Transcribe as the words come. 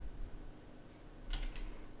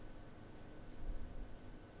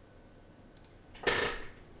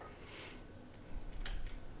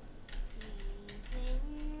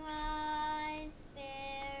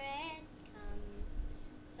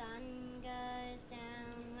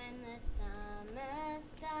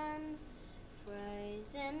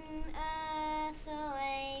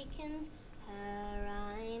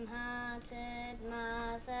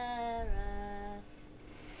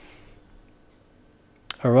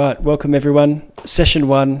All right, welcome everyone. Session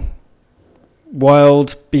 1,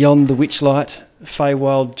 Wild Beyond the Witchlight,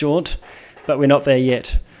 Feywild Jaunt, but we're not there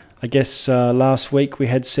yet. I guess last week we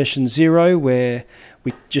had Session 0 where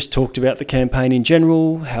we just talked about the campaign in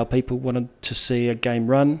general, how people wanted to see a game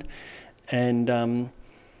run, and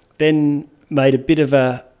then made a bit of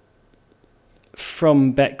a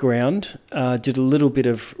from background, did a little bit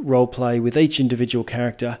of role play with each individual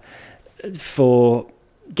character for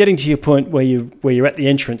getting to your point where you're at the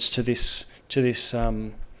entrance to this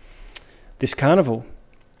carnival.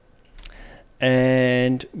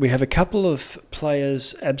 And we have a couple of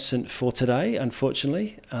players absent for today,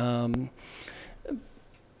 unfortunately. I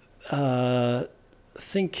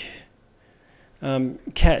think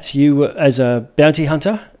Kat, you were as a bounty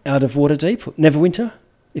hunter out of Waterdeep, Neverwinter,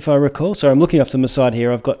 if I recall. So I'm looking off to my side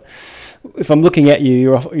here. If I'm looking at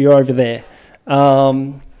you, you're over there.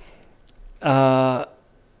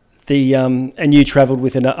 And you travelled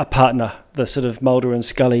with a partner, the sort of Mulder and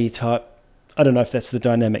Scully type. I don't know if that's the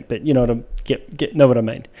dynamic, but you know what I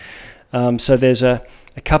mean. So there's a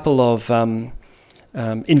couple of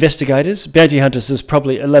investigators. Bounty hunters is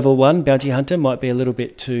probably a level 1 bounty hunter, might be a little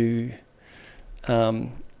bit too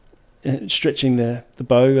stretching the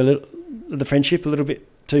bow a little, the friendship a little bit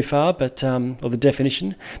too far, but or the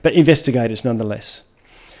definition. But investigators nonetheless.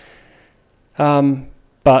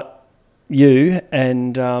 But you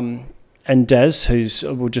and Daz, who's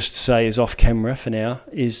we'll just say is off camera for now,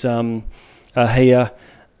 is here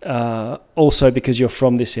also because you're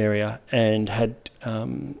from this area and had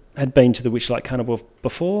been to the Witchlight Carnival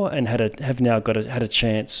before and have now had a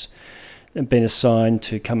chance and been assigned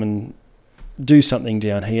to come and do something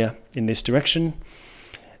down here in this direction,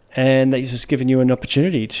 and that's just given you an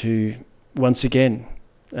opportunity to once again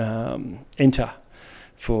enter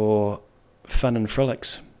for fun and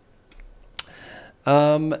frolics.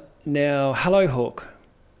 Now, Hello Hawk,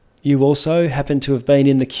 you also happen to have been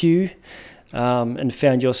in the queue and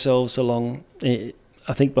found yourselves along, I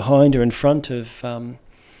think, behind or in front of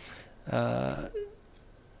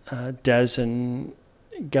Daz and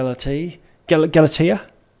Galatea?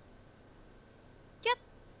 Yep.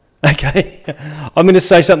 Okay. I'm going to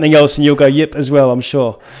say something else and you'll go yep as well, I'm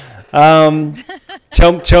sure.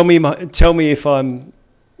 Tell me if I'm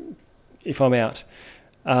out.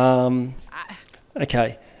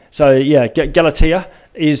 Okay, so yeah, Galatea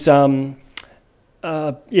is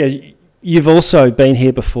you've also been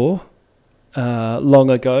here before, long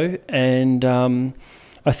ago, and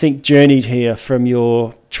I think journeyed here from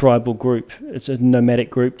your tribal group. It's a nomadic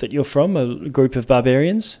group that you're from, a group of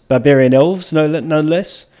barbarian elves, no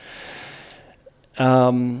less.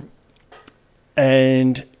 And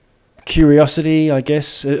curiosity, I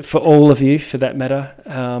guess, for all of you, for that matter,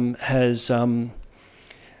 has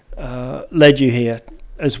led you here,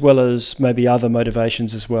 as well as maybe other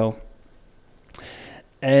motivations as well.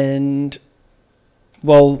 And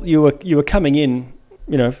while you were coming in,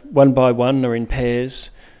 one by one or in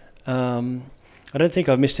pairs, I don't think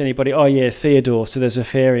I've missed anybody. Oh yeah, Theodore. So there's a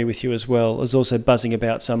fairy with you as well. Is also buzzing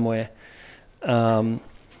about somewhere.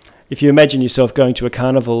 If you imagine yourself going to a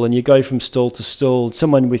carnival and you go from stall to stall,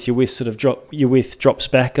 someone with your with drops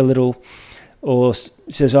back a little, or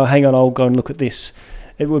says, "Oh, hang on, I'll go and look at this."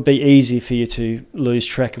 It would be easy for you to lose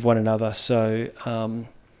track of one another. So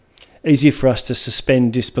easy for us to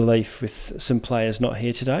suspend disbelief with some players not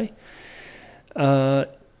here today.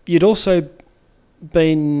 You'd also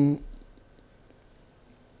been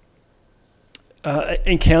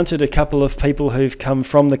encountered a couple of people who've come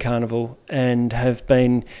from the carnival and have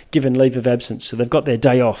been given leave of absence. So they've got their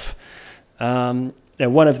day off. Now,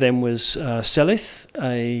 one of them was Selith,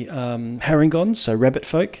 a Harengon, so rabbit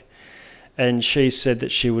folk. And she said that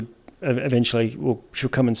she would eventually, she'll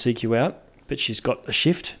come and seek you out, but she's got a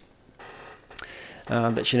shift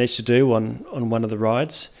that she needs to do on one of the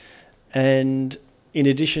rides. And in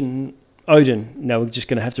addition, Odin. Now we're just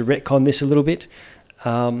going to have to retcon this a little bit.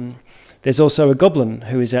 There's also a goblin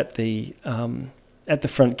who is at the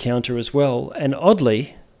front counter as well. And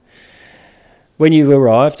oddly, when you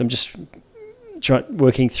arrived, I'm just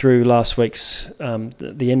working through last week's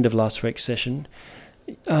the end of last week's session.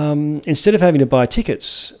 Instead of having to buy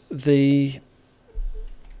tickets, the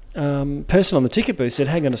person on the ticket booth said,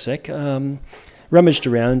 "Hang on a sec," rummaged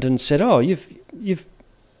around and said, "Oh, you've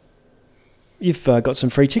got some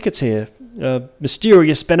free tickets here,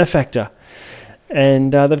 mysterious benefactor,"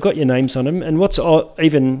 and they've got your names on them. And what's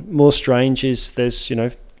even more strange is there's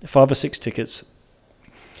 5 or 6 tickets,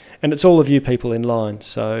 and it's all of you people in line.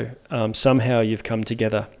 So somehow you've come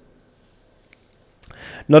together.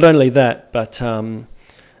 Not only that, but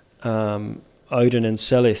Odin and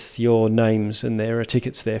Selith your names, and there are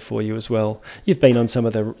tickets there for you as well. You've been on some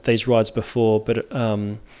of these rides before, but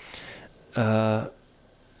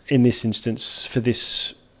in this instance, for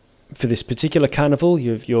this particular carnival,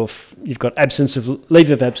 you've got absence of leave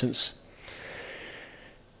of absence.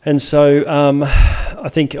 And so I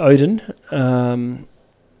think Odin,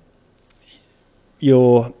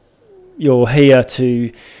 you're here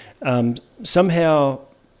to somehow.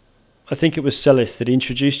 I think it was Selith that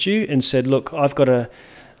introduced you and said, "Look, I've got a."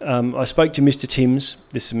 I spoke to Mr. Timms.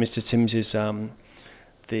 Mr. Timms is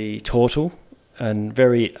the Tortle, and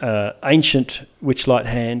very ancient witchlight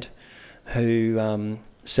hand, who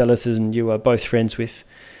Selith and you are both friends with.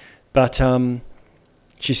 But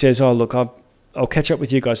she says, "Oh, look, I'll catch up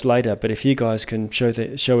with you guys later. But if you guys can show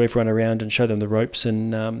everyone around and show them the ropes,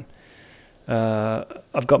 and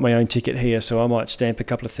I've got my own ticket here, so I might stamp a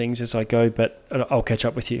couple of things as I go. But I'll catch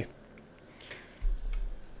up with you."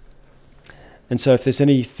 And so if there's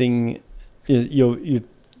anything, you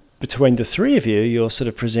between the three of you, you're sort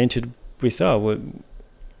of presented with,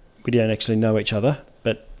 we don't actually know each other,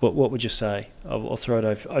 but what would you say? I'll throw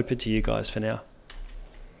it open to you guys for now.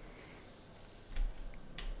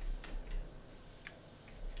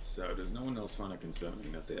 So does no one else find it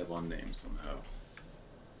concerning that they have our names somehow?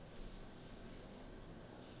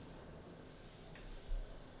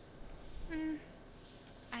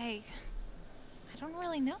 I don't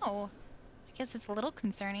really know. I guess it's a little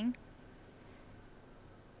concerning.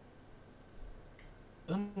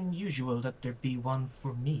 Unusual that there be one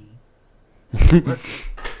for me. That's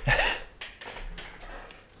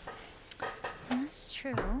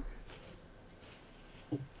true.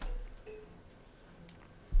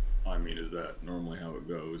 I mean, is that normally how it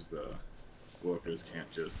goes? The workers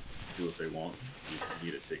can't just do what they want.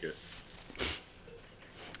 You need a ticket.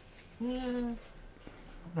 Yeah.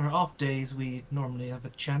 On our off days, we normally have a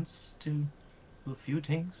chance to do a few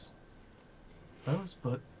things, I suppose,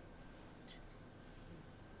 but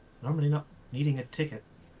normally not needing a ticket.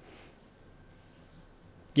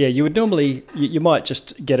 Yeah, you would normally, you might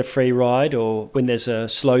just get a free ride, or when there's a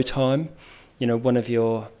slow time, one of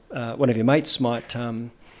your mates might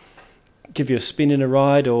give you a spin in a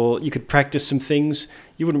ride, or you could practice some things.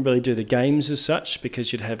 You wouldn't really do the games as such,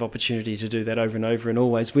 because you'd have opportunity to do that over and over and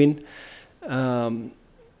always win.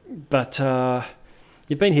 But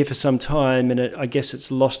you've been here for some time, and I guess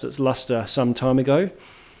it's lost its luster some time ago.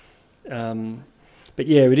 But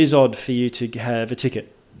yeah, it is odd for you to have a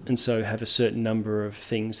ticket, and so have a certain number of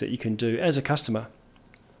things that you can do as a customer.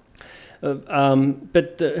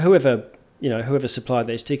 But whoever supplied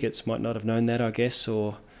these tickets might not have known that, I guess,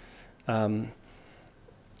 or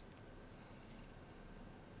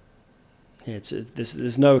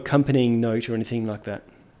there's no accompanying note or anything like that.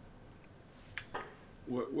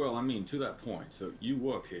 Well, I mean, to that point, so you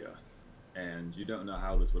work here, and you don't know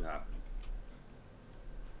how this would happen.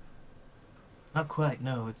 Not quite,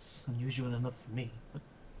 no. It's unusual enough for me, but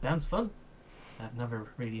sounds fun. I've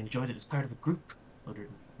never really enjoyed it as part of a group, other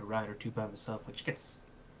than a ride or two by myself, which gets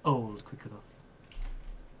old quick enough.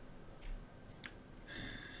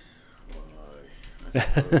 Well, I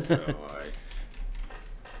suppose so. I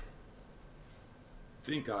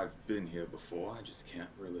think I've been here before. I just can't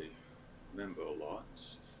really remember a lot.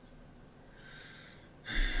 It's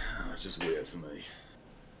just weird for me.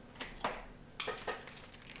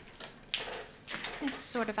 It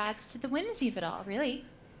sort of adds to the whimsy of it all, really.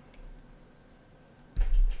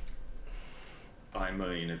 I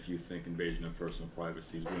mean, if you think invasion of personal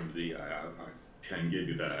privacy is whimsy, I can give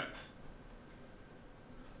you that.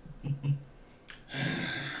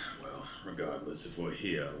 Well, regardless if we're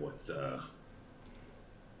here, what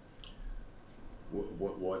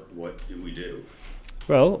do we do?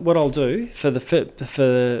 Well, what I'll do for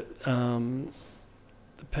the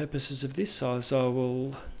purposes of this is I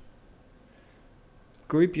will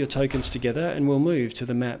group your tokens together, and we'll move to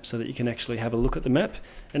the map so that you can actually have a look at the map,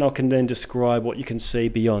 and I can then describe what you can see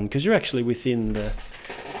beyond, because you're actually within the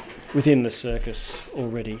circus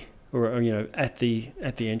already, or at the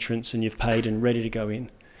entrance, and you've paid and ready to go in.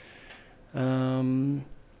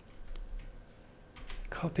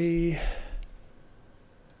 Copy.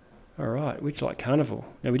 All right, Witchlight Carnival.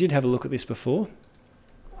 Now, we did have a look at this before.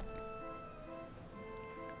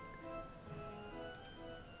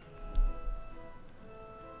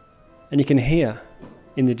 And you can hear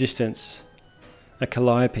in the distance a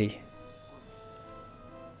calliope.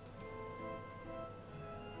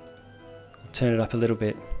 I'll turn it up a little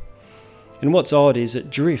bit. And what's odd is it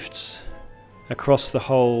drifts across the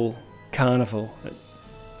whole carnival,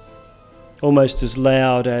 almost as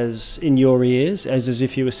loud as in your ears, as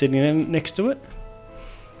if you were sitting next to it.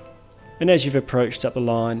 And as you've approached up the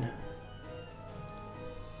line,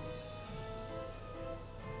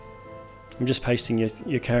 I'm just pasting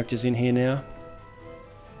your characters in here now.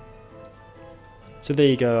 So there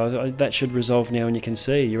you go. That should resolve now, and you can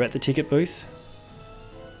see you're at the ticket booth.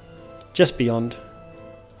 Just beyond.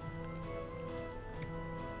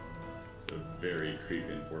 It's a very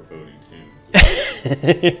creepy and foreboding tune.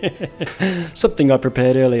 Something I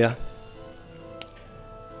prepared earlier.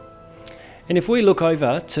 And if we look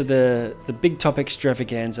over to the Big Top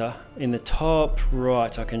Extravaganza in the top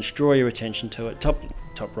right, I can draw your attention to it. Top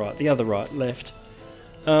right, the other right, left.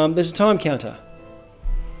 There's a time counter.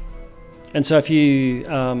 And so if you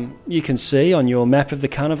can see on your map of the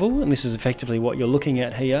carnival, and this is effectively what you're looking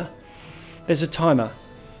at here, there's a timer.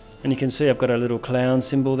 And you can see I've got a little clown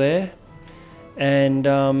symbol there. And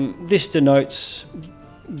this denotes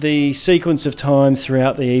the sequence of time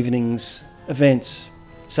throughout the evening's events.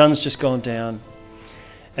 Sun's just gone down.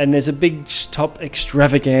 And there's a big top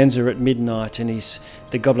extravaganza at midnight, and he's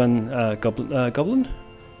the goblin?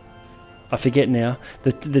 I forget now.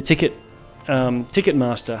 The ticket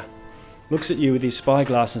master looks at you with his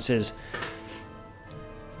spyglass and says,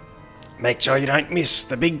 "Make sure you don't miss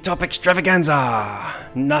the Big Top Extravaganza.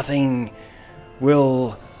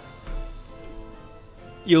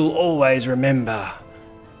 You'll always remember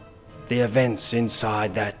the events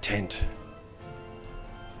inside that tent.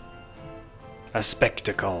 A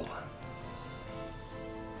spectacle.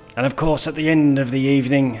 And of course, at the end of the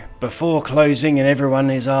evening, before closing and everyone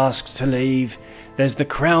is asked to leave, there's the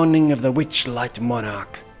crowning of the Witchlight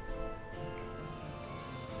Monarch."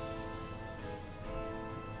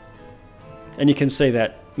 And you can see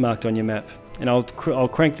that marked on your map. And I'll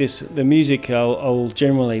crank this. The music, I'll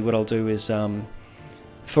generally, what I'll do is,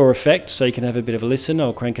 for effect, so you can have a bit of a listen,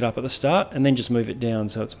 I'll crank it up at the start and then just move it down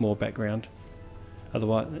so it's more background.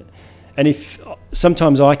 Otherwise, and if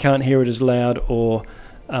sometimes I can't hear it as loud or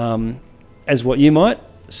as what you might,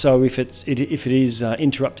 so if it is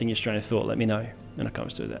interrupting your train of thought, let me know, and I can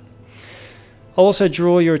always do that. I'll also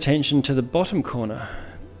draw your attention to the bottom corner.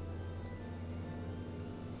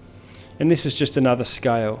 And this is just another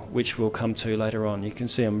scale, which we'll come to later on. You can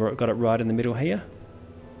see I've got it right in the middle here.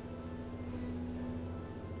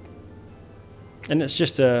 And it's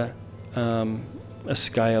just a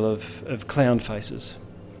scale of clown faces.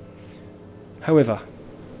 However,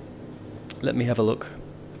 let me have a look.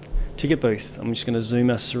 Ticket booth. I'm just going to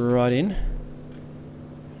zoom us right in.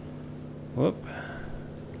 Whoop.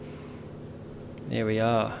 There we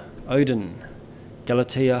are. Odin,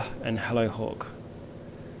 Galatea, and Hallowhawk.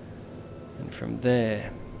 And from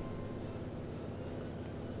there,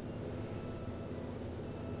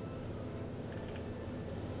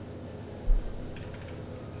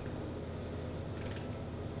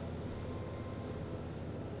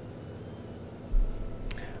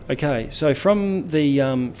 okay, so from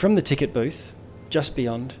the ticket booth, just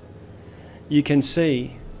beyond, you can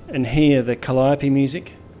see and hear the Calliope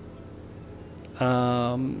music.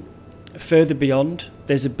 Further beyond,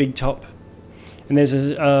 there's a Big Top. And there's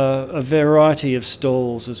a variety of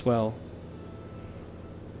stalls as well.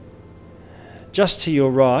 Just to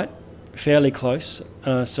your right, fairly close.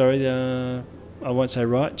 I won't say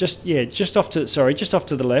right. Just off to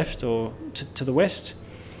the left or to the west.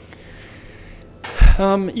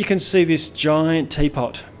 You can see this giant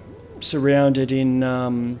teapot surrounded in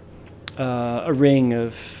a ring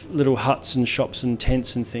of little huts and shops and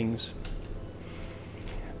tents and things.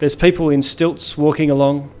 There's people in stilts walking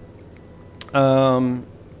along.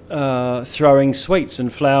 Throwing sweets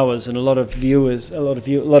and flowers, and a lot of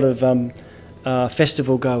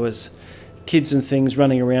festival goers, kids and things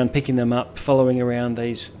running around, picking them up, following around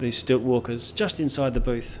these stilt walkers just inside the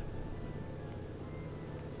booth.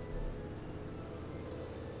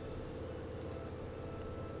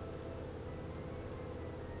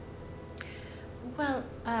 Well,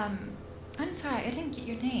 I'm sorry, I didn't get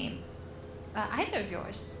your name. Either of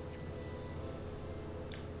yours.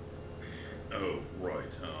 Oh,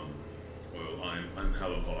 right. Well, I'm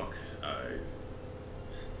Hallowhawk. I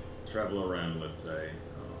travel around, let's say.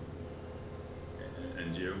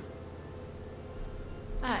 And you?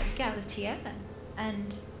 Galatea,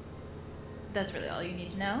 and that's really all you need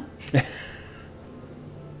to know.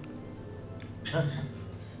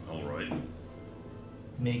 All right. You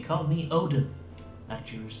may call me Odin,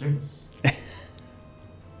 at your service.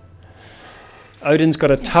 Odin's got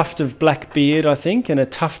a tuft of black beard, I think, and a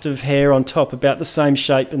tuft of hair on top, about the same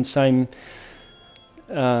shape and same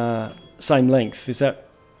length. Is that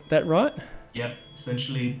right? Yep,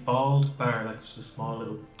 essentially bald bar, like just a small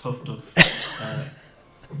little tuft of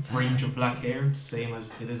fringe of black hair, the same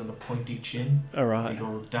as it is on the pointy chin. All right. Big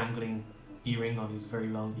old dangling earring on his very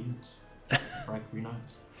long heels. Bright green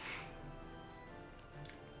eyes.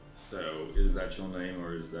 So, is that your name,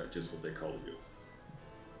 or is that just what they call you?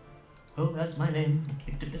 Oh, that's my name. I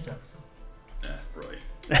picked it myself. Right.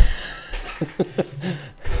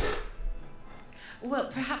 Well,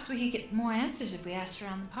 perhaps we could get more answers if we asked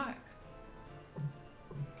around the park.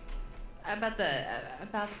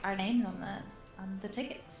 About our names on the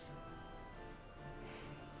tickets.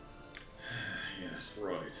 Yes,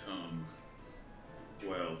 right.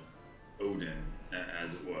 Well, Odin,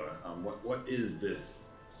 as it were. What is this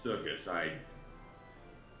circus?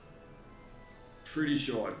 Pretty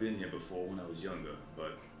sure I've been here before when I was younger,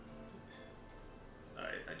 but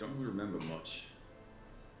I don't really remember much.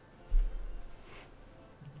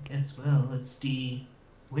 Guess, well, it's the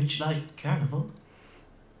Witchlight Carnival.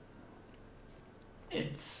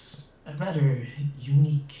 It's a rather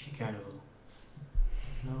unique carnival.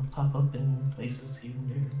 They'll pop up in places here and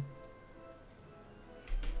there.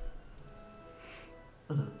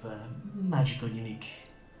 Full of magical, unique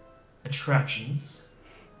attractions.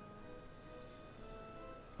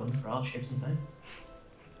 Fun for all shapes and sizes.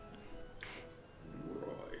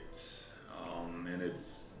 Right. And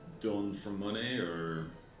it's done for money, or?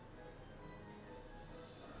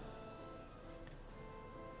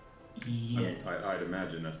 Yeah. I mean, I'd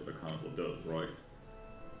imagine that's what a carnival does, right?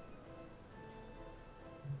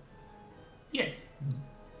 Yes.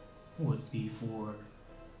 Would be for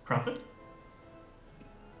profit.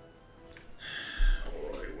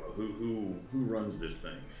 Alright, well, who runs this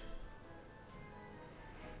thing?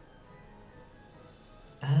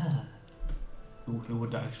 Ah. Who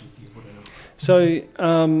would that actually be? Would I know? So,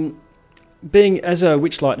 being as a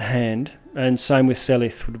Witchlight hand, and same with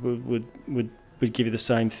Selith would give you the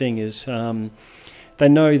same thing. Is they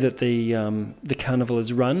know that the carnival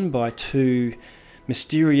is run by two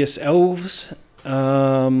mysterious elves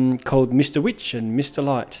called Mr. Witch and Mr.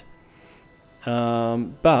 Light.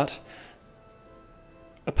 But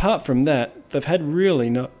apart from that, they've had really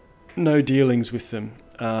no dealings with them.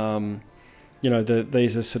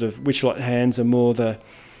 These are sort of Witchlight hands are more the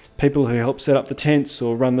people who help set up the tents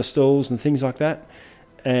or run the stalls and things like that.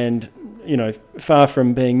 And, far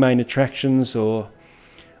from being main attractions or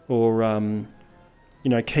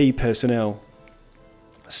key personnel.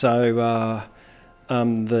 So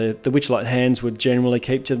the Witchlight hands would generally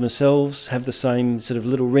keep to themselves, have the same sort of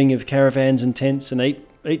little ring of caravans and tents, and eat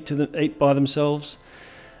by themselves.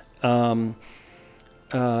 You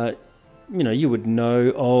would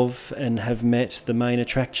know of and have met the main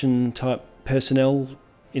attraction type personnel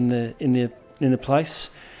in the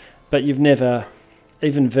place, but you've never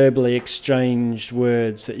even verbally exchanged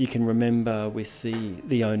words that you can remember with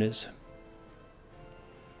the owners.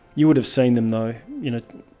 You would have seen them though,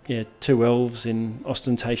 two elves in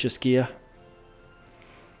ostentatious gear.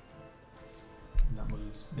 And that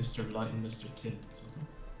was Mr. Light and Mr. Tim, wasn't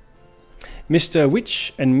it? Mr.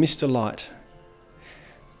 Witch and Mr. Light.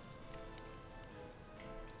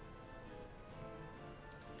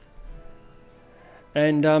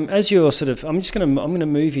 And as you're I'm going to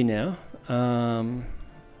move you now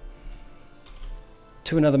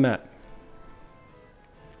to another map,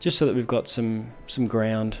 just so that we've got some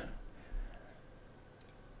ground.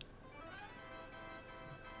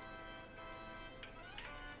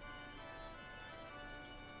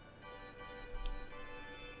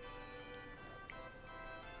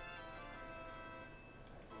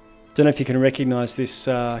 Don't know if you can recognise this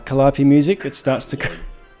Calliope music. It starts to.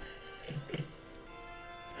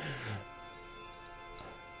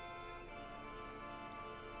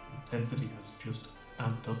 Intensity has just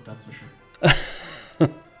amped up, that's for sure.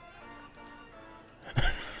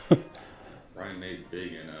 Brian May's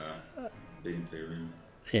big in Faerun.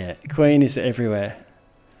 Yeah, Queen is everywhere.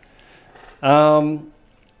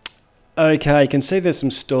 Okay, you can see there's some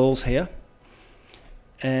stalls here.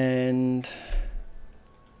 And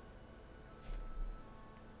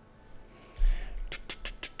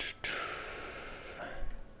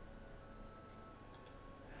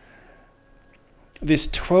this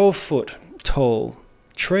 12-foot tall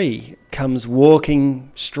tree comes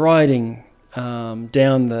striding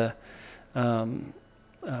down the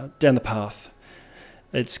path.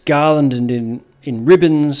 It's garlanded in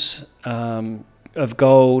ribbons of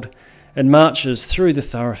gold and marches through the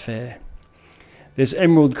thoroughfare. There's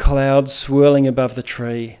emerald clouds swirling above the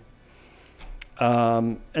tree,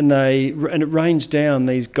 and it rains down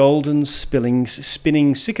these golden spinning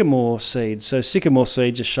sycamore seeds. So sycamore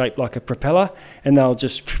seeds are shaped like a propeller, and they'll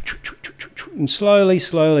just and slowly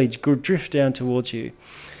drift down towards you.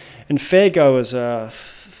 And fairgoers are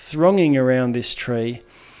thronging around this tree,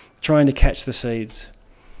 trying to catch the seeds.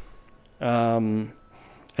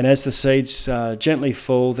 And as the seeds gently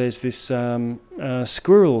fall, there's this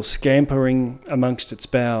squirrel scampering amongst its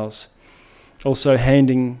boughs, also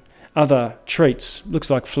handing other treats, looks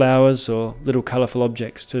like flowers or little colourful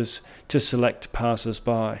objects to select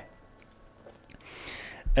passers-by.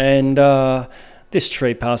 And this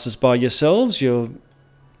tree passes by yourselves. You're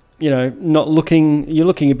looking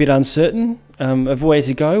a bit uncertain of where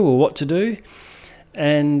to go or what to do.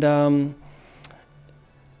 And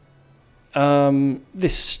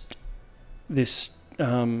this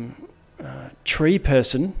tree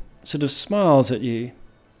person sort of smiles at you.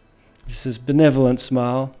 This is benevolent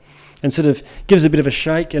smile, and sort of gives a bit of a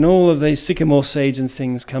shake, and all of these sycamore seeds and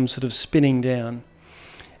things come sort of spinning down.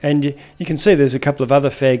 And you can see there's a couple of other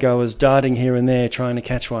fairgoers darting here and there trying to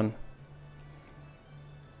catch one.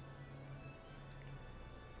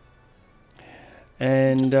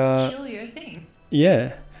 And Peculiar thing.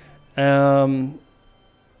 yeah.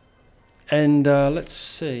 Let's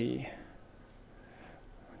see.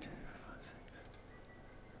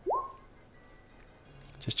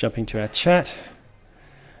 Just jumping to our chat.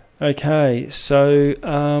 Okay, so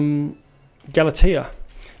Galatea,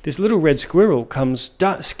 this little red squirrel comes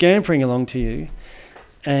scampering along to you,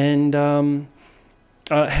 and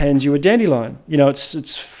hands you a dandelion.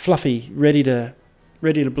 It's fluffy, ready to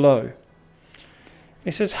blow.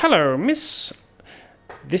 He says, "Hello, miss.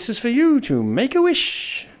 This is for you to make a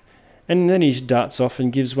wish." And then he darts off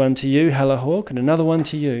and gives one to you, Halahawk, and another one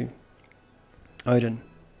to you, Odin.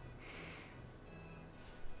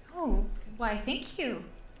 Oh, why, thank you.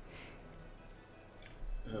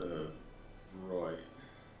 Right.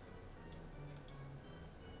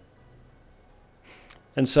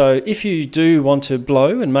 And so, if you do want to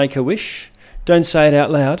blow and make a wish, don't say it out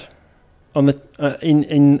loud on the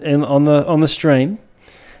on the stream.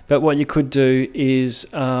 But what you could do is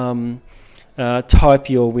type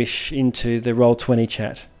your wish into the Roll20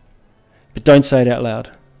 chat, but don't say it out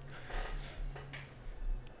loud.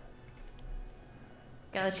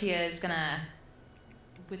 Galatea is gonna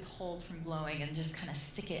withhold from blowing and just kind of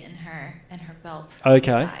stick it in her belt.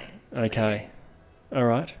 Okay. Side. Okay. All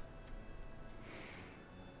right.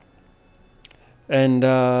 And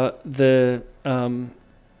the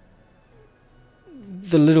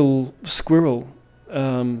little squirrel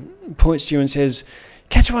points to you and says,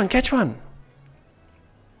 "Catch one, catch one."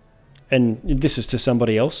 And this is to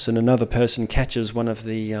somebody else, and another person catches one of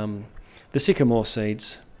the sycamore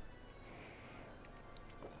seeds,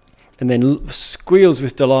 and then squeals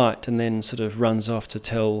with delight, and then sort of runs off to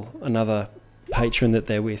tell another patron that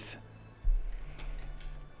they're with.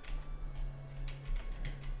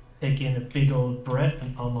 Take in a big old breath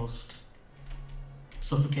and almost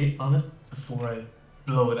suffocate on it before I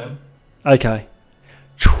blow it out. Okay.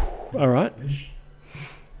 All right.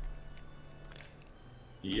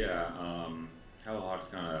 Yeah, Halahawk's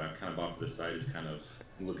kind of off to the side, just kind of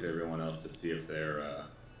look at everyone else to see if their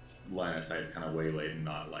line of sight is kind of waylaid and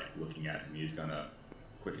not like looking at him. He's gonna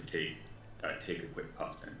take a quick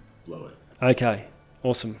puff and blow it. Okay.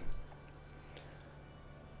 Awesome.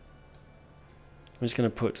 I'm just going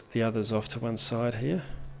to put the others off to one side here.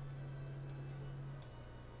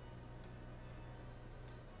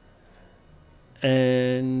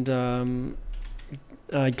 And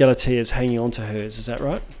Galatea is hanging on to hers. Is that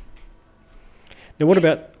right? Now, what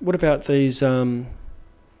about these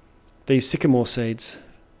sycamore seeds?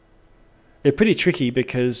 They're pretty tricky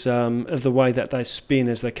because of the way that they spin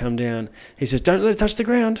as they come down. He says, "Don't let it touch the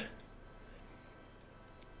ground.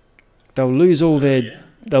 They'll lose all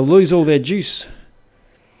their juice."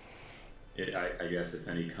 I guess if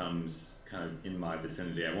any comes kind of in my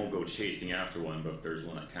vicinity, I won't go chasing after one, but if there's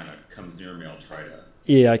one that kind of comes near me, I'll try to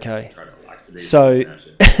laxidate. So,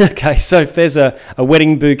 okay, so if there's a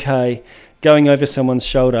wedding bouquet going over someone's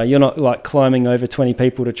shoulder, you're not like climbing over 20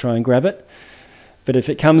 people to try and grab it. But if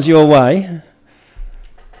it comes your way,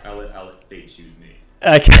 I'll let fate choose me.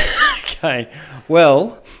 Okay.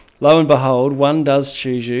 Well, lo and behold, one does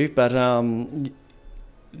choose you, but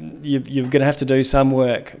you're going to have to do some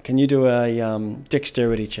work. Can you do a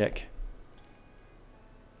dexterity check?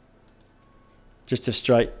 Just a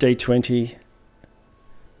straight D20.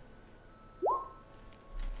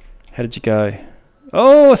 How did you go?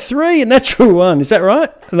 Oh, a 3, a natural 1. Is that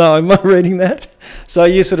right? No, am I reading that? So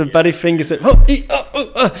you sort of buddy fingers it,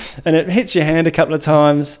 and it hits your hand a couple of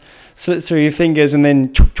times, slits through your fingers, and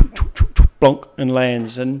then blonk and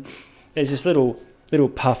lands. And there's this little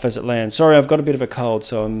puff as it lands. Sorry, I've got a bit of a cold,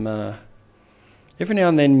 so I'm every now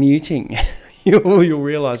and then muting. You'll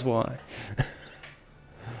realise why.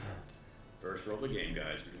 First roll of the game,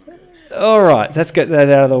 guys. We're doing good. All right, let's get that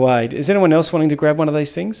out of the way. Is anyone else wanting to grab one of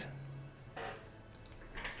these things?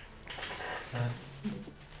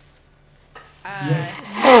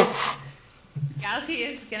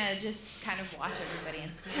 Galatea is gonna just kind of watch everybody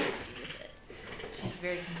and see what to do with it. She's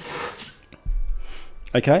very confused.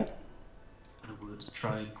 Okay. I would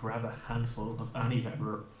try and grab a handful of any that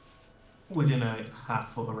were within a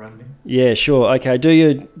half foot around me. Yeah, sure. Okay, do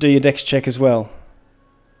your dex check as well.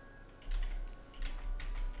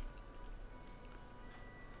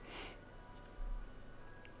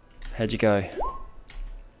 How'd you go?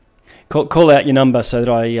 Call out your number so that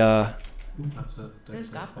I... That's a Who's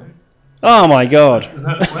Goblin? Oh my god. Is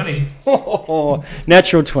that 20?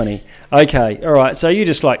 Natural 20. Okay, all right. So you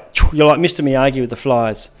just you're like Mr. Miyagi with the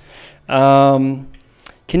flies. Can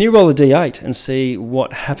you roll a d8 and see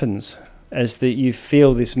what happens as you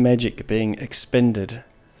feel this magic being expended?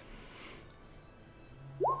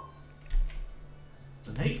 It's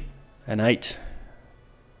an 8. An 8.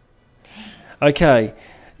 Okay,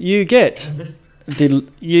 you get And this-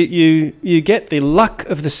 you get the luck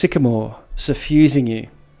of the sycamore suffusing you,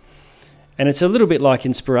 and it's a little bit like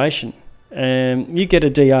inspiration. You get a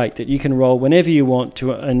d8 that you can roll whenever you want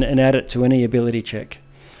to, and add it to any ability check.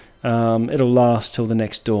 It'll last till the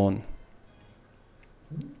next dawn.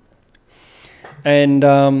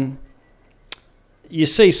 And you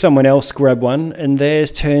see someone else grab one, and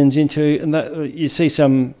theirs turns into, and you see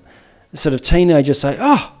some sort of teenager say,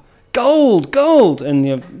 "Oh, gold!"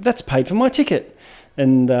 And that's paid for my ticket.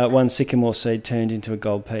 And one sycamore seed turned into a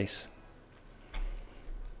gold piece.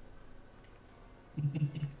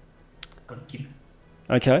 Gotta keep it.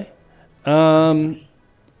 Okay.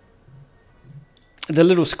 The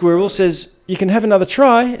little squirrel says, "You can have another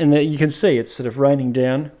try," and you can see it's sort of raining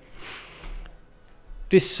down.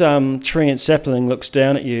 This treant sapling looks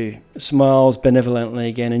down at you, smiles benevolently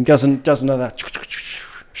again, and does another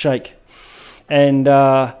shake, and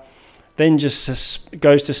then just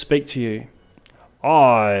goes to speak to you.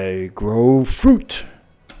 "I grow fruit."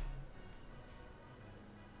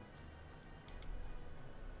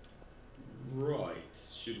 Right.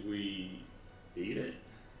 Should we eat it?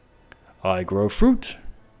 "I grow fruit."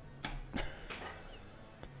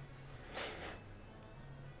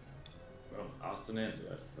 Well, ask and answer,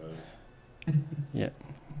 I suppose. Yeah.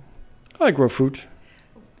 "I grow fruit."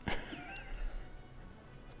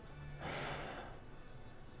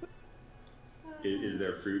 Is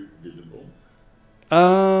there fruit visible?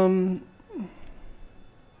 No.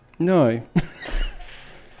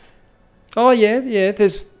 Oh yeah.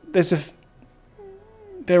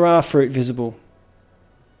 There are fruit visible.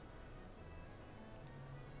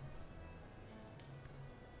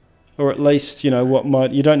 Or at least, you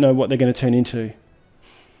don't know what they're going to turn into.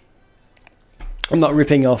 I'm not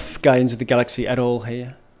ripping off Guardians of the Galaxy at all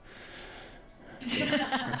here.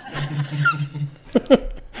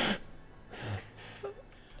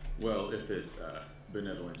 Well, if this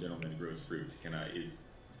benevolent gentleman grows fruit, is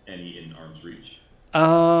any in arm's reach?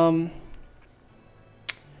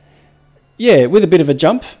 Yeah, with a bit of a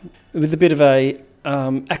jump, with a bit of a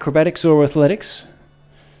acrobatics or athletics.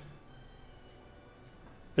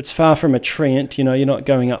 It's far from a treant, you're not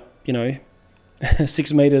going up,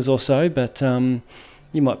 6 meters or so, but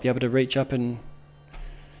you might be able to reach up and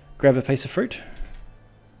grab a piece of fruit.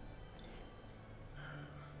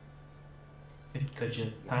 Could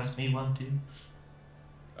you pass me one too?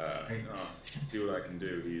 See what I can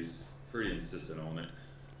do. He's pretty insistent on it,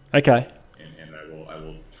 Okay. and I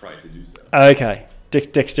will try to do so. Okay.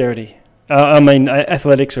 Dexterity.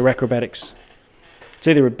 Athletics or acrobatics. It's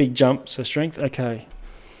either a big jump, so strength. Okay.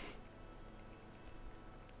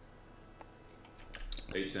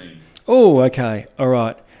 18. Oh, okay. All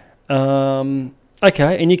right.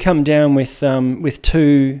 Okay, and you come down with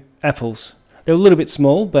 2 apples. They're a little bit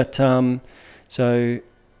small, but but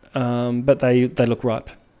they look ripe.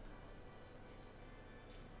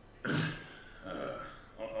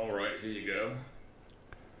 All right, here you go.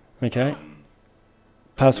 Okay.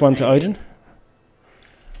 Pass one to Odin.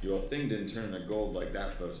 Your thing didn't turn into gold like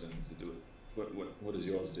that person's to do it. What does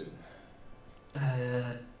yours do?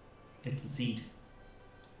 It's a seed.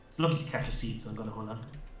 It's lucky to catch a seed, so I'm gonna hold on.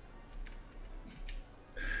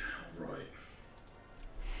 Right.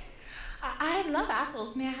 I love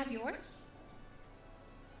apples. May I have yours?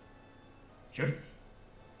 Sure.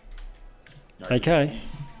 Okay.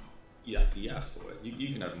 Yeah, he asked for it.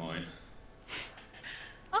 You can have mine.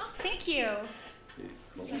 Oh, thank you.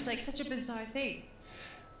 Seems like such a bizarre thing.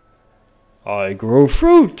 "I grow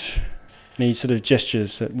fruit." And he sort of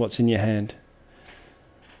gestures at what's in your hand.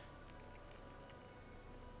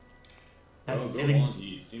 Oh, I'm go feeling, on.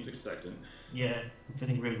 He seems expectant. yeah, I'm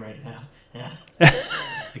feeling really right now. Yeah.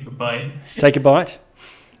 Take a bite. Take a bite.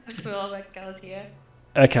 That's all about Galatea.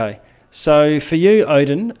 Okay. So for you,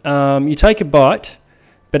 Odin, you take a bite,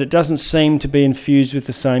 but it doesn't seem to be infused with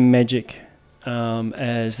the same magic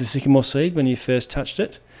as the sycamore seed when you first touched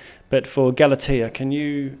it. But for Galatea, can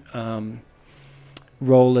you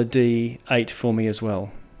roll a d8 for me as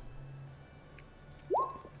well?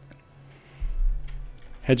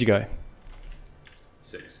 How'd you go?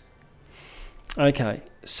 6. Okay,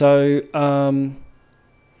 so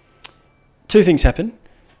two things happen.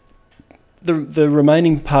 The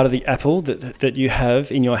remaining part of the apple that you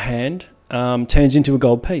have in your hand turns into a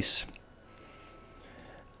gold piece.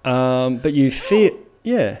 But you fear,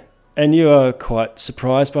 and you are quite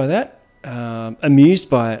surprised by that, amused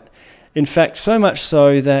by it. In fact, so much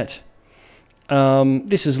so that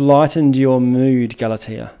this has lightened your mood,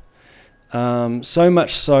 Galatea. So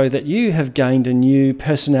much so that you have gained a new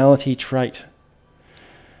personality trait.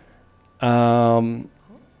 And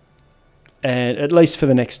at least for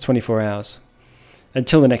the next 24 hours,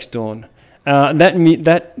 until the next dawn.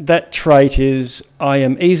 That trait is, I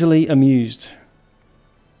am easily amused.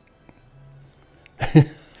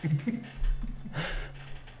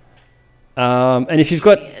 And if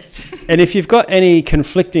you've got any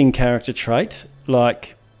conflicting character trait,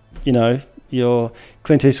 like, your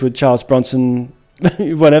Clint Eastwood, Charles Bronson,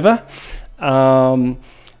 whatever,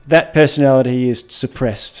 that personality is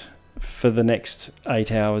suppressed for the next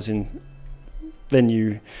 8 hours, and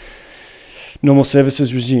then normal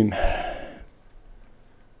services resume.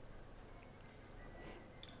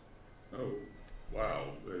 Oh, wow.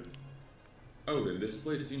 Then this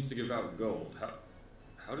place seems to give out gold.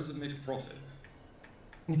 How does it make a profit?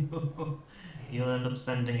 You'll end up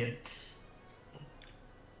spending it.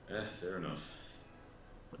 Fair enough.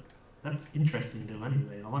 That's interesting though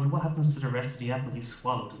anyway. I wonder what happens to the rest of the apple you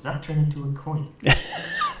swallowed. Does that turn into a coin?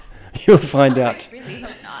 You'll find out. I really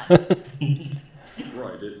hope not.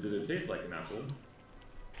 Right, did it taste like an apple?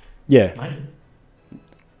 Yeah. Might.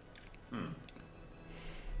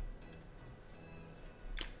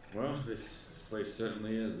 Well, this place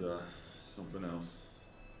certainly is something else.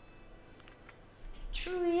 It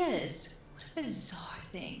truly is. What a bizarre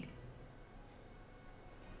thing.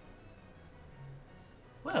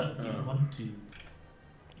 Well, if you want to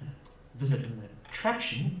visit an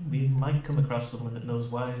attraction, we might come across someone that knows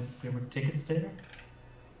why there were tickets there.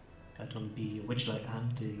 That would be a Witchlight,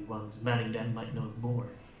 and the ones manning them might know more.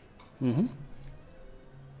 Mm-hmm.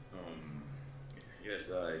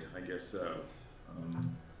 Yes, I guess so.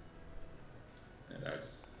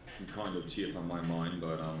 That's kind of cheap on my mind,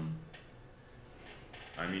 but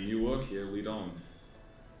I mean, you work here, lead on.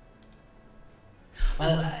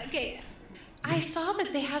 Okay. I saw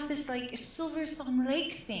that they have this Silver Song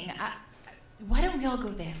Lake thing. Why don't we all go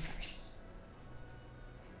there first?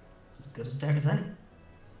 It's as good a start as any.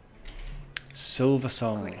 Silver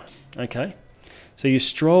Song. Great. Okay. So you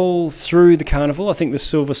stroll through the carnival. I think the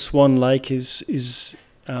Silver Swan Lake is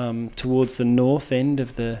towards the north end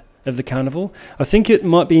of the carnival. I think it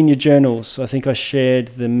might be in your journals. I think I shared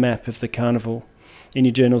the map of the carnival in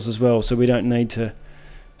your journals as well, so we don't need to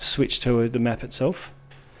switch to the map itself.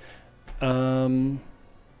 And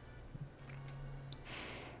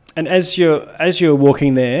as you're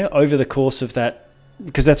walking there over the course of that,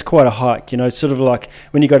 because that's quite a hike, sort of like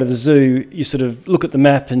when you go to the zoo, you sort of look at the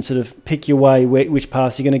map and sort of pick your way which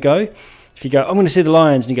path you're going to go. If you go, I'm going to see the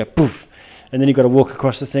lions, and you go poof, and then you've got to walk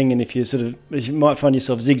across the thing, and if you might find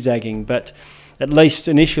yourself zigzagging, but at least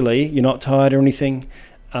initially you're not tired or anything,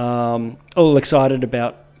 all excited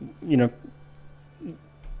about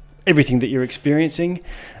everything that you're experiencing.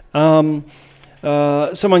 Someone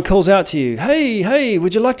calls out to you, hey,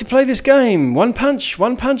 would you like to play this game? One punch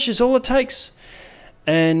is all it takes.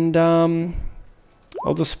 And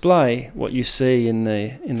I'll display what you see in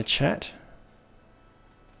the chat.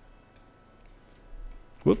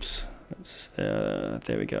 Whoops. There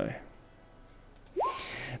we go.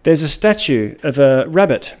 There's a statue of a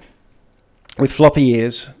rabbit with floppy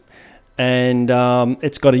ears, and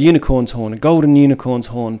it's got a unicorn's horn, a golden unicorn's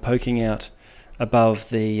horn poking out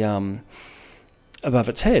above its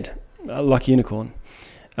head, like a unicorn.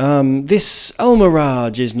 This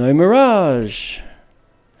Almirage is no mirage.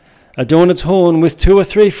 Adorn its horn with 2 or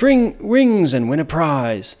 3 rings and win a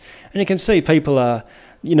prize. And you can see people are,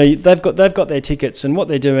 they've got their tickets, and what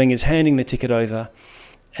they're doing is handing the ticket over,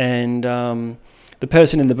 and the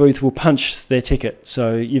person in the booth will punch their ticket.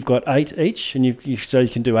 So you've got 8 each, and so you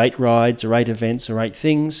can do 8 rides or 8 events or 8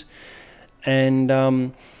 things, and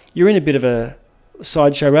you're in a bit of a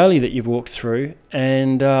sideshow rally that you've walked through,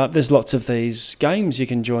 and there's lots of these games you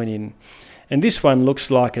can join in. And this one looks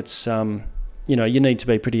like it's, you need to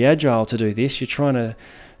be pretty agile to do this. You're trying to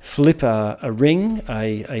flip a ring,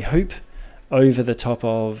 a hoop, over the top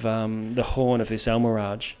of the horn of this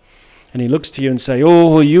Almirage. And he looks to you and say,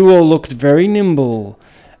 "Oh, you all looked very nimble.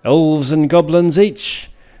 Elves and goblins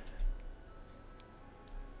each.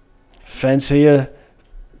 Fancy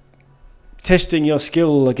testing your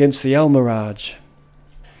skill against the Almirage."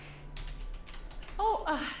 Oh,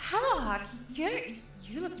 hello, Hawk. You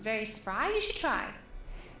look very spry. You should try.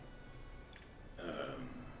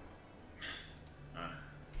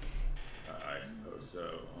 I suppose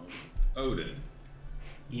so. Odin.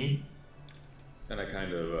 Yeah. And I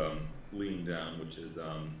kind of lean down, which is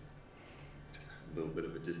a little bit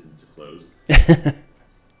of a distance to close.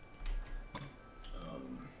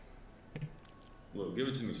 Well, give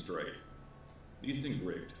it to me straight. These things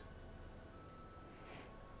rigged.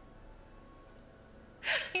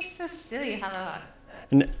 You're so silly, hello, Hawk.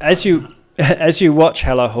 And as you watch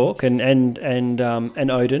Hallowhawk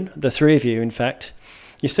and Odin, the three of you, in fact,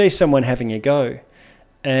 you see someone having a go,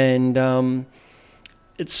 and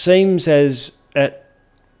it seems as at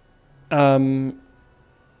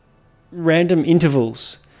random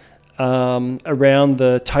intervals around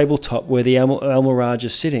the tabletop where the Almirage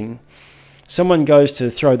is sitting, someone goes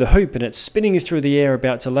to throw the hoop and it's spinning through the air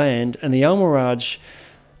about to land, and the Almirage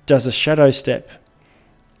does a shadow step,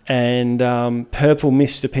 and purple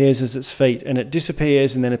mist appears at its feet, and it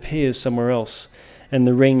disappears and then appears somewhere else, and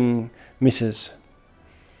the ring misses,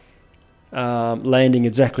 landing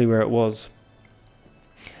exactly where it was.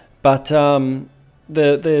 But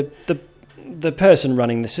the person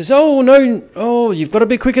running this says, "Oh no! Oh, you've got to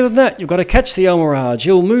be quicker than that. You've got to catch the Almirage.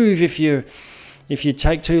 He'll move if you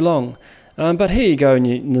take too long." But here you go,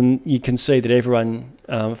 and you can see that everyone,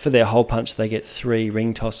 for their hole punch, they get 3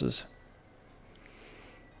 ring tosses.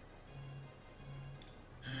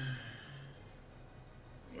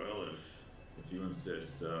 Well, if you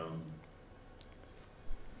insist,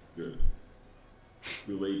 good.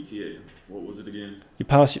 What was it again? You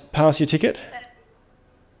pass your ticket?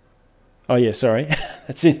 Oh yeah, sorry.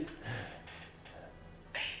 That's it.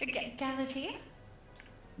 Galatea?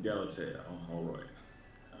 Galatea. Oh, all right.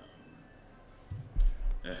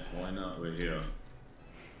 Why not? We're here.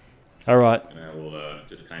 All right. And I will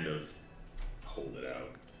just kind of hold it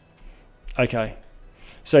out. Okay.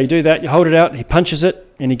 So you do that, you hold it out, he punches it,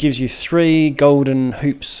 and he gives you 3 golden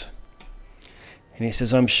hoops. And he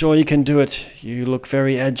says, "I'm sure you can do it. You look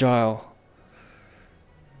very agile.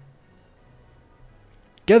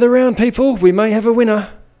 Gather round, people. We may have a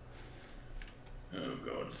winner." Oh,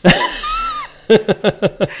 God.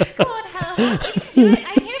 Go on, hello, Hawk. Please do it.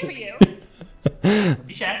 I'm here for you.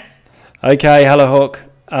 Be shy. Okay, Hallowhawk.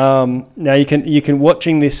 Now you can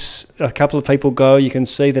watching this, a couple of people go, you can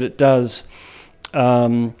see that it does.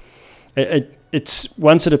 It's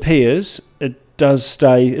once it appears, it does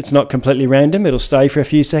stay. It's not completely random. It'll stay for a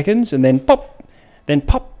few seconds and then pop, then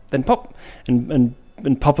pop, then pop, and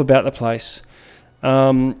pop about the place.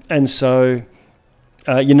 And so,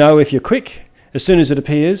 if you're quick, as soon as it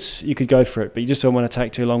appears, you could go for it, but you just don't want to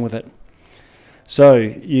take too long with it. So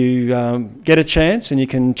you get a chance, and you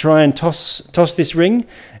can try and toss this ring.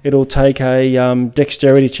 It'll take a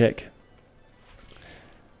dexterity check.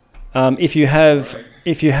 If you have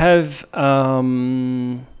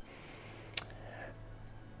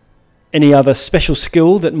any other special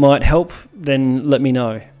skill that might help, then let me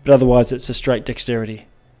know. But otherwise, it's a straight dexterity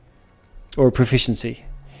or a proficiency.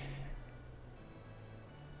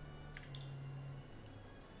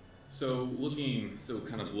 So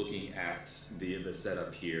kind of looking at the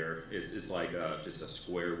setup here, it's like just a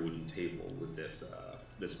square wooden table with this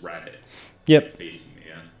rabbit. Yep. Facing me.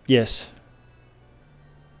 Yeah. Yes.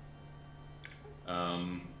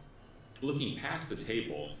 Looking past the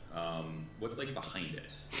table, what's like behind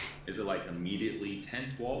it? Is it like immediately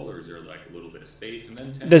tent wall, or is there like a little bit of space and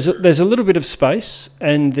then tent? There's a little bit of space,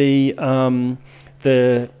 and the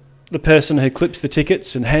person who clips the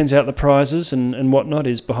tickets and hands out the prizes and whatnot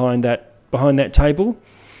is behind that table,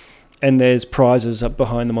 and there's prizes up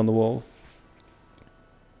behind them on the wall.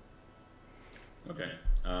 Okay.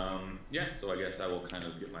 So I guess I will kind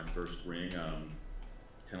of get my first ring.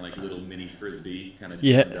 Kind of like little mini frisbee, kind of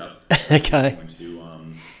turned up. Okay. I'm going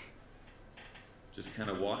to just kind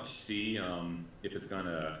of watch, see if it's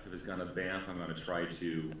gonna bamf. I'm gonna try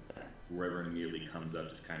to wherever it immediately comes up,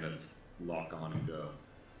 just kind of lock on and go.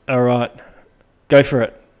 All right, go for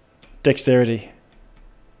it. Dexterity.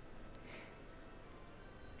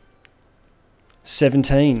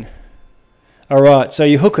 17. All right, so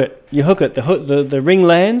you hook it. The ring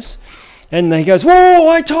lands. And he goes, "Whoa,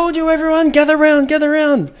 I told you, everyone, gather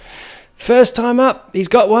round. First time up, he's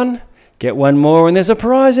got one. Get one more and there's a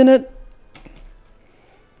prize in it."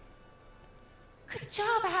 Good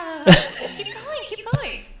job, hello. Keep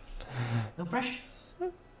going. No pressure.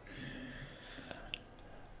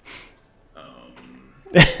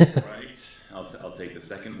 Right. I'll take the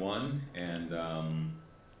second one, and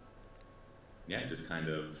yeah, just kind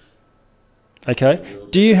of Okay. we'll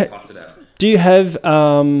Do you toss it out. do you have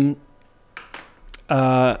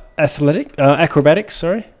acrobatics?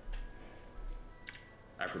 Sorry.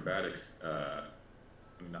 Acrobatics.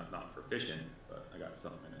 I'm not proficient, but I got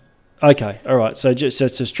something in it. Okay, all right. So it's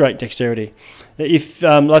a straight dexterity. If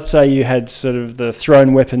let's say you had sort of the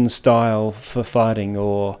thrown weapon style for fighting,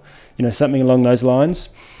 or something along those lines.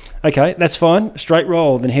 Okay, that's fine. Straight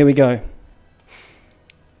roll. Then here we go.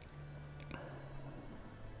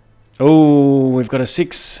 Oh, we've got a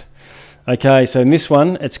 6. Okay, so in this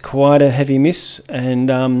one, it's quite a heavy miss, and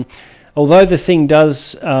although the thing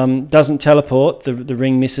doesn't teleport, the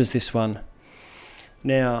ring misses this one.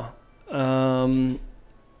 Now, I'm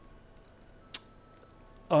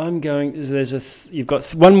going. You've got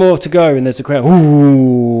one more to go, and there's a crowd.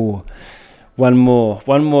 Ooh, one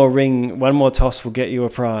more ring, one more toss will get you a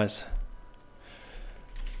prize.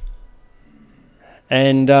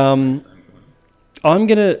 And I'm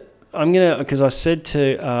gonna, because I said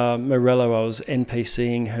to Morello I was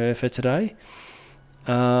NPCing her for today,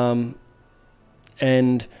 and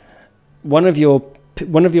one of your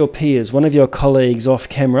peers, one of your colleagues off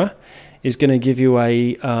camera, is going to give you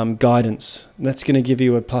a guidance. That's going to give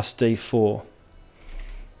you a plus D4.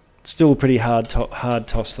 Still a pretty hard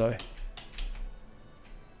toss though.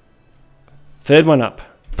 Third one up.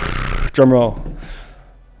 Drum roll.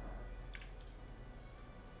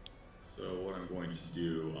 So what I'm going to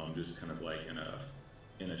do, just kind of like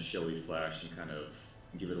in a showy flash and kind of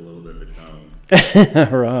give it a little bit of its own.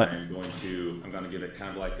 Right. I'm going to give it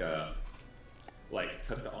kind of like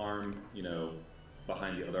tuck the arm,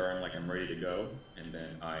 behind the other arm, like I'm ready to go, and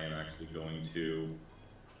then I am actually going to.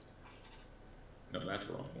 No, that's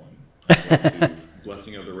the wrong one. I'm going to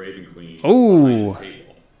Blessing of the Raven Queen. Ooh. Behind the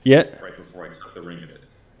table. Yeah. Right before I tuck the ring in it.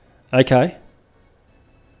 Okay.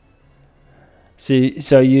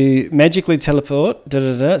 So you magically teleport.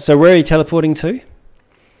 So where are you teleporting to?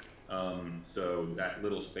 So that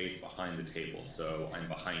little space behind the table. So I'm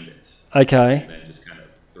behind it. Okay. And then just kind of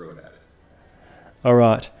throw it at it. All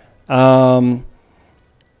right.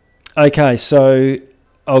 Okay, so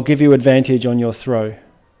I'll give you advantage on your throw.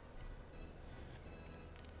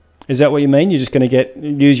 Is that what you mean? You're just going to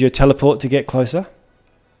use your teleport to get closer?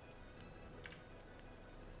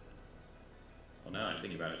 Well, now I'm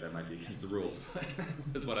thinking about it, that might be against the rules.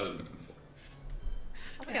 That's what I was going for.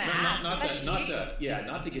 I was gonna ask.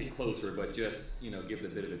 Not to get closer, but just give it a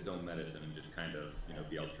bit of its own medicine and just kind of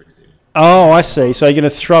be all tricksy. Oh, I see. So you're going to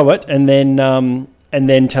throw it and then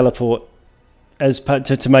teleport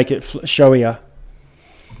to make it showier.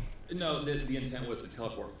 No, the intent was to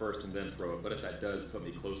teleport first and then throw it. But if that does put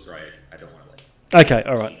me closer, I don't want to Okay,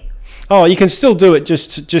 all right. Oh, you can still do it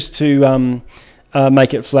just to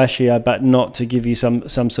make it flashier, but not to give you some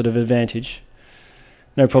sort of advantage.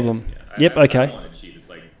 No problem. Yeah, Yep. I Okay. don't want to cheat. It's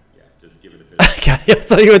like, just give it a bit. Okay. I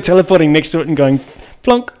thought you were teleporting next to it and going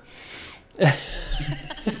plonk.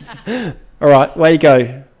 All right. Way you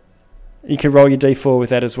go. You can roll your D4 with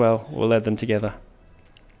that as well. We'll add them together.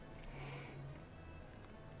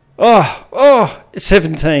 Oh,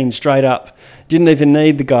 17 straight up. Didn't even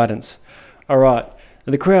need the guidance. All right.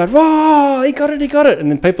 The crowd, whoa, he got it.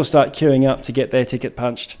 And then people start queuing up to get their ticket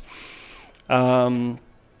punched. Now,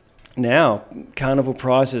 carnival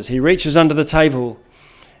prizes. He reaches under the table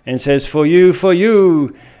and says, for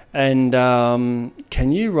you. And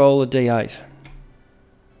can you roll a D8?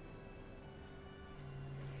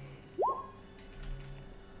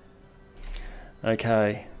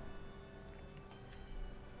 Okay.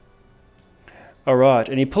 All right,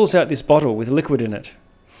 and he pulls out this bottle with liquid in it.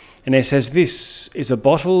 And he says, this is a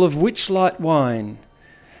bottle of Witchlight wine.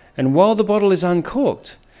 And while the bottle is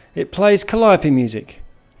uncorked, it plays calliope music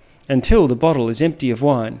until the bottle is empty of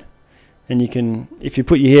wine. And you can, if you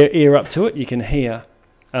put your ear up to it, you can hear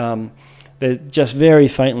they're just very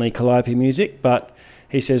faintly calliope music. But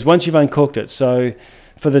he says, once you've uncorked it, so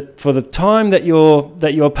for the time that you're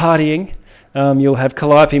partying, you'll have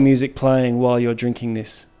calliope music playing while you're drinking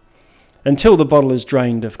this. Until the bottle is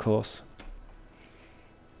drained, of course.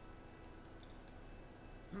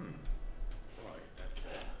 Right, that's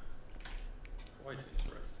quite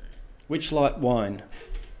interesting. Witchlight wine.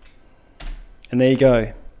 And there you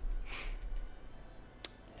go.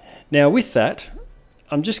 Now with that,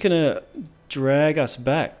 I'm just going to drag us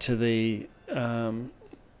back to the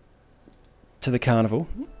carnival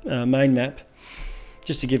main map,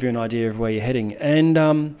 just to give you an idea of where you're heading.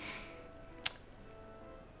 And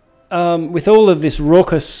with all of this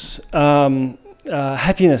raucous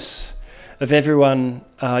happiness of everyone.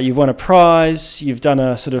 You've won a prize. You've done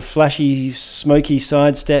a sort of flashy, smoky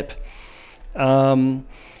sidestep.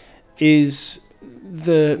 Is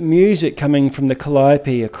the music coming from the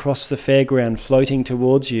calliope across the fairground, floating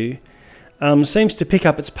towards you, seems to pick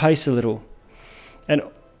up its pace a little. And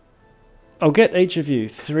I'll get each of you,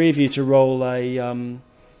 3 of you, to roll a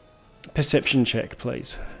perception check,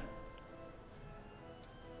 please.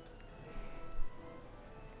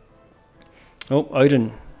 Oh,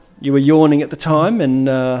 Odin, you were yawning at the time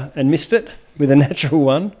and missed it with a natural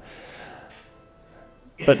 1.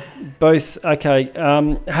 But both, okay.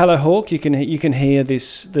 Hello, Hawk. You can hear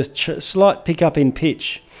this slight pickup in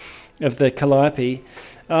pitch of the calliope.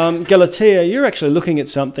 Galatea, you're actually looking at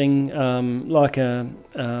something like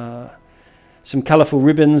some colourful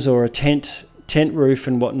ribbons or a tent roof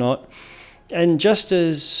and whatnot. And just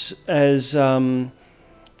as the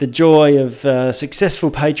joy of a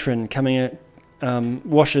successful patron coming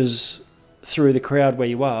washes through the crowd where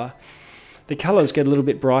you are, the colours get a little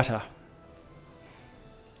bit brighter.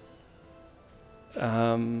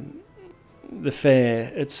 The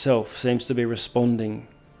fair itself seems to be responding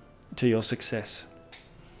to your success.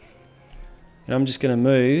 And I'm just going to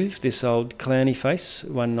move this old clowny face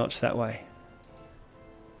 1 notch that way.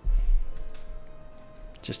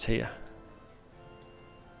 Just here.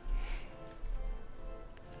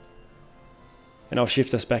 And I'll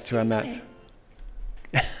shift us back to our map.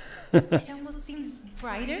 It almost seems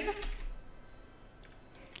brighter.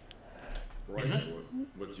 Right. Is it?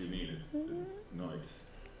 What do you mean? It's night.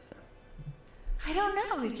 I don't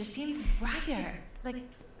know. It just seems brighter. Like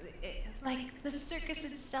the circus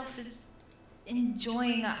itself is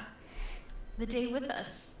enjoying the day with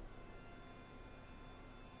us.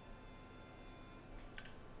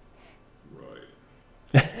 Right.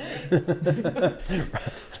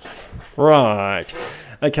 Right.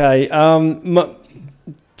 Okay.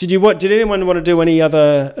 Did anyone want to do any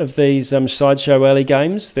other of these Sideshow Alley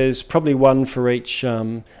games? There's probably one for each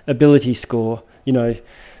ability score. You know,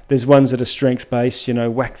 there's ones that are strength based. You know,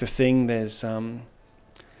 whack the thing. There's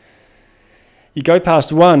you go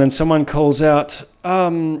past one and someone calls out,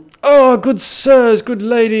 "Oh, good sirs, good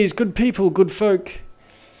ladies, good people, good folk.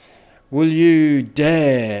 Will you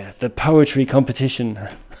dare the poetry competition?"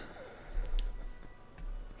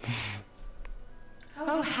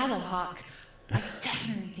 Oh, hello, Hawk. I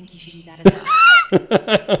definitely think you should do that as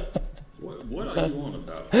well. What are you on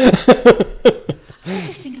about? I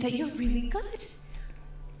just think that you're really good.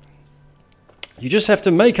 You just have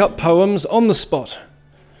to make up poems on the spot.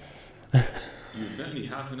 You met me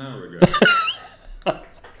half an hour ago.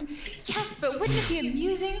 Yes, but wouldn't it be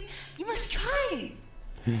amusing? You must try.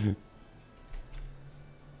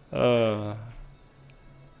 Well,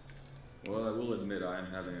 I will admit I am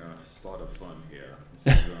having a spot of fun here. This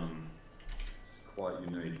is it's quite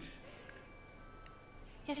unique.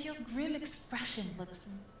 Yes, your grim expression looks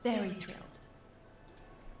very thrilled.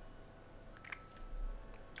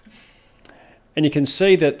 And you can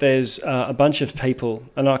see that there's a bunch of people,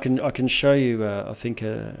 and I can show you, I think,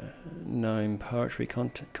 a gnome poetry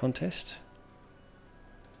contest.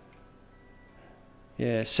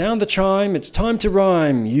 Yeah, sound the chime, it's time to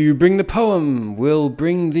rhyme. You bring the poem, we'll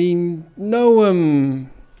bring the Noam.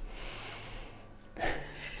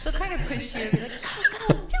 She'll kind of push you, like,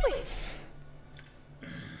 go, do it.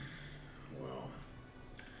 Well,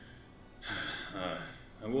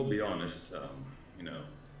 I will be honest. You know,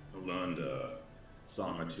 I learned a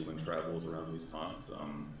song or two in travels around these parts.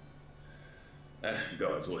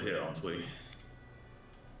 Gods will hear, aren't we?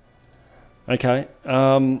 Okay,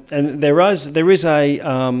 and there's a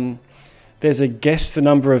guess the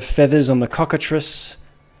number of feathers on the cockatrice.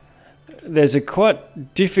 There's a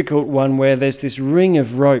quite difficult one where there's this ring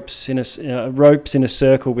of ropes in a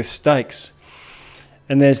circle with stakes,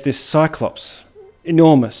 and there's this cyclops,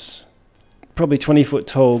 enormous, probably 20 foot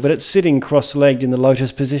tall, but it's sitting cross-legged in the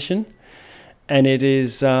lotus position, and it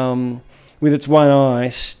is with its one eye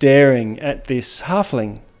staring at this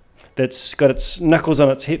halfling that's got its knuckles on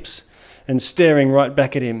its hips and staring right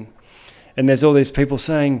back at him. And there's all these people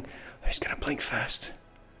saying, "Who's going to blink first?"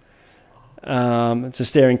 It's a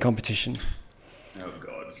staring competition. Oh,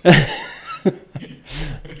 gods.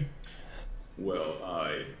 Well,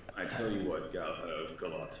 I tell you what,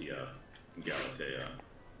 Galatea,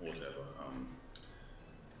 whatever.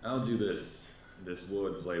 I'll do this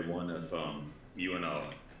wordplay one if you and our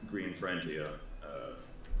green friend here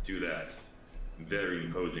do that very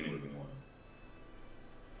imposing looking one.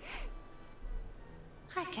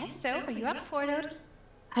 I guess so. Are you up for it, Odin?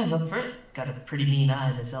 I'm up for it. Got a pretty mean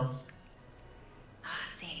eye myself. Ah,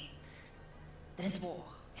 same. Then it's war.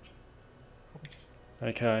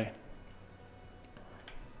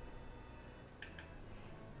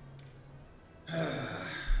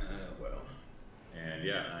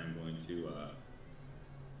 to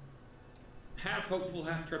half hopeful,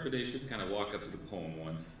 half trepidatious, kind of walk up to the poem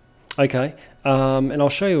one. Okay, and I'll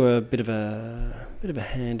show you a bit of a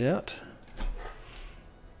handout.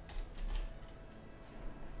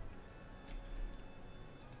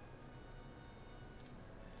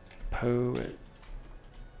 Poetry.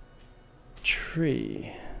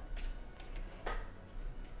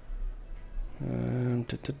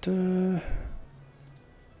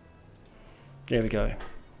 There we go.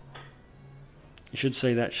 You should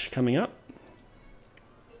see that coming up.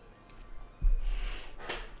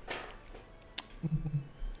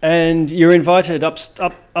 And you're invited up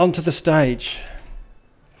onto the stage.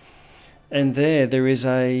 And there is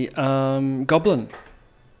a goblin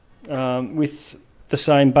with the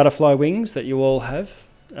same butterfly wings that you all have,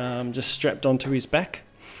 just strapped onto his back.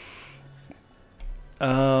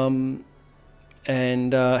 And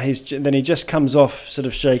then he just comes off, sort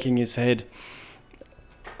of shaking his head.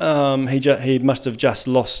 He must have just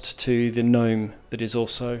lost to the gnome that is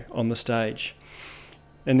also on the stage.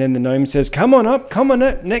 And then the gnome says, come on up,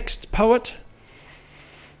 next poet.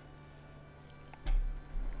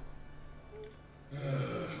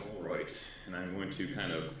 All right, and I'm going to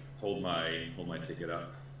kind of hold my ticket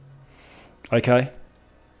up. Okay.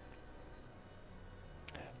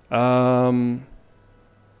 All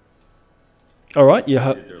right.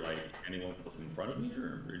 Is there like anyone else in front of me,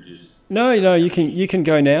 or just? No. You can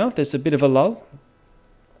go now. There's a bit of a lull.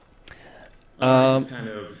 Just kind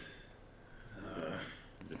of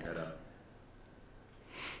just head up.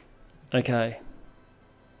 Okay.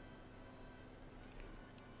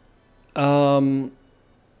 Do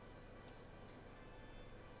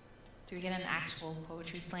we get an actual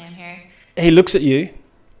poetry slam here? He looks at you,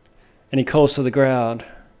 and he calls to the crowd,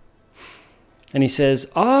 and he says,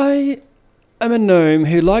 "I am a gnome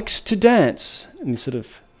who likes to dance," and he sort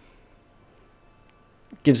of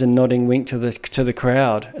gives a nodding wink to the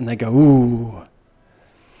crowd, and they go, "Ooh."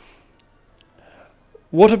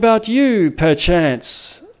 "What about you,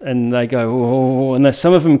 perchance?" And they go, "Oh," and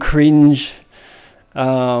some of them cringe.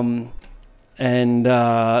 And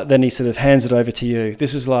then he sort of hands it over to you.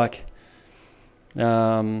 This is like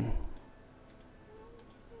Eminem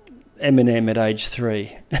at age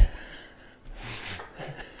 3.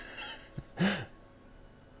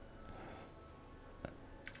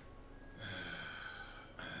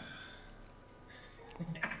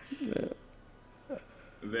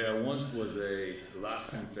 There once was a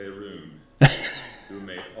Laskin Faerun who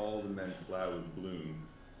made all the men's flowers bloom.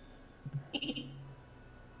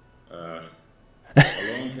 Along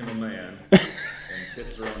came a man and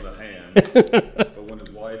kissed her on the hand, but when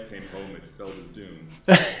his wife came home, it spelled his doom.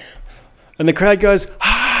 And the crowd goes,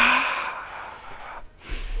 "Ah!"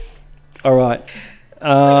 All right.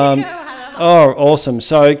 Oh, awesome.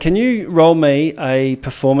 So can you roll me a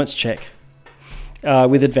performance check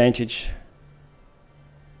with advantage?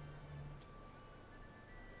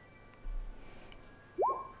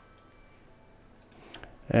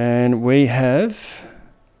 And we have...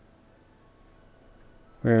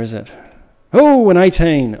 Where is it? Oh, an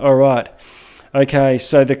 18. All right. Okay,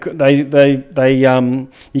 so you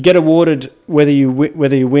get awarded whether you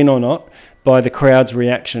win or not by the crowd's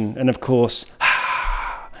reaction, and of course,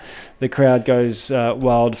 the crowd goes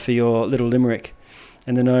wild for your little limerick,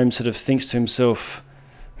 and the gnome sort of thinks to himself,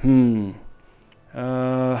 let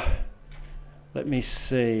me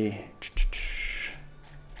see.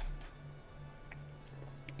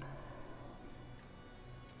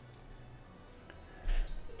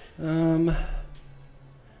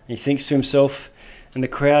 He thinks to himself, and the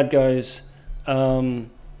crowd goes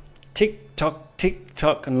tick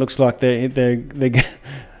tock, and looks like they're going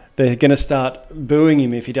to start booing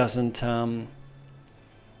him if he doesn't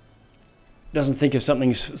think of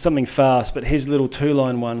something fast. But his little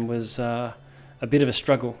 2-line one was a bit of a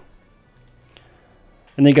struggle,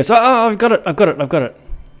 and then he goes, "Oh, I've got it."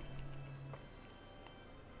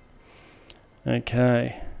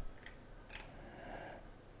 Okay.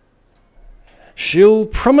 "She'll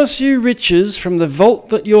promise you riches from the vault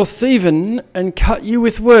that you're thieving, and cut you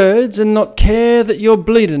with words and not care that you're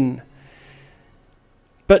bleeding.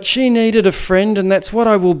 But she needed a friend, and that's what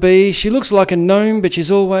I will be. She looks like a gnome, but she's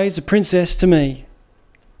always a princess to me."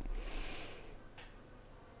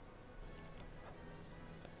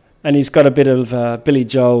 And he's got a bit of Billy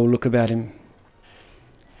Joel look about him.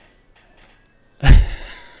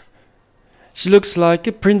 "She looks like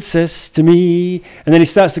a princess to me." And then he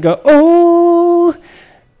starts to go, "Oh!"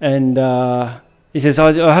 And he says,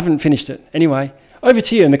 I haven't finished it. Anyway, over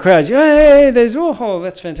to you. And the crowd's, "Hey, there's, oh,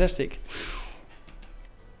 that's fantastic."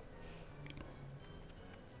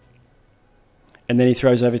 And then he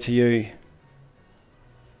throws over to you.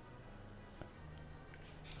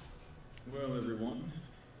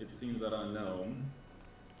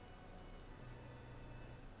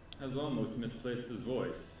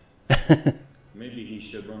 voice. Maybe he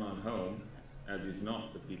should run on home, as he's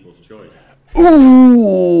not the people's choice.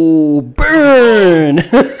 Ooh, burn!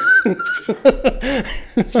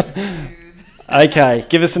 Okay,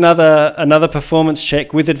 give us another performance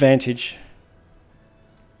check with advantage.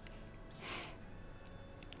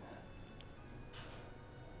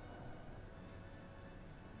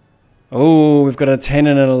 Oh, we've got a 10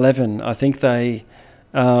 and an 11. I think they,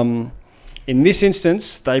 in this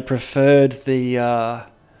instance, they preferred the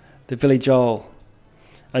Billy Joel.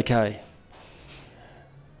 Okay.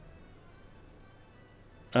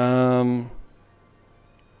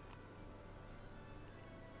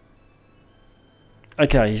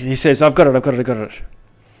 Okay, he says, I've got it.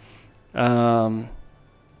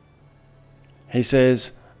 He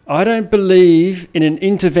says, I don't believe in an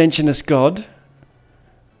interventionist God,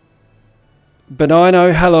 but I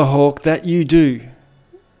know, Hallowhawk, that you do.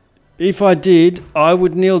 If I did, I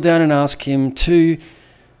would kneel down and ask him to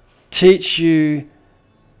teach you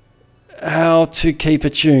how to keep a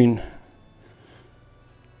tune.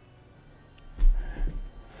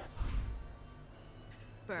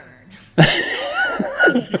 Burn.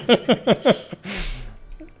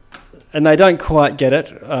 And they don't quite get it,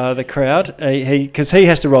 the crowd, because he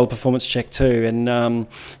has to roll a performance check too, and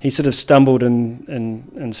he sort of stumbled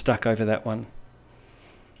and stuck over that one.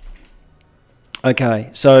 Okay,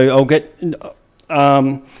 so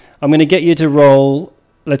I'm going to get you to roll.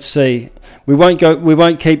 Let's see. We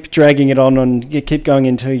won't keep dragging it on and keep going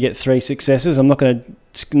until you get 3 successes. I'm not going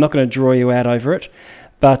to draw you out over it.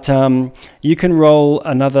 But you can roll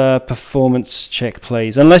another performance check,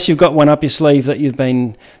 please. Unless you've got one up your sleeve that you've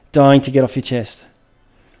been dying to get off your chest.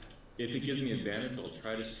 If it gives me advantage, I'll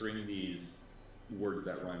try to string these words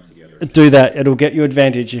that rhyme together. Do that. It'll get you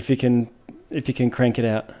advantage if you can crank it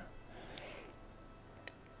out.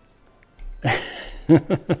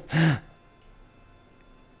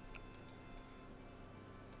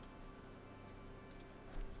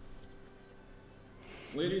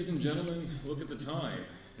 Ladies and gentlemen, look at the time.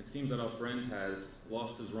 It seems that our friend has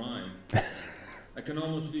lost his rhyme. I can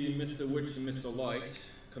almost see Mr. Witch and Mr. Light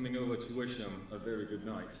coming over to wish him a very good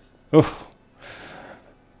night. Oof.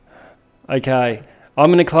 Okay, I'm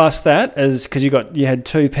going to class that as, because you had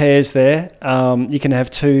 2 pairs there. You can have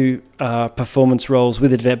 2 performance rolls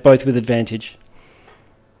with both with advantage.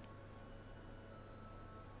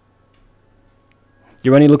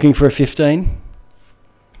 You're only looking for a 15.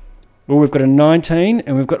 Well, we've got a 19,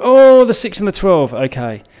 and we've got the 6 and the 12.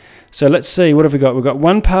 Okay, so let's see, what have we got? We've got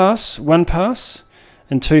 1 pass,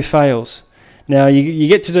 and 2 fails. Now you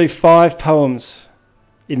get to do 5 poems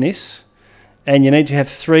in this, and you need to have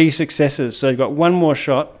 3 successes. So you've got 1 more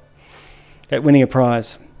shot at winning a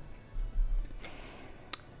prize.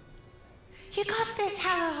 You got this,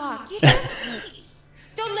 Hallowhawk. You got this.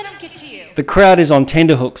 Don't let him get to you. The crowd is on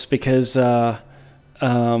tenterhooks because this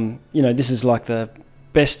is like the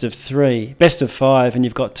best of 5, and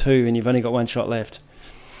you've got 2, and you've only got 1 shot left.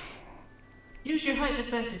 Use your height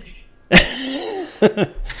advantage.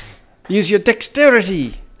 Use your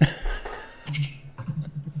dexterity.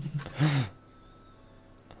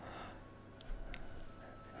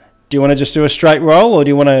 Do you want to just do a straight roll, or do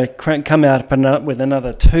you want to come out with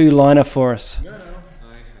another 2-liner for us? No,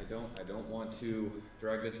 I don't want to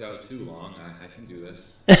drag this out too long. I can do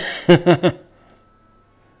this.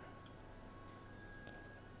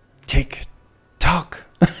 Tick tock.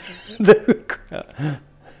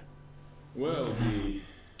 Well, the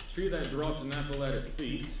tree that dropped an apple at its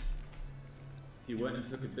feet, he went and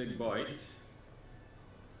took a big bite.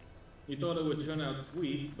 He thought it would turn out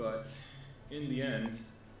sweet, but in the end,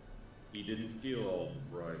 he didn't feel all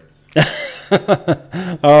right.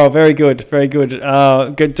 Oh, very good, very good.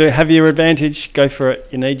 Good to have your advantage. Go for it.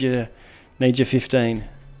 You need your 15.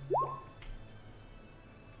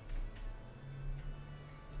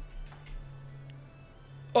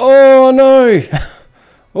 Oh no!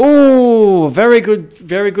 Oh, very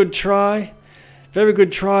good try. Very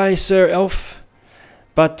good try, Sir Elf.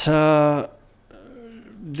 But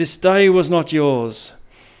this day was not yours.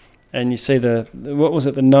 And you see what was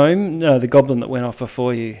it, the gnome? No, the goblin that went off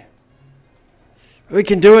before you. We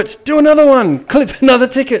can do it. Do another one. Clip another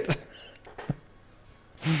ticket.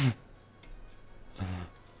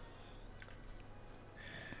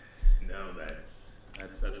 No, that's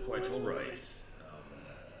quite all right.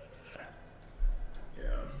 Yeah.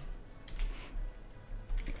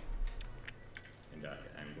 And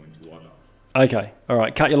I'm going to walk off. Okay. All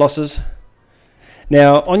right. Cut your losses.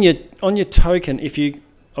 Now on your token,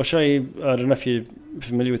 I'll show you. I don't know if you're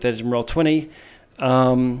familiar with that. In Roll20,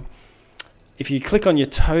 if you click on your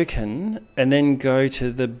token and then go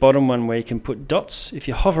to the bottom one where you can put dots, if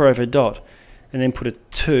you hover over a dot, and then put a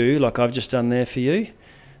 2, like I've just done there for you.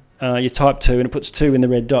 You type 2 and it puts 2 in the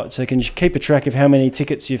red dot, so you can keep a track of how many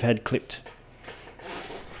tickets you've had clipped.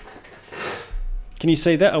 Can you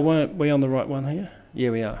see that? Are we on the right one here?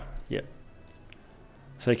 Yeah, we are. Yep.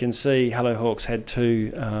 So you can see Hello Hawks had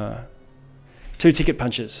 2 ticket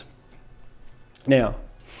punches. Now,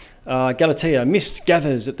 Galatea, mist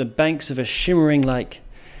gathers at the banks of a shimmering lake.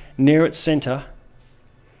 Near its centre,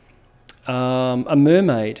 a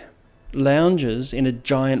mermaid lounges in a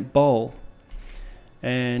giant bowl.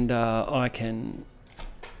 And I can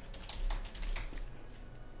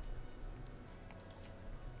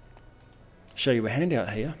show you a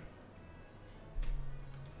handout here.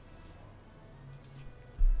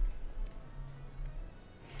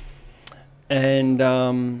 And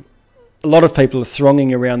a lot of people are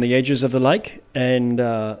thronging around the edges of the lake and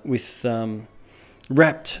with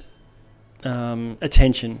rapt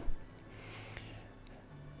attention.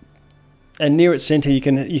 And near its centre, you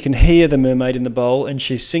can hear the mermaid in the bowl, and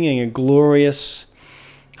she's singing a glorious,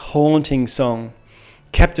 haunting song,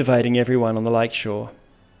 captivating everyone on the lakeshore.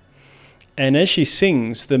 And as she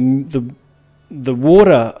sings, the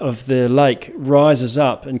water of the lake rises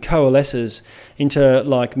up and coalesces into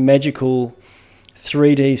like magical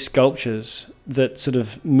 3D sculptures that sort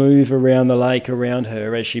of move around the lake around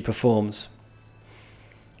her as she performs.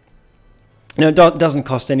 Now, it doesn't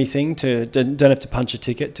cost anything don't have to punch a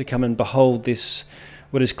ticket to come and behold this,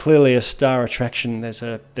 what is clearly a star attraction. There's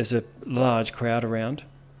a large crowd around.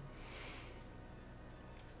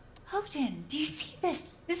 Odin, do you see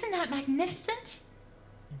this? Isn't that magnificent?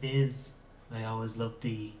 It is. I always love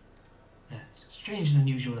the strange and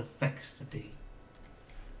unusual effects that they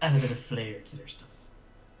add a bit of flair to their stuff.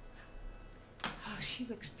 Oh, she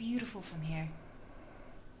looks beautiful from here.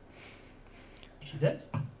 She does.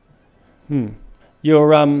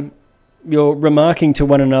 You're remarking to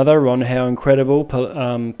one another on how incredible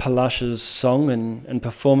Palash's song and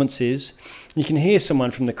performance is. You can hear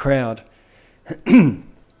someone from the crowd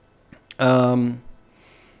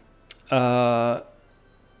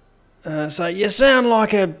say, "You sound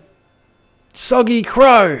like a soggy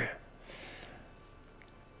crow."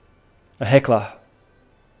 A heckler.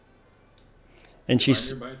 And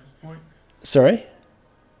she's... Am I nearby at this point? Sorry?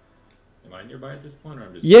 Am I nearby at this point, or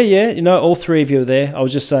I'm just... Yeah. All 3 of you are there. I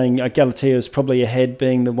was just saying Galatea is probably ahead,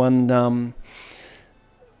 being the one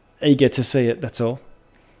eager to see it, that's all.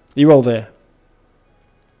 You're all there.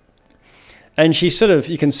 And she sort of,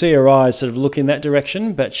 you can see her eyes sort of look in that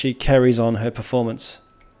direction, but she carries on her performance.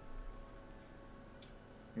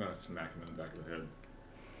 I'm going to smack him in the back of the head.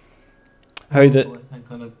 I'm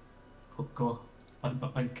kind of go on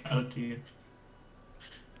Galatea.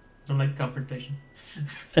 Don't like confrontation.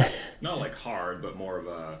 Not like hard, but more of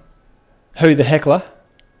a... Who, the heckler?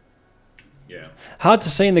 Yeah. Hard to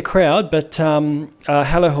see in the crowd, but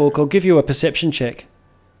Hello Hawk, I'll give you a perception check.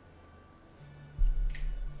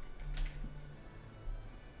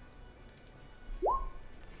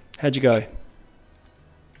 How'd you go?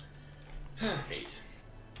 8.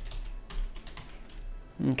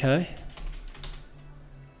 Okay.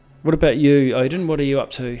 What about you, Odin? What are you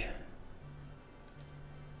up to?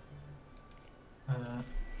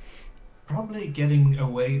 Probably getting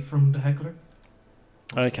away from the heckler.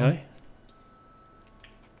 Okay.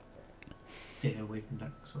 Stay away from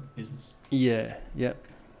that sort of business. Yeah, yep.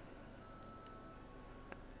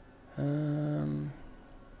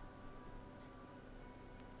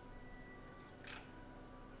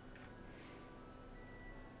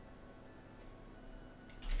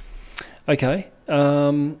 Okay.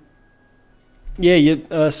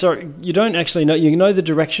 Yeah, sorry, you don't actually know. You know the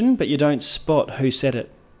direction, but you don't spot who said it.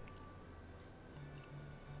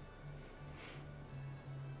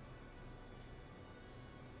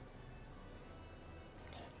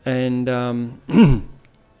 And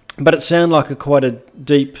but it sounded like quite a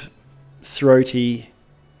deep, throaty,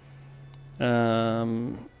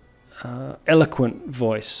 eloquent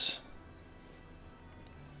voice.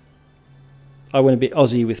 I went a bit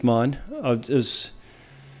Aussie with mine. It was,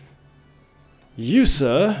 "You,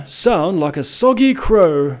 sir, sound like a soggy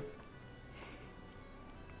crow,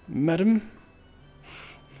 madam."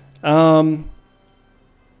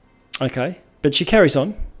 Okay, but she carries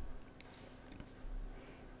on.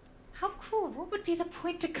 How cool. What would be the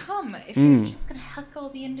point to come if you're just going to heckle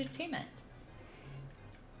the entertainment?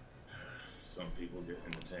 Some people get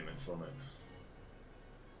entertainment from it.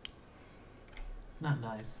 Not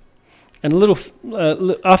nice. And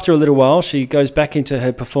after a little while, she goes back into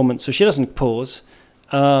her performance, so she doesn't pause.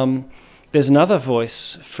 There's another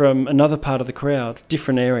voice from another part of the crowd,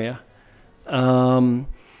 different area.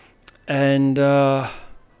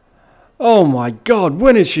 Oh my God,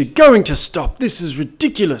 when is she going to stop? This is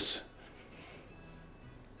ridiculous.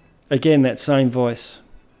 Again, that same voice.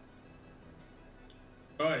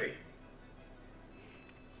 Oi.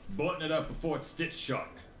 Button it up before it's stitch shot.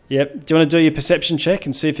 Yep. Do you want to do your perception check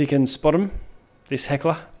and see if you can spot him, this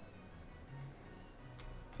heckler?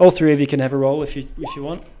 All three of you can have a roll if you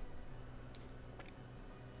want.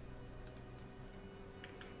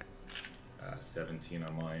 17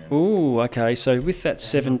 on my end. Ooh, okay. So with that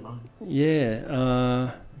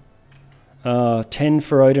yeah, 10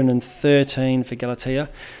 for Odin and 13 for Galatea.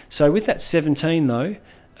 So with that 17 though,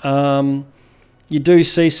 you do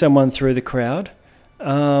see someone through the crowd.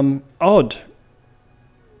 Odd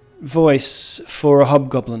voice for a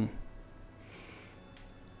hobgoblin.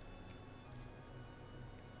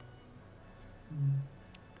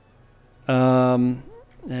 And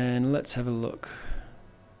let's have a look.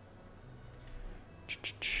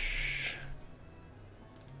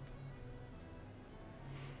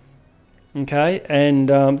 Okay, and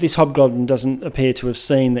this hobgoblin doesn't appear to have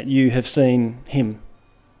seen that you have seen him.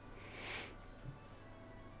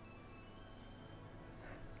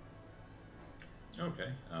 Okay.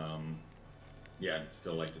 Yeah, I'd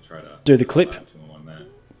still like to try to Do the clip. To him on that.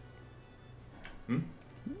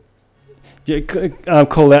 Do you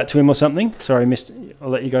call out to him or something? Sorry, missed. I'll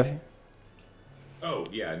let you go. Oh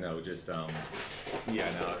yeah, no, just yeah,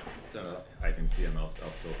 no, so I can see him. I'll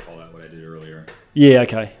still call out what I did earlier. Yeah,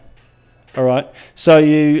 okay. All right. So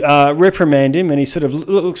you reprimand him, and he sort of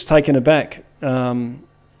looks taken aback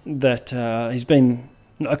that he's been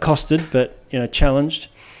accosted, but challenged.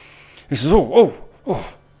 He says, "Oh."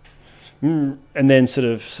 And then sort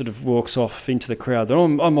of walks off into the crowd. Then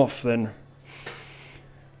I'm off then.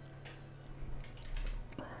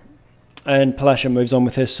 And Palasha moves on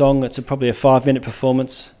with her song. It's probably a 5-minute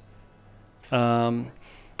performance.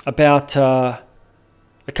 About a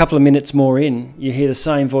couple of minutes more in, you hear the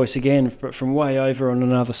same voice again, but from way over on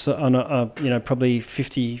another, probably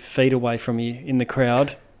 50 feet away from you in the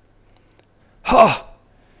crowd. Ha!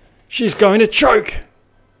 She's going to choke.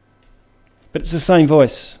 But it's the same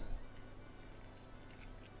voice.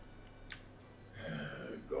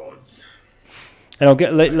 Gods. And I'll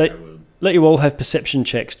let you all have perception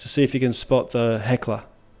checks to see if you can spot the heckler.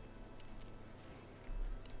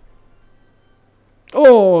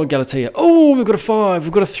 Oh, Galatea. Oh, we've got a 5,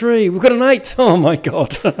 we've got a 3, we've got an 8. Oh my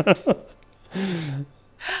God. I don't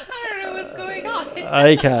know what's going on.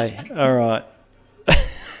 Okay, all right.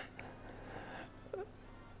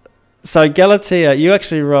 So Galatea, you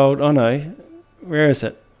actually rolled. Oh no, where is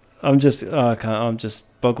it? I'm just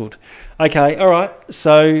boggled. Okay, all right.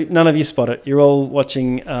 So none of you spot it. You're all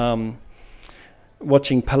watching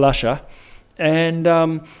Palasha, and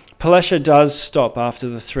Palasha does stop after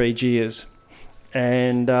the 3 jeers,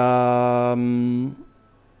 and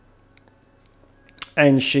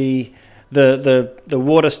she the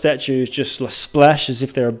water statues just splash as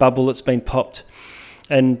if they're a bubble that's been popped,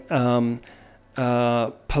 and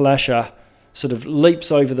Palasha sort of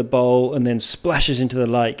leaps over the bowl and then splashes into the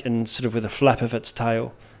lake, and sort of with a flap of its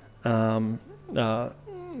tail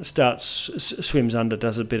swims under,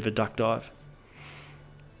 does a bit of a duck dive.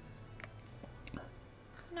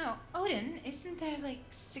 No, Odin, isn't there like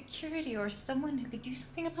security or someone who could do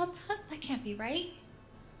something about that? That can't be right.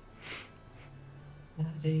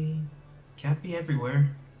 They can't be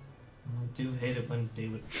everywhere. I do hate it when they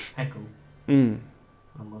would heckle. Mm.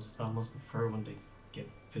 I almost prefer when they get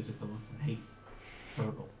physical. I hate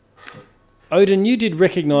verbal stuff. Odin, you did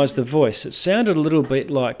recognise the voice. It sounded a little bit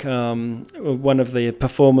like one of the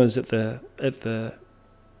performers at the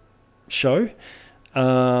show,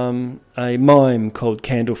 a mime called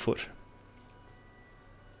Candlefoot.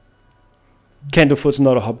 Candlefoot's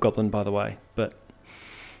not a hobgoblin, by the way, but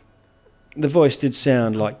the voice did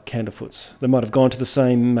sound like Candlefoot's. They might have gone to the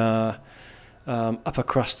same upper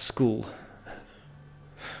crust school.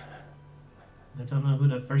 I don't know who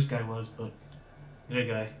that first guy was, but the other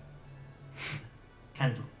guy.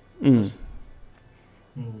 Candle. Mm.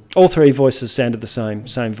 All 3 voices sounded the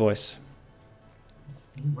same voice.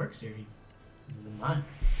 He works here. He's in mine.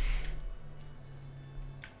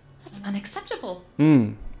 That's unacceptable.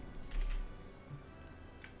 Mm.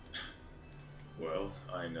 Well,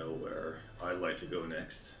 I know where I'd like to go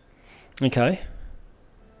next. Okay.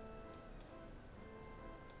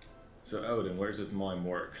 So, Odin, where does this mime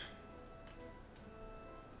work?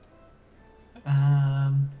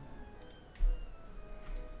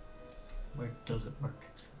 Where does it work?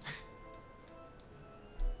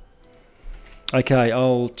 Okay,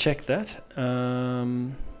 I'll check that.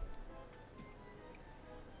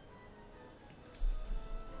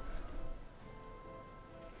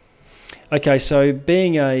 Okay, so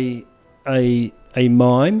being a a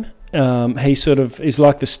mime. He sort of is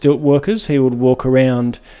like the stilt workers. He would walk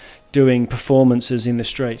around doing performances in the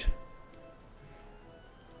street.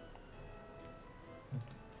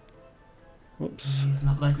 Whoops. He's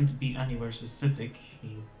not likely to be anywhere specific.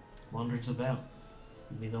 He wanders about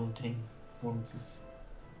in his own team performances.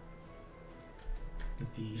 If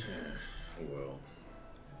he, Well,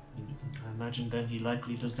 I imagine then he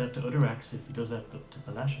likely does that to other acts if he does that to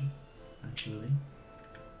Palasha, actually.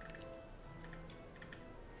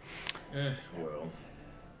 well.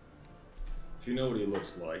 If you know what he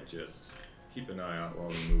looks like, just keep an eye out while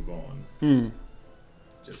we move on. Hmm.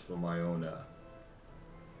 Just for my own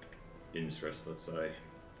interest, let's say.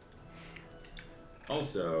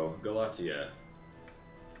 Also, Galatea.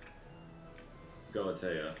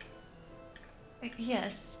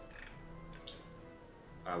 Yes.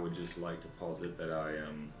 I would just like to posit that I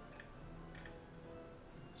am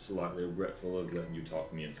slightly regretful of letting you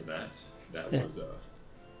talk me into that. That Yeah. was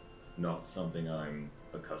not something I'm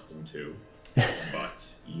accustomed to. But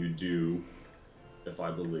you do, if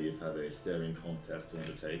I believe, have a staring contest to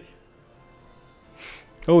undertake.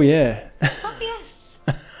 Oh yeah. Oh, yes.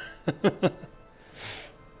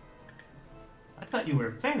 I thought you were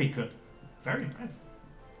very good. Very impressed.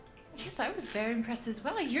 Yes, I was very impressed as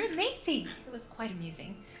well. You're amazing. It was quite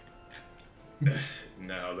amusing.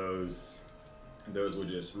 Now those were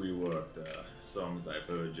just reworked songs I've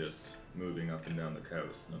heard just moving up and down the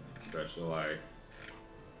coast. Nothing special.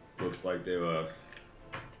 Looks like they were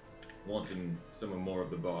wanting some more of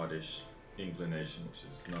the bardish inclination, which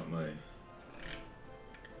is not me.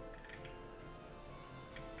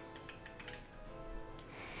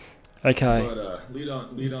 Okay. But lead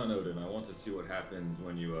on, Odin. I want to see what happens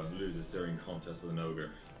when you lose a staring contest with an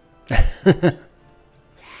ogre.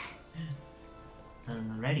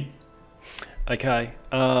 I'm ready. Okay.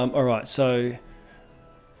 All right. So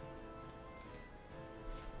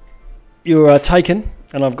you are taken,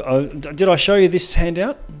 and I've got. Did I show you this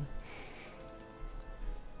handout? I'm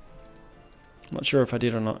not sure if I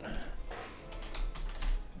did or not.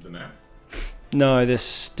 The map. No, they're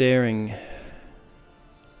staring.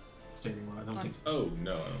 Staring one, I don't think so. Oh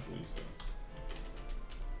no, I don't believe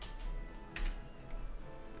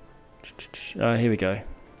so. Here we go.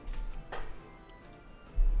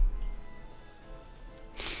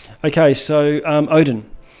 Okay, so Odin,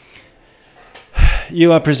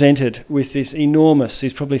 you are presented with this enormous,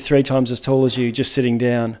 he's probably 3 times as tall as you, just sitting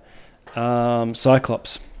down,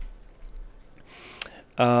 Cyclops.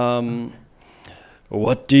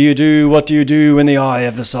 What do you do? What do you do when the eye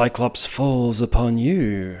of the Cyclops falls upon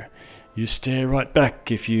you? You stare right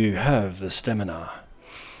back if you have the stamina.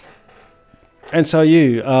 And so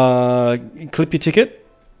you clip your ticket,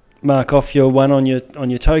 mark off your 1 on your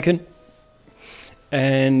token,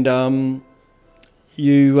 and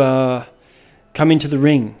you come into the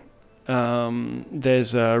ring.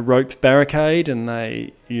 There's a rope barricade,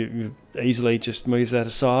 and you easily just move that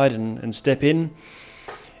aside and step in.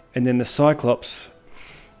 And then the Cyclops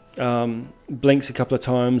blinks a couple of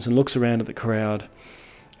times and looks around at the crowd.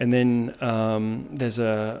 And then there's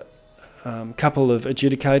a couple of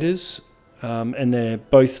adjudicators, and they're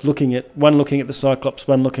both looking at the Cyclops,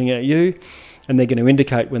 one looking at you, and they're going to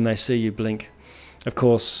indicate when they see you blink. Of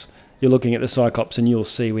course, you're looking at the Cyclops, and you'll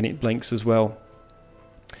see when it blinks as well.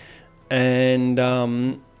 And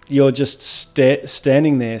you're just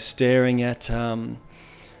standing there staring at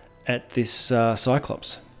this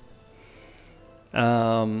Cyclops.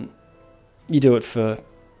 You do it for,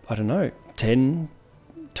 I don't know, 10,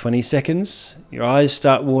 20 seconds. Your eyes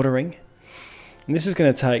start watering. And this is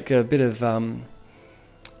going to take a bit of an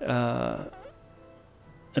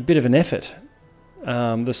effort.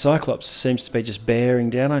 The Cyclops seems to be just bearing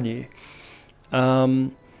down on you.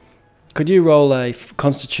 Could you roll a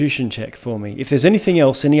Constitution check for me? If there's anything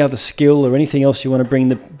else, any other skill or anything else you want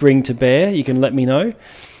to bring to bear, you can let me know.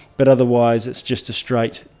 But otherwise, it's just a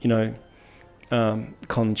straight,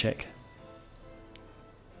 con check.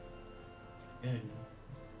 Yeah.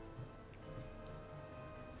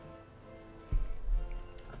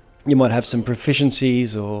 You might have some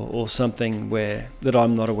proficiencies or something that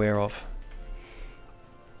I'm not aware of.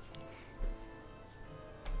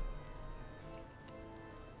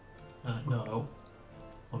 No.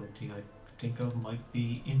 Only thing I could think of might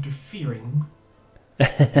be interfering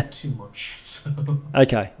too much. So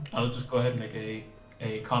Okay. I'll just go ahead and make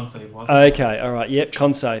a con save. Wasn't it? Okay. All right. Yep.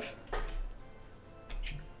 Con save.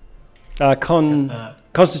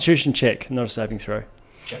 Constitution check, not a saving throw.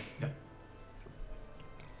 Check. Yeah.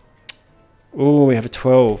 Oh, we have a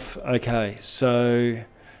 12. Okay. So,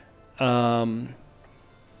 let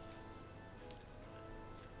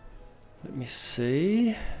me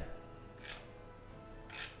see.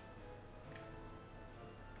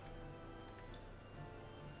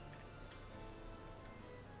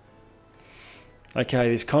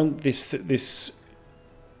 Okay, this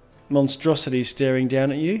monstrosity is staring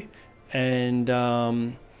down at you,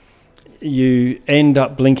 and you end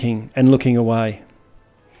up blinking and looking away.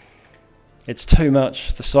 It's too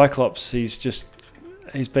much. The Cyclops, he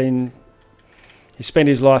spent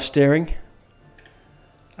his life staring.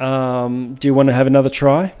 Do you want to have another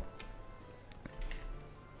try?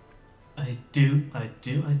 I do. I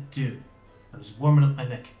was warming up my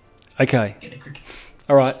neck. Okay. Get a cricket.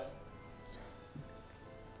 All right.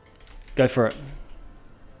 Go for it.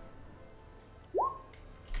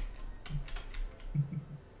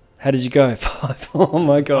 How did you go? 5. Oh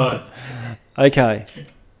my god. Okay.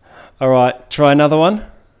 All right. Try another one.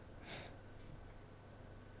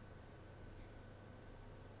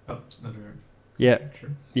 Oh, it's another. Yep. Sure.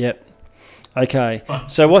 Yep. Okay. Fine.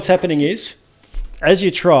 So what's happening is, as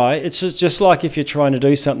you try, it's just like if you're trying to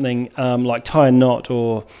do something like tie a knot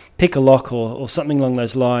or pick a lock or something along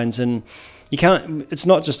those lines, and you can't. It's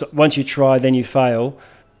not just once you try then you fail,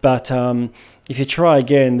 but if you try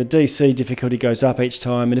again, the DC difficulty goes up each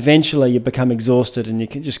time, and eventually you become exhausted and you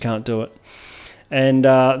just can't do it. And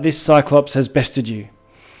this Cyclops has bested you,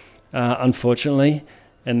 unfortunately,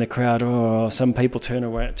 and the crowd. Some people turn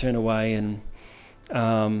away, and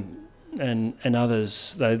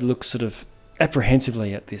others they look sort of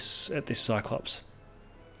apprehensively at this Cyclops.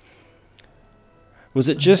 Was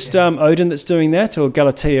it just Odin that's doing that, or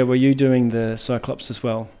Galatea, were you doing the Cyclops as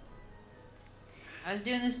well? I was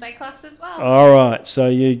doing the Cyclops as well. All right, so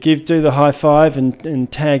you do the high five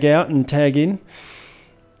and tag out and tag in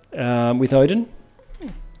with Odin.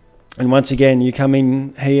 And once again, you come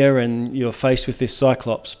in here and you're faced with this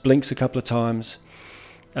Cyclops, blinks a couple of times,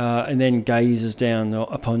 and then gazes down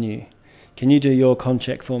upon you. Can you do your con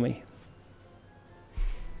check for me?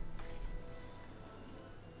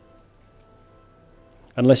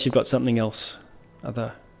 Unless you've got something else,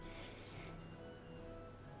 other.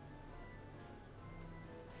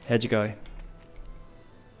 How'd you go?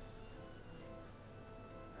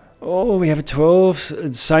 Oh, we have a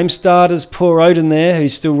 12. Same start as poor Odin there,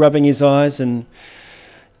 who's still rubbing his eyes and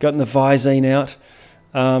gotten the Visine out.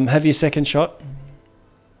 Have your second shot.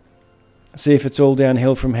 See if it's all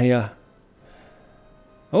downhill from here.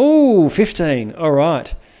 Oh, 15. All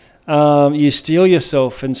right. You steel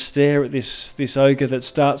yourself and stare at this ogre that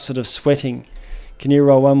starts sort of sweating. Can you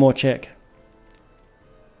roll one more check?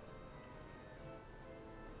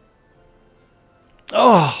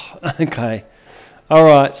 Oh, okay. All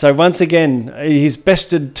right. So once again, he's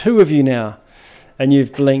bested 2 of you now, and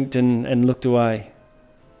you've blinked and looked away.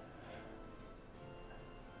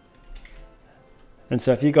 And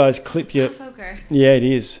so if you guys clip your... Tough ogre. Yeah, it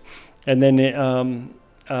is. And then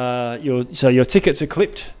your tickets are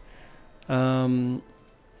clipped. And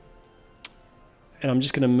I'm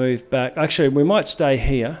just going to move back. Actually, we might stay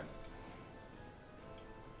here.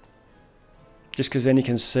 Just because then you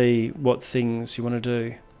can see what things you want to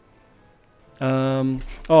do.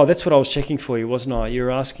 That's what I was checking for you, wasn't I? You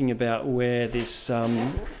were asking about where this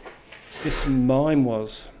mime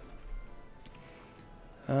was.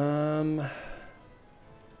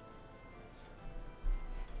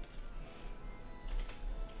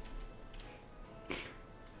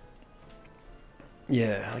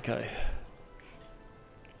 Yeah, okay.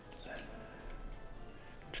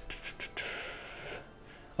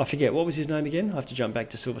 I forget, what was his name again? I have to jump back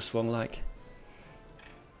to Silver Swan Lake.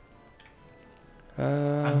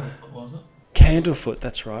 What was it? Candlefoot,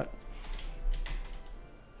 that's right.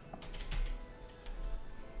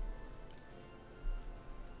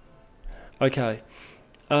 Okay.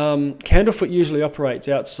 Candlefoot usually operates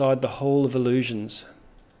outside the Hall of Illusions.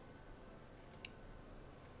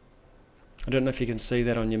 I don't know if you can see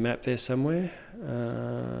that on your map there somewhere.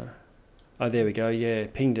 There we go, yeah,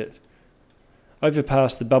 pinged it. Over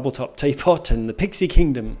past the Bubbletop Teapot and the Pixie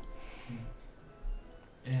Kingdom.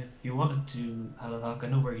 If you wanted to, Halahawk, I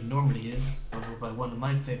know where he normally is, over by one of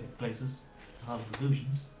my favourite places, the Hall of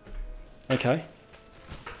Illusions. Okay.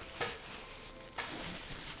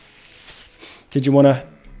 Did you want to...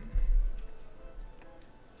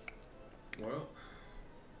 Well,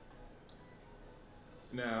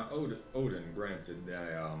 now Odin, granted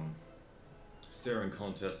that staring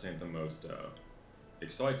contest ain't the most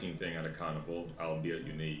exciting thing at a carnival, albeit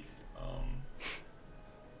unique.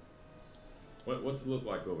 What's it look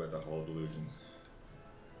like over at the Hall of Illusions?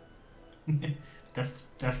 That's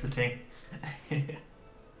the thing.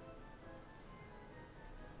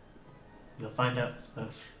 You'll find out, I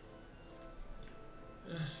suppose.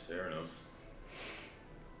 Fair enough.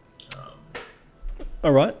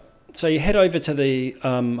 All right. So you head over to the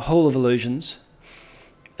Hall of Illusions,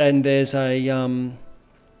 and there's a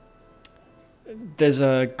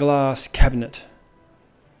glass cabinet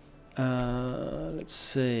Let's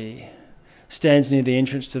see. Stands near the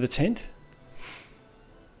entrance to the tent.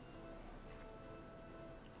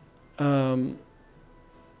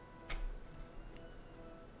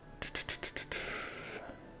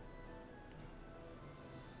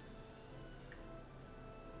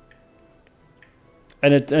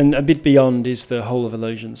 And a bit beyond is the Hall of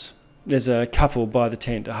Illusions. There's a couple by the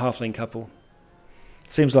tent, a halfling couple.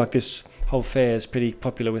 Seems like this whole fair is pretty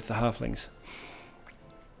popular with the halflings.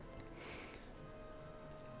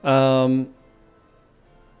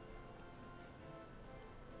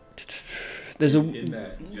 There's in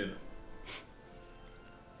that,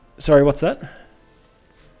 Sorry, what's that?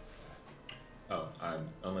 oh,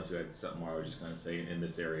 unless you had something more, I was just going to say, in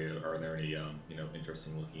this area, are there any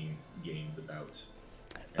interesting looking games about?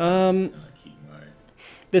 Keep my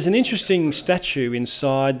There's an interesting statue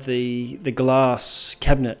inside the glass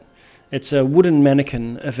cabinet. It's a wooden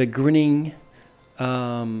mannequin of a grinning,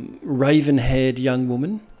 raven-haired young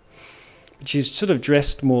woman. She's sort of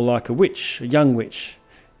dressed more like a witch, a young witch,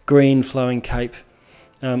 green flowing cape,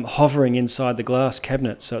 hovering inside the glass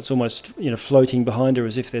cabinet. So it's almost floating behind her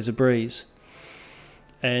as if there's a breeze.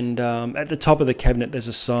 And at the top of the cabinet there's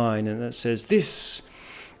a sign, and it says, "This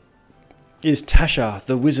is Tasha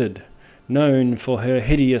the wizard, known for her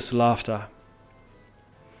hideous laughter."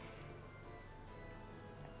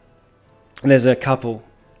 And there's a couple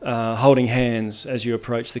holding hands as you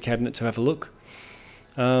approach the cabinet to have a look.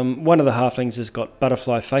 One of the halflings has got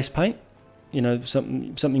butterfly face paint,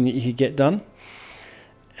 something that you could get done.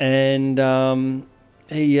 And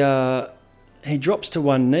he drops to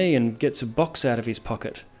one knee and gets a box out of his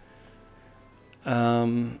pocket.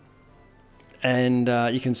 And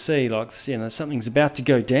you can see, something's about to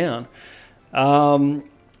go down. And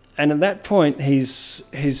at that point, his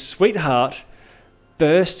sweetheart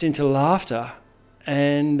bursts into laughter,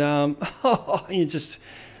 and you just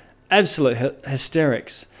absolute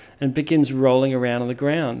hysterics, and begins rolling around on the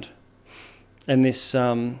ground. And this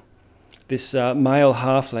male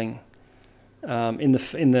halfling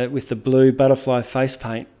with the blue butterfly face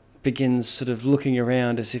paint begins sort of looking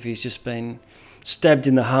around as if he's just been stabbed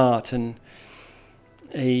in the heart, and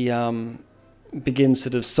he begins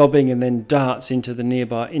sort of sobbing and then darts into the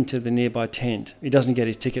nearby tent. He doesn't get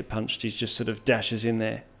his ticket punched, he just sort of dashes in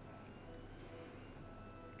there.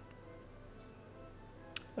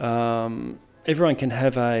 Everyone can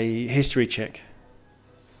have a history check,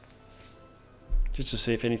 just to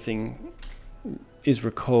see if anything is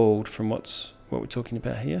recalled from what we're talking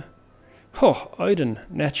about here. Oh, Odin,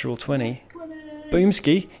 natural 20.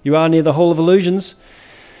 Boomski, you are near the Hall of Illusions.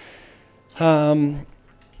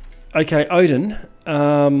 Okay, Odin.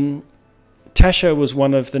 Tasha was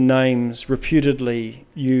one of the names reputedly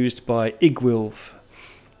used by Igwilf,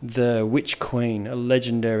 the Witch Queen, a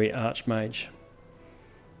legendary archmage.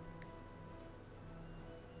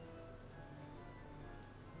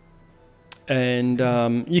 And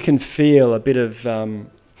you can feel a bit of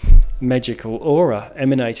magical aura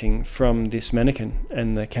emanating from this mannequin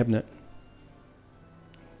and the cabinet.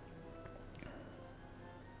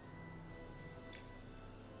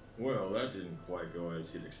 Well, that didn't quite go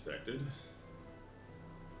as you'd expected.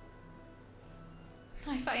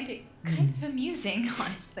 I find it kind of amusing,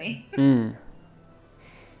 honestly.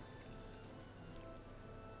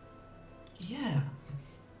 Yeah.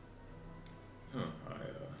 Huh,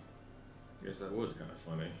 I guess that was kind of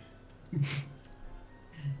funny.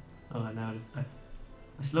 Oh, now I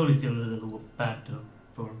slowly feel a little bad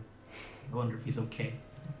for him. I wonder if he's okay.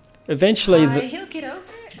 Eventually, he'll get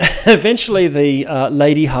over it. Eventually, the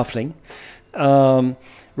lady halfling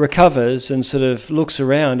recovers and sort of looks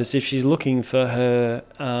around as if she's looking for her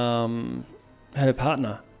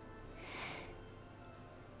partner.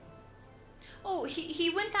 Oh, he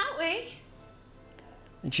went that way.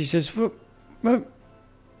 And she says, "What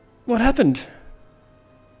happened?"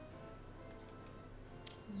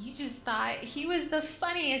 You just thought he was the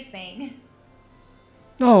funniest thing.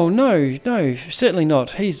 Oh, no, certainly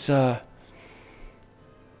not. He's a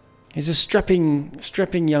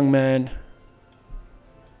strapping young man.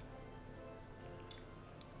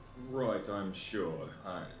 Right, I'm sure.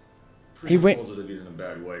 He went. Positive he's in a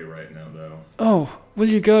bad way right now, though. Oh, will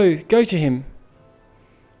you go to him?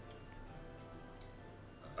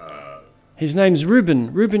 His name's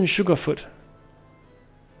Reuben Sugarfoot.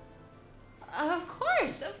 Of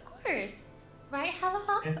course. Right,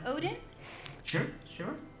 Halahawk? Yeah. Odin? Sure.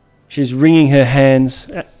 She's wringing her hands.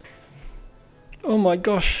 Oh my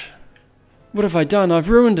gosh, what have I done? I've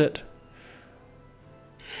ruined it.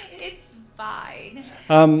 It's fine.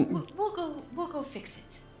 We'll go fix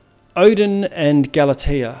it. Odin and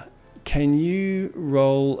Galatea, can you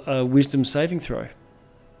roll a wisdom saving throw?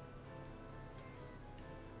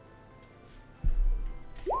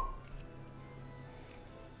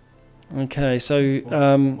 Okay, so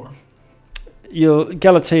Or-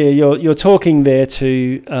 Galatea, you're talking there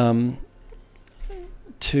to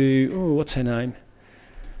what's her name?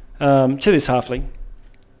 To this halfling,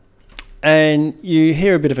 and you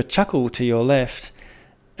hear a bit of a chuckle to your left,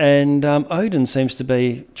 and Odin seems to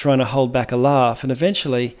be trying to hold back a laugh, and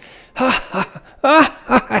eventually, and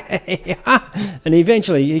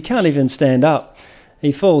eventually he can't even stand up.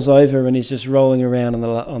 He falls over and he's just rolling around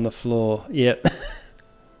on the floor. Yep.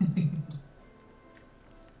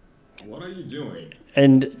 What are you doing?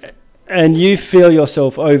 And you feel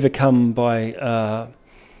yourself overcome by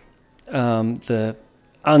the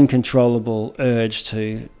uncontrollable urge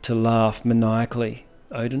to laugh maniacally,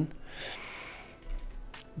 Odin.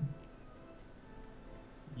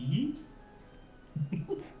 Yee?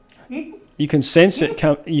 You can sense it.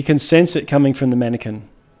 You can sense it coming from the mannequin.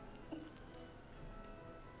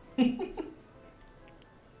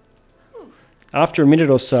 After a minute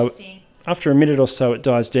or so, Interesting. it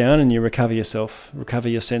dies down, and you recover your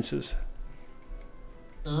senses.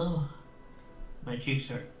 Oh, my cheeks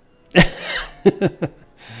hurt.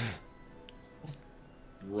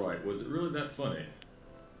 Right, was it really that funny?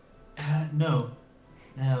 No.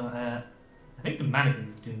 I think the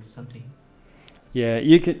mannequin's doing something. Yeah,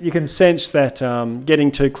 you can sense that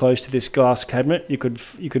getting too close to this glass cabinet, you could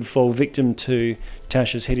fall victim to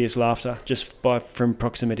Tasha's hideous laughter just from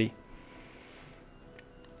proximity.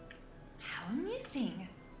 How amusing.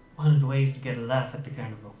 One of the ways to get a laugh at the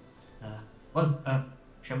carnival.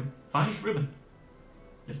 Shall we find Ruben?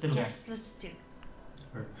 The little guy. Yes, let's do.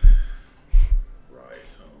 Right,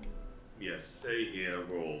 yes, stay here,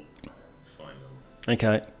 we'll find them.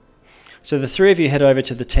 Okay. So the three of you head over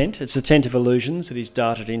to the tent. It's a tent of illusions that he's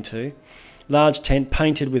darted into. Large tent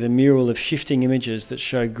painted with a mural of shifting images that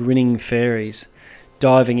show grinning fairies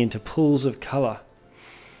diving into pools of colour.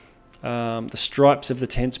 The stripes of the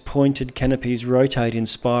tent's pointed canopies rotate in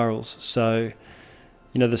spirals. So,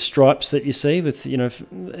 the stripes that you see with,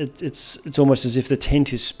 it's almost as if the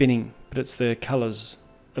tent is spinning, but it's the colours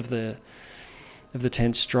of the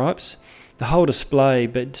tent stripes. The whole display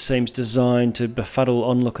seems designed to befuddle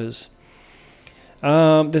onlookers.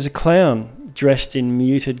 There's a clown dressed in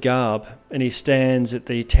muted garb, and he stands at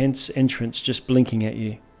the tent's entrance just blinking at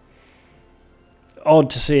you. Odd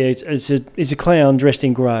to see, it's a clown dressed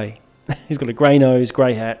in grey. He's got a grey nose,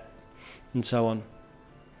 grey hat, and so on.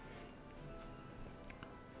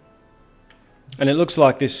 And it looks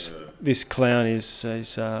like this clown is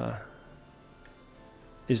the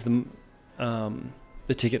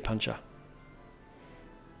ticket puncher.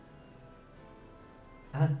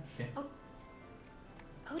 Okay.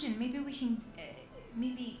 Odin, maybe we can,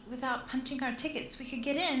 maybe without punching our tickets, we could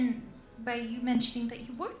get in by you mentioning that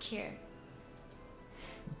you work here.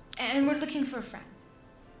 And we're looking for a friend.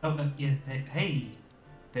 Yeah. Hey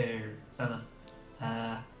there, fella.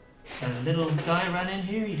 A little guy ran in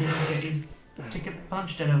here. He didn't get his ticket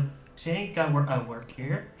punched. I don't think I work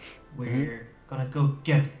here. We're gonna go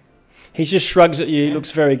get him. He just shrugs at you, looks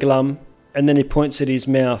very glum, and then he points at his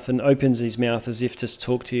mouth and opens his mouth as if to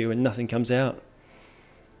talk to you, and nothing comes out.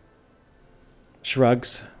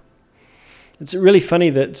 Shrugs. It's really funny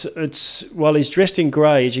that it's while he's dressed in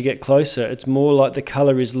grey, as you get closer, it's more like the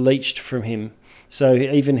colour is leached from him. So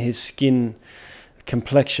even his skin,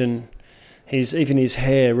 complexion, even his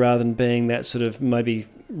hair, rather than being that sort of maybe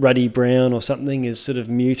ruddy brown or something, is sort of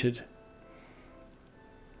muted.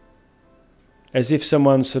 As if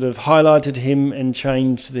someone sort of highlighted him and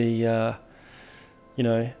changed the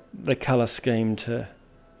colour scheme to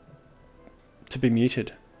be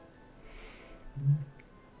muted.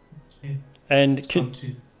 Yeah. And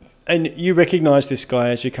you recognise this guy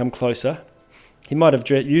as you come closer. He might have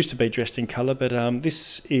used to be dressed in colour, but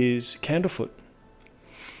this is Candlefoot.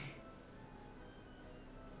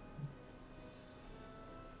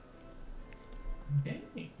 Okay.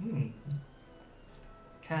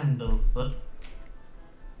 Candlefoot.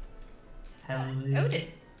 Hell is Odin,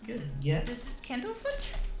 good. Yeah. this is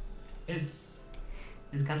Candlefoot? Is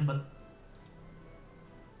Candlefoot.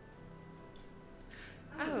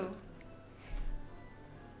 Oh.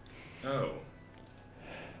 Oh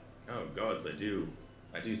gods, I do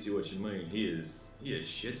see what you mean. He is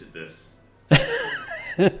shit at this.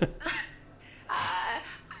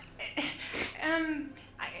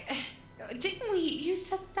 Didn't we? You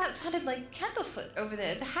said that sounded like Candlefoot over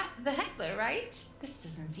there, the heckler, right? This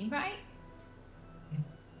doesn't seem right.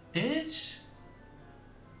 Did?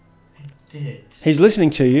 I did. He's listening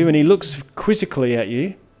to you, and he looks quizzically at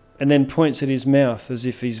you, and then points at his mouth as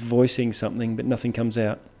if he's voicing something, but nothing comes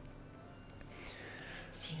out.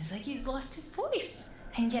 Seems like he's lost his voice,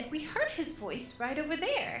 and yet we heard his voice right over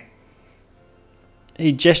there.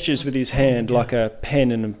 He gestures with his hand like a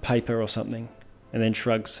pen and a paper or something, and then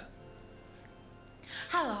shrugs.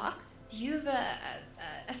 Hallock, do you have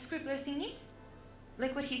a scribbler thingy?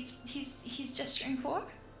 Like what he's gesturing for?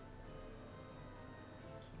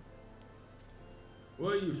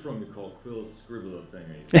 Where are you from? You call quills scribbler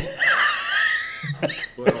thingies.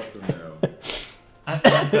 What else do you know? I've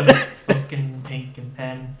got a book and ink and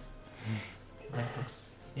pen. Like books.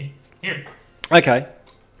 Here. Okay.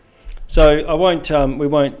 So I won't. We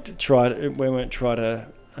won't try to.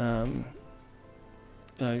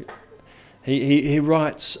 No. He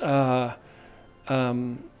writes.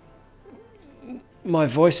 My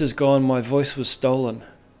voice is gone. My voice was stolen.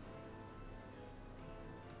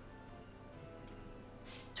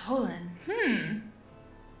 Stolen.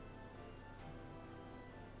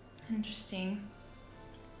 Interesting.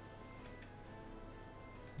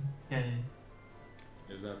 Yeah.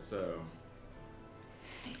 Is that so?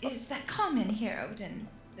 Is that common here, Odin?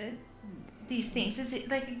 These things? Is it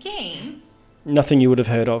like a game? Nothing you would have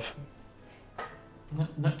heard of.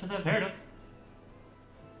 Not that I've heard of.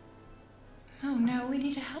 Oh no, we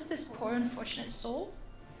need to help this poor unfortunate soul.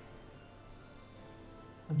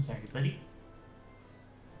 I'm sorry, buddy.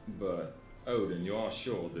 But Odin, you are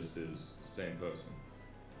sure this is the same person?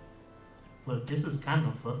 Well, this is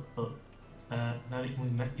Candlefoot, but now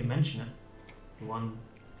that you mention it, the one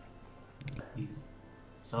we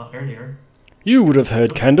saw earlier. You would have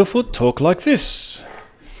heard Candlefoot talk like this.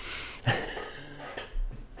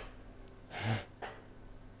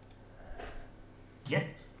 Yeah.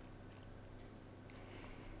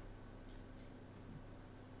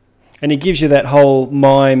 And he gives you that whole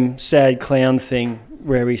mime, sad clown thing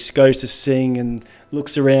where he goes to sing and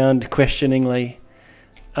looks around questioningly.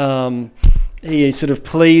 He sort of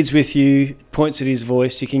pleads with you, points at his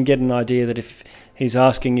voice. You can get an idea that if he's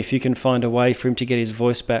asking if you can find a way for him to get his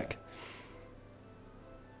voice back.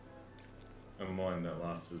 A mime that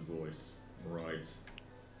lost his voice. Right.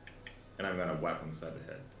 And I'm gonna whack him inside the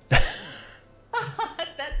head.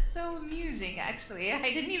 That's so amusing, actually.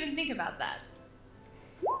 I didn't even think about that.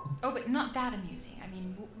 Oh, but not that amusing. I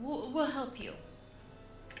mean, we'll help you.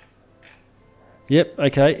 Yep,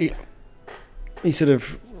 okay. He sort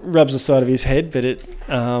of rubs the side of his head, but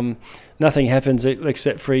nothing happens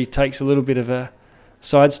except for he takes a little bit of a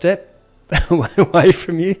sidestep away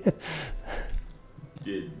from you.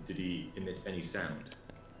 Did he emit any sound?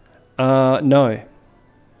 No.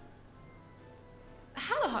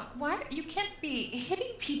 Hallock, why? You can't be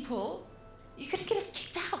hitting people. You're gonna get us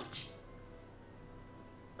kicked out.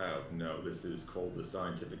 Oh, no, this is called the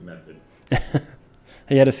scientific method.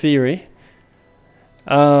 He had a theory.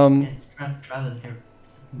 Yeah, it's trial and error.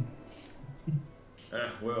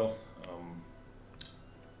 Well,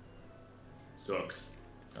 sucks.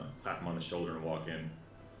 Clap him on the shoulder and walk in.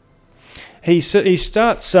 He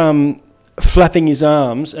starts flapping his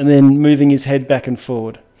arms and then moving his head back and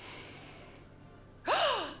forward.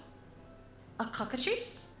 A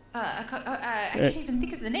cockatrice? I can't even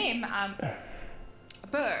think of the name. A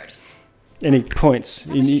bird. And he points. Is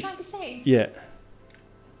that what you're trying to say? Yeah.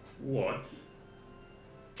 What?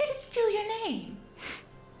 Did it steal your name?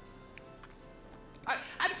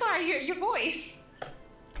 I'm sorry, your voice.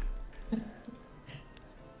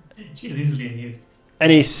 She's easily amused.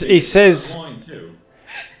 And he says, Mine too.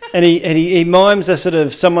 and he mimes a sort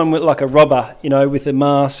of someone with like a robber, with a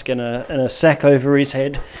mask and a sack over his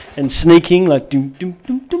head, and sneaking like doom doom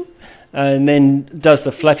doom doom, and then does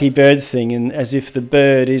the flappy bird thing, and as if the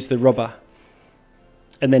bird is the robber,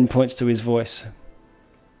 and then points to his voice.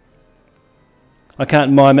 I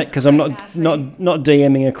can't mime it because I'm not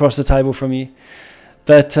DMing across the table from you,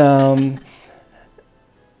 but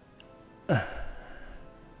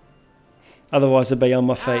otherwise I'd be on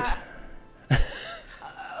my feet.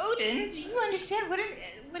 Odin, do you understand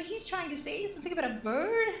what he's trying to say? Something about a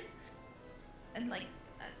bird? And like...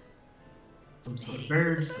 Some sort of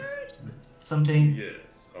bird? Something?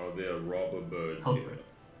 Yes. Are there robber birds Oh, here?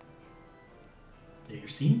 there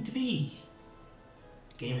seem to be.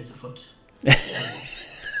 The game is afoot.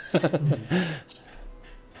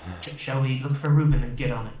 Shall we look for Reuben and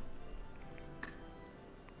get on it?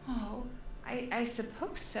 Oh, I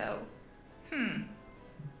suppose so. I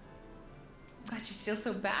just feel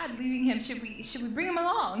so bad leaving him. Should we bring him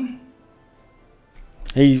along?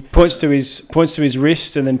 He points to his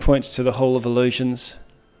wrist and then points to the Hall of Illusions,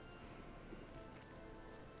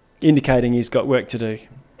 indicating he's got work to do.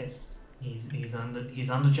 Yes, he's on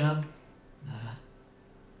the job.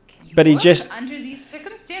 Can you But he work just- under these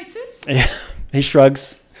circumstances? He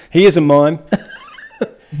shrugs. He is a mime.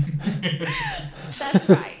 That's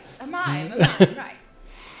right. A mime, right.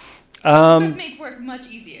 Does Um, make work much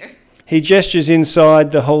easier. He gestures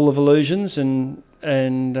inside the Hall of Illusions and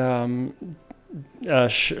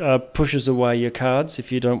pushes away your cards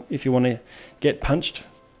if you want to get punched.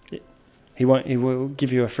 He won't. He will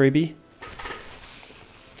give you a freebie.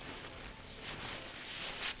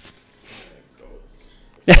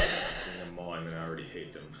 In mine, and I already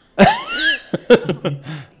hate them.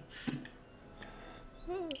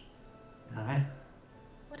 All right.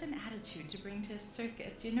 What an attitude to bring to a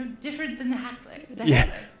circus. You're no different than the heckler. Yeah.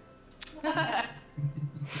 Heckler.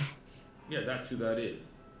 Yeah, that's who that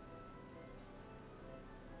is.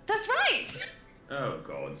 That's right. Oh,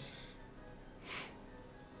 gods.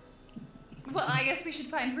 Well, I guess we should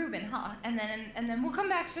find Reuben, huh? And then we'll come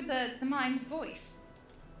back for the mime's voice.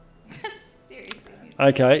 Seriously.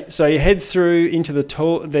 Okay, so you head through into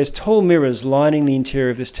there's tall mirrors lining the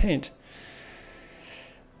interior of this tent.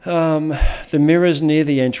 The mirrors near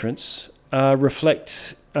the entrance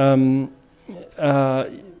reflect,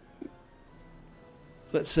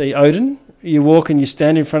 let's see, Odin. You walk and you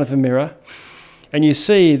stand in front of a mirror and you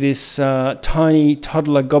see this tiny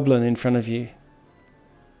toddler goblin in front of you.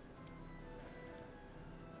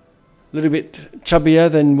 A little bit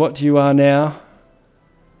chubbier than what you are now.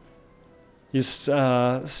 You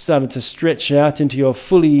started to stretch out into your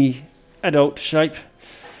fully adult shape.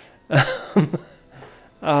 And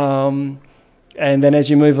then as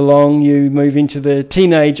you move along, you move into the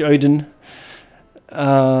teenage Odin.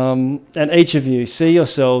 And each of you see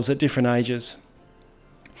yourselves at different ages.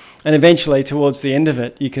 And eventually, towards the end of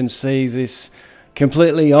it, you can see this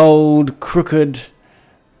completely old, crooked,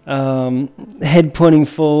 head pointing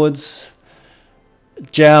forwards,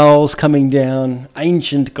 jowls coming down,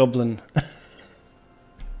 ancient goblin.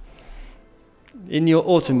 In your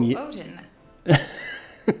autumn year. Odin.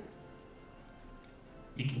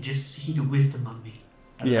 You can just see the wisdom on me.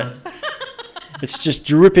 Yeah. It's just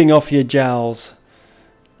dripping off your jowls.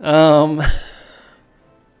 And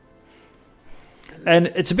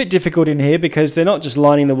it's a bit difficult in here because they're not just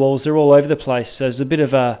lining the walls, they're all over the place. So there's a bit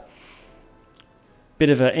of a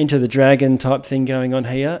Enter the Dragon type thing going on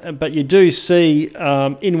here. But you do see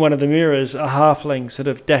in one of the mirrors a halfling sort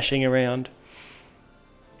of dashing around.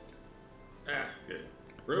 Ah, good.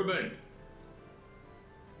 Reuben!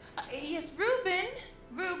 Yes, Reuben.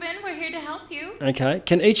 Reuben, we're here to help you. Okay.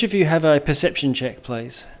 Can each of you have a perception check,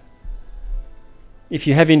 please? If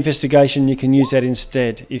you have investigation, you can use that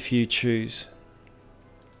instead if you choose.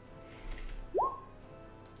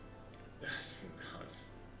 Gods.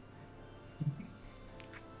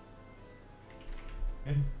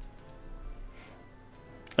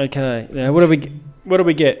 Okay. Now, what do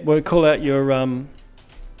we get? We'll call out your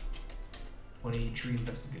 23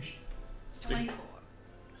 investigation. 24.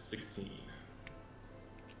 16.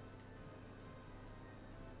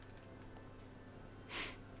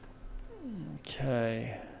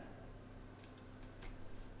 Okay.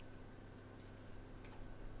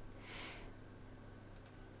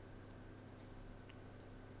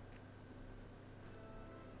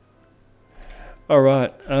 All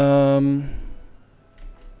right.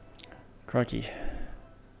 Crikey.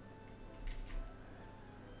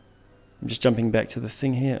 I'm just jumping back to the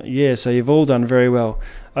thing here. Yeah, so you've all done very well.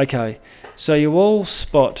 Okay, so you all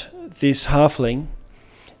spot this halfling,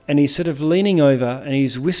 and he's sort of leaning over and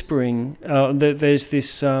he's whispering. There's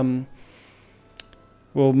this,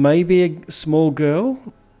 maybe a small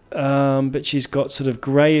girl, but she's got sort of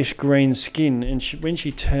greyish green skin, and when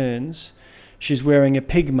she turns, she's wearing a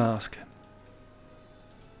pig mask.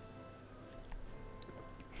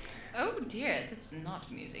 Oh dear, that's not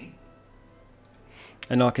amusing.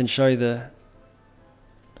 And I can show you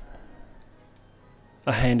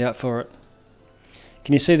a handout for it.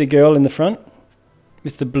 Can you see the girl in the front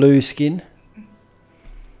with the blue skin?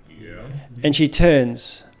 Yeah. And she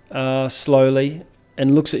turns slowly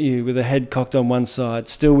and looks at you with her head cocked on one side,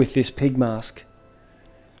 still with this pig mask.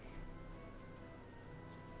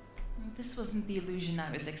 This wasn't the illusion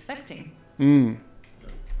I was expecting. Mm. Oh,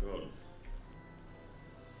 gods.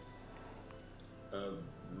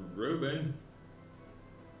 Reuben?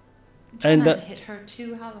 Try And not that- to hit her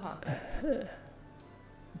too, Halahawk.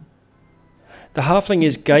 The halfling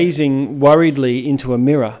is gazing worriedly into a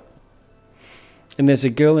mirror, and there's a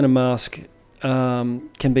girl in a mask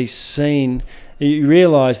can be seen. You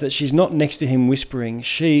realise that she's not next to him whispering.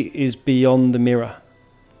 She is beyond the mirror.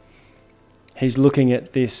 He's looking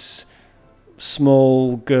at this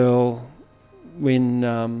small girl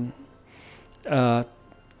in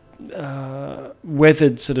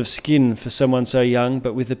weathered sort of skin for someone so young,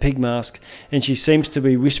 but with a pig mask, and she seems to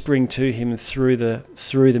be whispering to him through the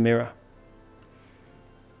mirror.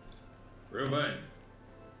 Reuben?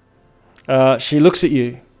 She looks at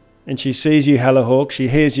you and she sees you, Halahawk. She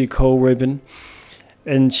hears you call Reuben,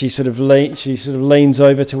 and she sort of leans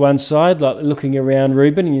over to one side, like looking around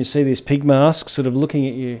Reuben, and you see this pig mask sort of looking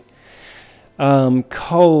at you.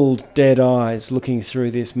 Cold, dead eyes looking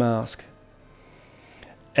through this mask.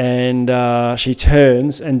 And she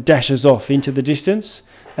turns and dashes off into the distance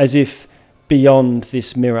as if beyond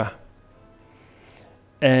this mirror.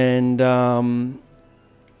 And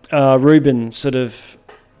Reuben sort of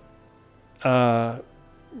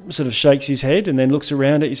shakes his head and then looks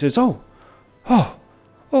around at you and says, oh,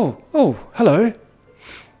 hello.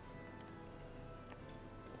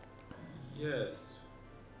 Yes.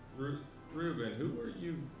 Reuben, who were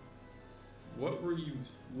you? What were you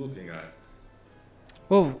looking at?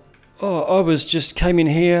 Well, I was just came in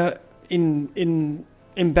here in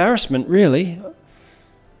embarrassment, really.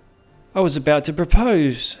 I was about to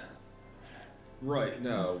propose. Right,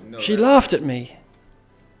 no. She laughed at me.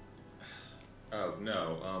 Oh,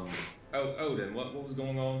 no. Odin, what was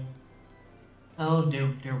going on? Oh,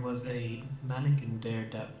 there was a mannequin there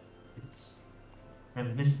that it's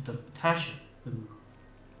reminiscent of Tasha, who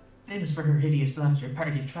famous for her hideous laughter at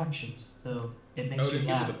party attractions, so it makes you Odin,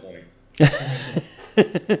 get laugh. to the point.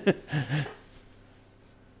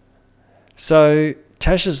 So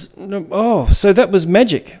Tasha's... so that was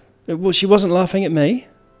magic. Well, she wasn't laughing at me.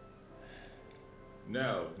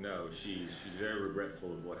 No, she's very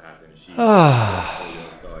regretful of what happened. She's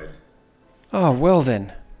outside. Oh, well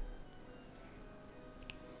then.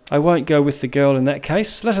 I won't go with the girl in that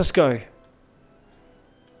case. Let us go.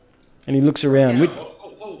 And he looks around. Yeah,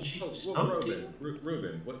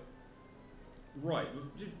 Reuben, what? Right,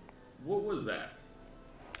 what was that?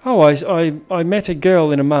 Oh, I met a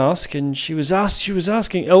girl in a mask, and she was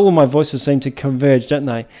asking. All my voices seem to converge, don't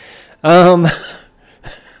they?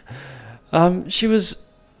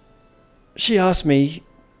 She asked me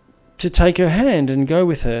to take her hand and go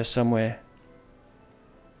with her somewhere.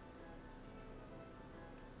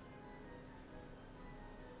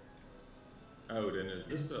 Odin, is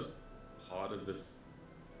this a part of this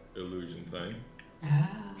illusion thing?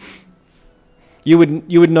 You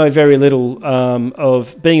would know very little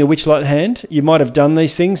of being a witchlight hand. You might have done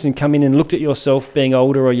these things and come in and looked at yourself being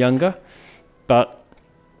older or younger, but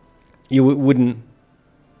you wouldn't.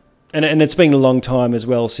 And it's been a long time as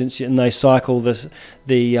well since, and they cycle the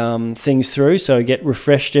things through, so get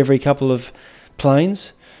refreshed every couple of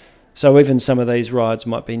planes. So even some of these rides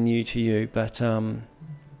might be new to you, but I've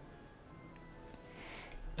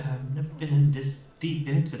never been in this deep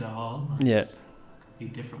into the hall. yeah. Could be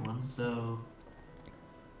different ones, so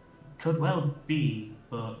could well be,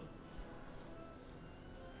 but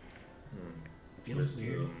feels This,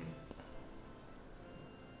 weird.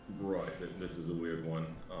 Right, this is a weird one.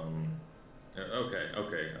 Okay.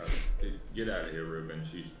 Get out of here, Reuben.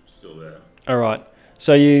 She's still there. All right.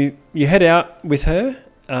 So you head out with her.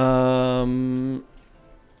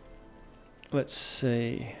 Let's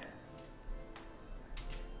see.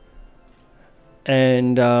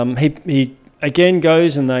 And he again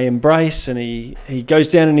goes and they embrace, and he goes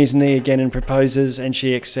down on his knee again and proposes, and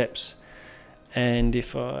she accepts. And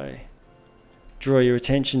if I draw your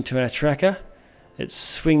attention to our tracker, it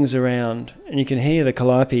swings around and you can hear the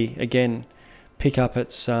calliope again pick up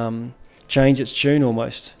its change its tune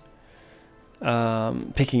almost,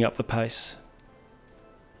 picking up the pace.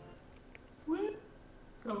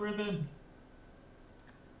 Go Ribbon.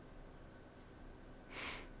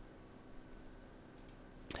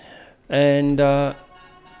 And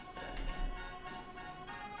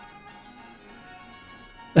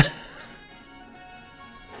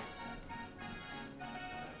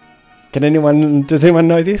does anyone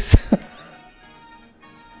know this?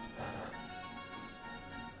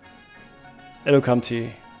 It'll come to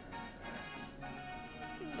you.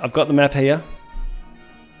 I've got the map here.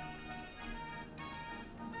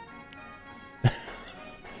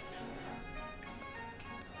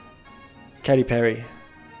 Katy Perry.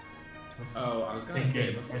 Oh, I was gonna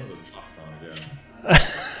say that's one of those pop songs, yeah.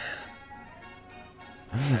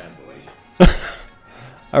 Bad boy.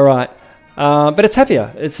 All right. But it's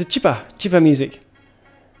happier. It's a chipper music.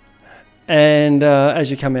 And as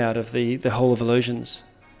you come out of the Hall of Illusions,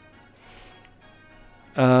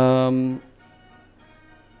 and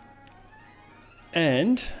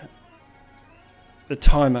the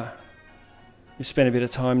timer. You've spent a bit of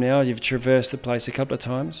time now. You've traversed the place a couple of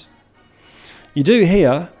times. You do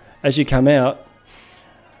hear, as you come out,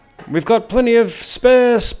 we've got plenty of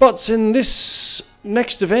spare spots in this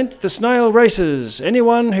next event, the snail races.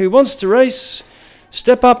 Anyone who wants to race,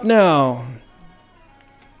 step up now.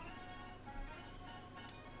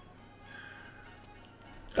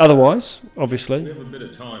 Otherwise, obviously. We have a bit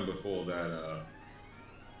of time before that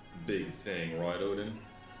big thing, right, Odin?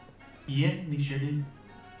 Yeah, we sure do.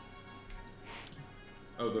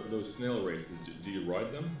 Oh, those snail races, do you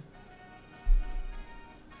ride them?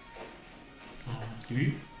 Do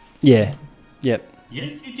you? Yeah. Yep.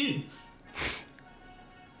 Yes, you do.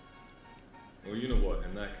 Well, you know what,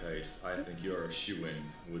 in that case, I think you're a shoe-in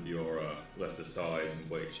with your lesser size and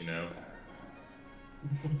weight, you know?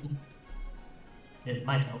 It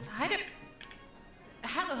might help. I don't.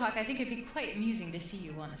 Hallowhawk, I think it'd be quite amusing to see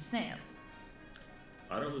you on a snail.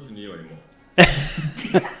 I don't listen to you anymore.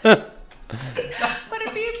 But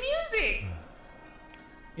it'd be amusing!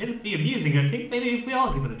 It'd be amusing, I think. Maybe if we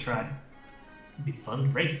all give it a try. It'd be fun to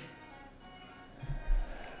race.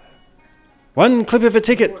 One clip of a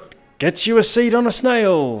ticket gets you a seat on a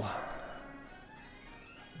snail.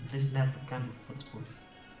 Listen out for Candlefoot's voice.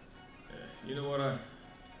 Yeah, you know what, I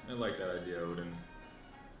like that idea, Odin.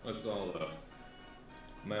 Let's all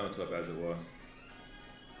mount up, as it were.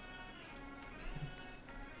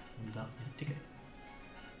 Without a ticket.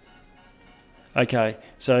 Okay,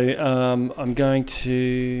 so I'm going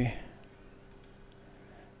to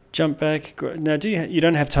jump back. Now, you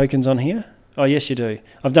don't have tokens on here? Oh, yes, you do.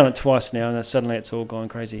 I've done it twice now, and suddenly it's all gone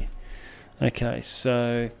crazy. Okay,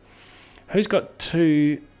 so who's got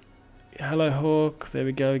 2? Hello, Hawk. There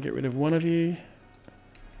we go. Get rid of one of you.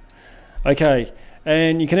 Okay,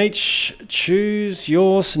 and you can each choose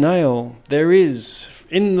your snail. There is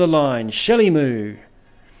in the line Shelly Moo,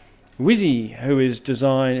 Wizzy, who's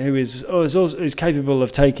capable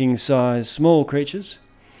of taking size small creatures.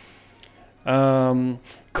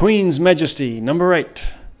 Queen's Majesty, number 8.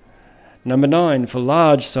 Number 9 for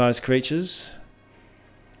large size creatures.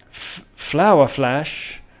 Flower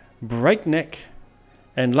Flash, Breakneck,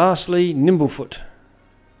 and lastly Nimblefoot.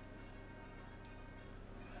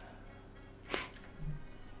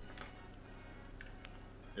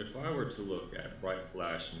 If I were to look at Bright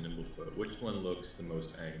Flash and Nimblefoot, which one looks the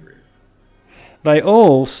most angry? They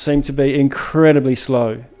all seem to be incredibly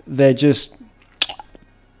slow. They're just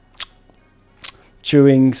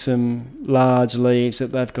chewing some large leaves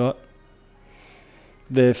that they've got.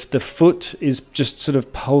 The foot is just sort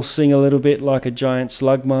of pulsing a little bit like a giant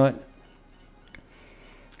slug might,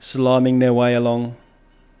 sliming their way along.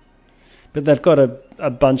 But they've got a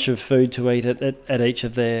bunch of food to eat at each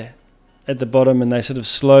of their, at the bottom, and they sort of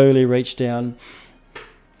slowly reach down.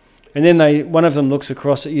 And then one of them looks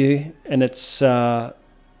across at you, and its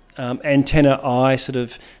antenna eye sort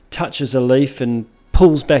of touches a leaf and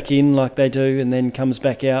pulls back in like they do, and then comes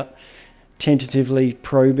back out, tentatively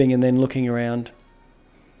probing and then looking around.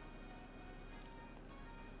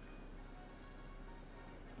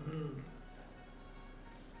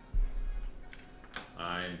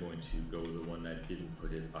 I'm going to go with the one that didn't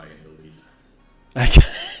put his eye in the leaf. Okay,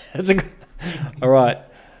 that's a good. All right.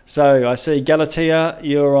 So I see Galatea,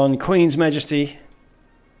 you're on Queen's Majesty.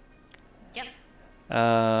 Yep.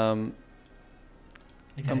 I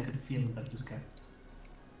got a good feeling about this guy.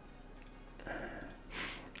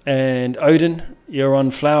 And Odin, you're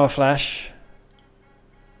on Flower Flash.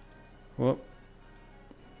 Whoop.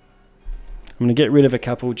 I'm going to get rid of a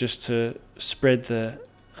couple just to spread the...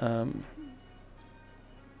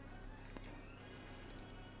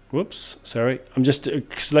 whoops, sorry. I'm just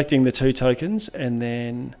selecting the 2 tokens and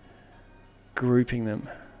then grouping them.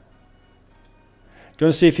 Do you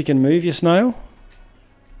want to see if you can move your snail?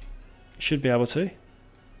 You should be able to.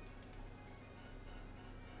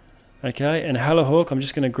 Okay, and Hello Hawk, I'm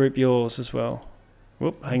just going to group yours as well.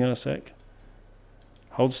 Whoop, hang on a sec.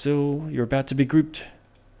 Hold still, you're about to be grouped.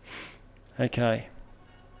 Okay.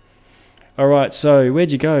 Alright, so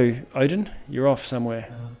where'd you go, Odin? You're off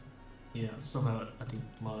somewhere. Yeah, somehow I think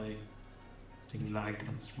my thing lagged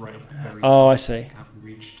and it's right up the very Oh, top. I see. I haven't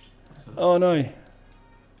reached. So Oh no.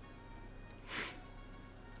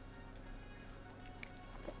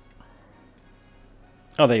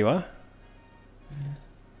 Oh, there you are.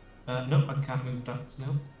 no, I can't move that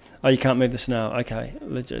snail. Oh, you can't move the snail. Okay,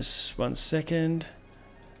 let's just 1 second.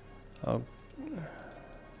 Oh,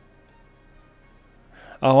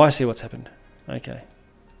 I see what's happened. Okay.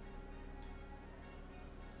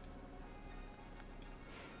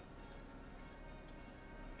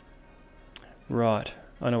 Right,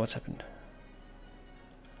 I know what's happened.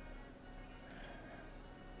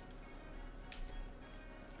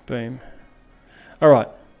 Boom. All right.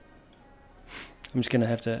 I'm just going to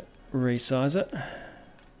have to resize it.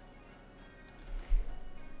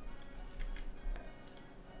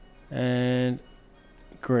 And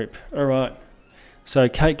group. All right. So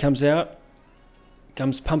Kate comes out,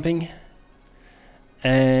 comes pumping,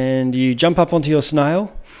 and you jump up onto your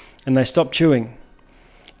snail, and they stop chewing.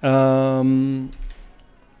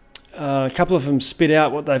 a couple of them spit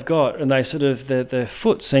out what they've got, and they sort of their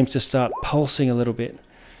foot seems to start pulsing a little bit,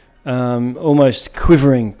 almost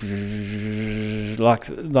quivering, like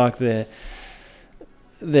they're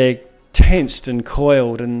tensed and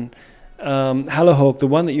coiled. And Hallowhawk, the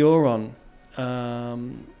one that you're on,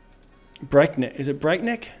 Breakneck, is it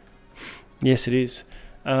Breakneck? Yes, it is.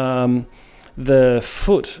 The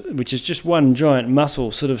foot, which is just one giant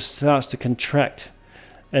muscle, sort of starts to contract,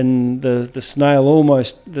 and the shell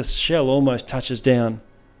almost touches down.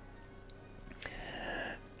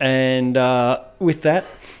 And with that,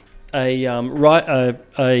 a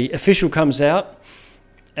official comes out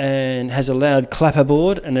and has a loud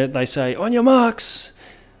clapperboard, and they say, "On your marks,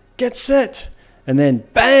 get set," and then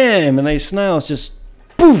bam, and these snails just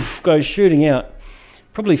poof go shooting out,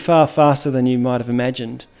 probably far faster than you might have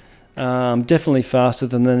imagined. Definitely faster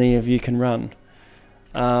than any of you can run.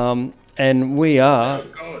 And we are...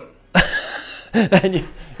 and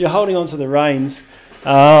you're holding onto the reins,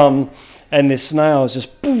 and this snail is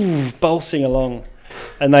just poof, pulsing along.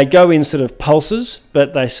 And they go in sort of pulses,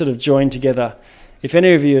 but they sort of join together. If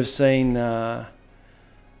any of you have seen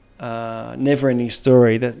Neverending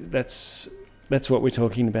Story, that's what we're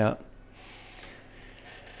talking about.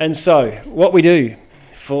 And so, what we do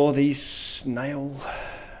for the snail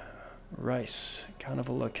race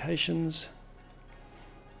carnival locations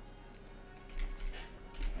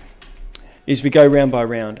is we go round by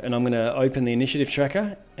round, and I'm going to open the initiative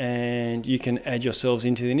tracker, and you can add yourselves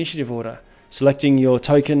into the initiative order, selecting your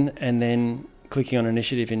token and then clicking on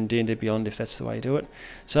initiative in D&D Beyond if that's the way you do it.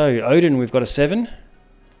 So Odin, we've got a 7.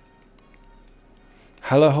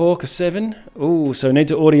 Hallowhawk, a 7. Ooh, so you need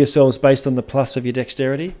to order yourselves based on the plus of your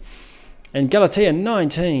dexterity. And Galatea,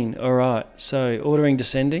 19. All right, so ordering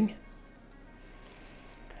descending.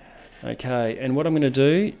 Okay, and what I'm going to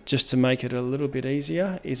do, just to make it a little bit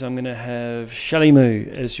easier, is I'm going to have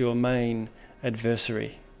Shalimu as your main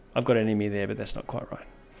adversary. I've got an enemy there, but that's not quite right.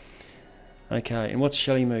 Okay, and what's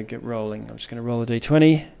Shalimu get rolling? I'm just going to roll a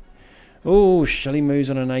d20. Oh, Shalimu's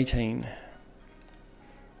on an 18.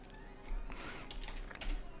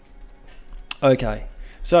 Okay,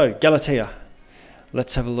 so Galatea,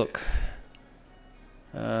 let's have a look.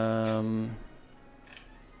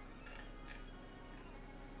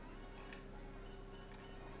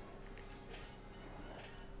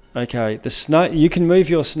 Okay, you can move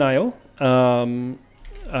your snail. That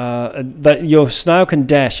your snail can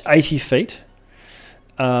dash 80 feet,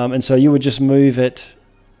 and so you would just move it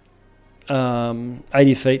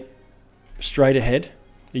 80 feet straight ahead.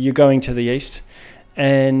 You're going to the east,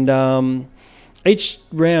 and each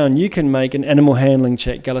round you can make an animal handling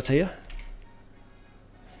check, Galatea.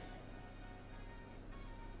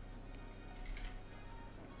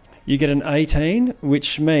 You get an 18,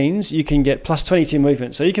 which means you can get plus 22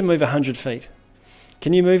 movement, so you can move 100 feet.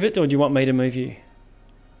 Can you move it, or do you want me to move you?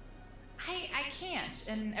 I can't,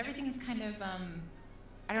 and everything is kind of,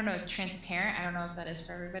 I don't know, transparent. I don't know if that is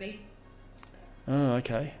for everybody. Oh,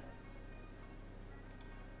 okay.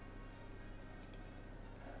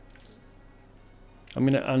 I'm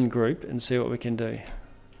going to ungroup and see what we can do.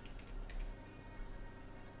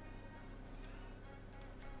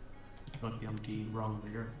 Might be on the wrong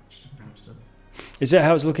layer. Just grab stuff. Is that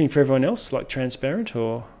how it's looking for everyone else, like transparent,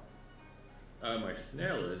 or? My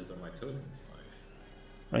snail is, but my totem's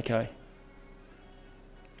fine. Okay.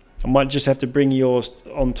 I might just have to bring yours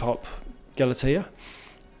on top, Galatea.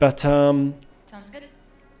 But Sounds good.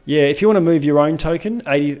 yeah, if you want to move your own token,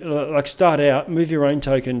 80, like start out, move your own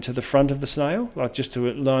token to the front of the snail, like just to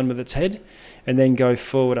align with its head, and then go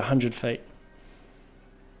forward 100 feet.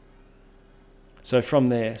 So from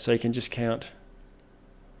there, so you can just count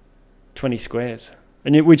 20 squares.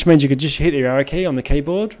 And which means you could just hit the arrow key on the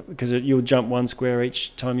keyboard, because you'll jump 1 square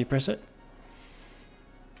each time you press it.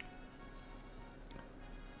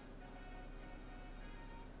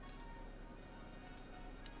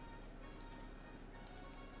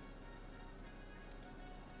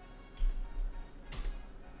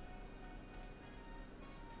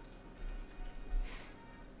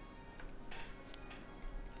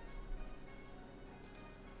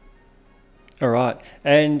 All right,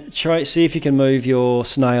 and try see if you can move your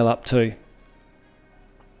snail up too.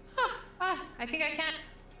 I think I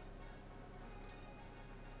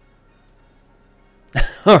can.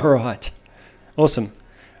 All right, awesome.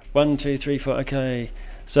 1, 2, 3, 4. Okay,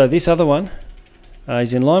 so this other one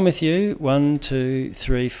is in line with you. 1, 2,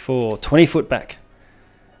 3, 4. 20 foot back,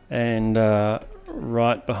 and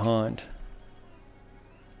right behind.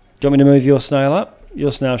 Do you want me to move your snail up?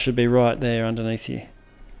 Your snail should be right there underneath you.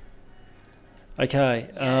 Okay.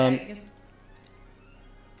 Yeah, I guess.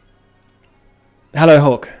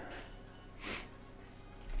 Hallowhawk.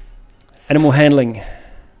 Animal handling.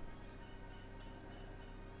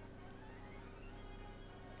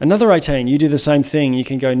 Another 18. You do the same thing. You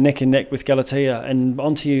can go neck and neck with Galatea. And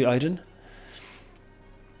onto you, Odin.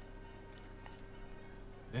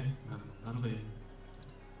 Yeah, that'll be.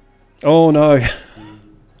 Oh, no.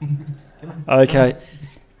 Come on. Okay.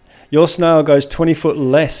 Your snail goes 20 foot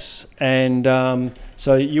less. And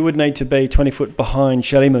so you would need to be 20 foot behind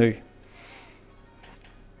Shalimu.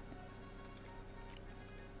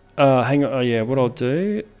 Hang on. Oh, yeah. What I'll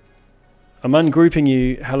do... I'm ungrouping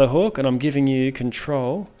you, Hallowhawk, and I'm giving you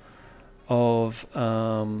control of...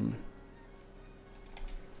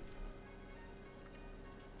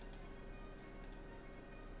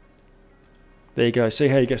 there you go. See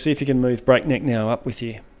how you go. See if you can move Breakneck now up with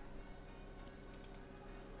you.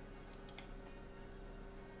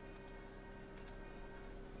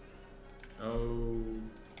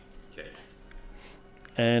 Okay.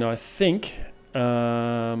 And I think...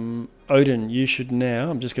 Odin, you should now,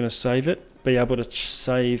 I'm just going to save it, be able to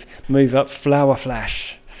save, move up Flower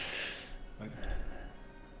Flash. Okay.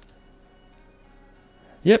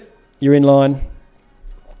 Yep, you're in line.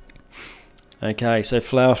 Okay, so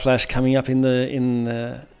Flower Flash coming up in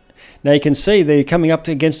the now you can see they're coming up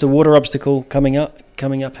against a water obstacle coming up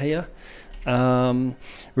here. We're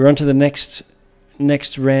on to the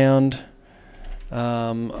next round.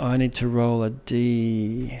 I need to roll a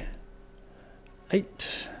D8.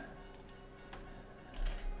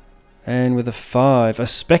 And with a 5, a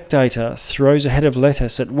spectator throws a head of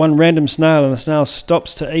lettuce at one random snail, and the snail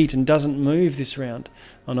stops to eat and doesn't move this round.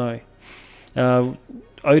 Oh no.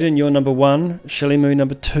 Odin, you're number 1. Shalimu,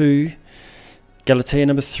 number 2. Galatea,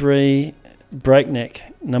 number 3. Breakneck,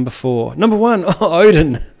 number 4. Number 1, oh,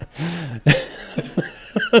 Odin.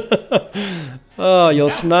 Oh, your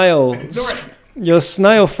snail. Your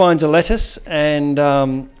snail finds a lettuce and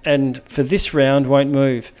for this round won't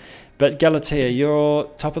move. But Galatea, you're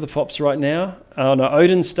top of the pops right now. Oh no,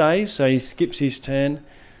 Odin stays, so he skips his turn.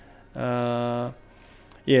 So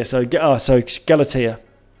Galatea,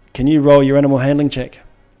 can you roll your animal handling check?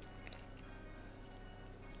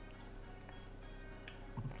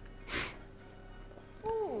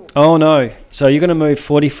 Ooh. Oh no, so you're going to move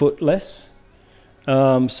 40 foot less.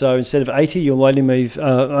 So instead of 80, you'll only move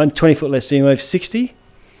 20 foot less, so you move 60.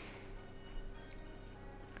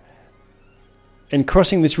 And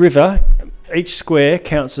crossing this river, each square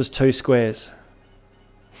counts as 2 squares.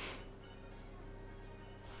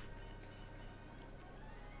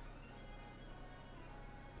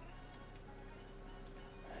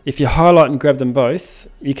 If you highlight and grab them both,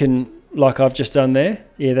 you can, like I've just done there.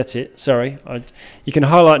 Yeah, that's it. Sorry. You can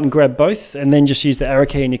highlight and grab both and then just use the arrow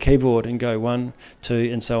key in your keyboard and go 1, 2,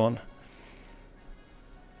 and so on.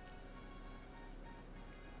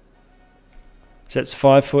 So that's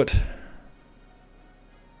 5 foot.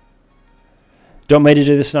 Do you want me to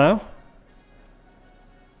do the snail?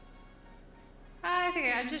 I think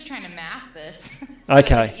I'm just trying to map this.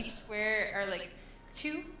 Okay. Like each square are like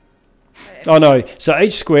 2. Oh no, so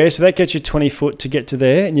each square, so that gets you 20 foot to get to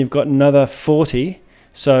there, and you've got another 40.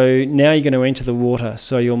 So now you're going to enter the water,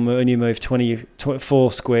 so you'll only move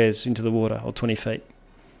 24 squares into the water, or 20 feet.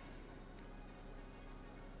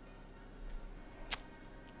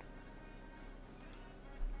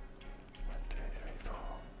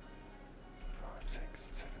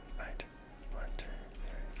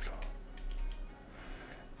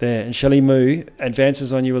 There, and Shalimu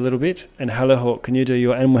advances on you a little bit, and Hallowhawk, can you do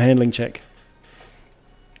your animal handling check?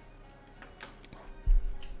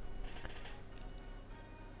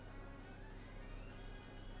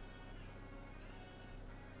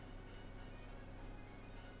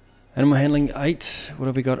 Animal handling 8. What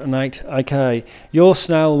have we got? An 8. Okay, your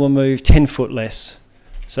snail will move 10 foot less,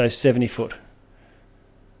 so 70 foot.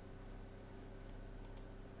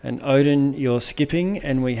 And Odin, you're skipping,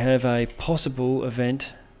 and we have a possible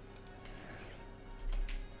event.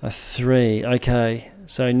 A 3. Okay,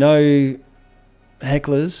 so no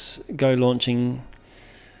hecklers go launching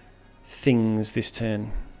things this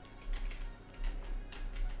turn.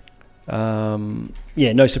 No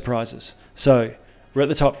surprises. So we're at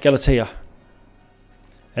the top. Galatea,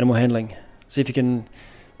 animal handling. See if you can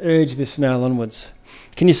urge this snail onwards.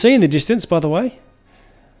 Can you see in the distance, by the way?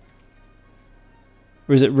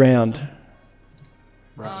 Or is it round?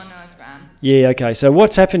 Oh no, it's round. Yeah, okay. So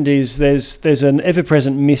what's happened is there's an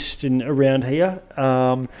ever-present mist around here,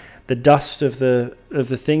 the dust of the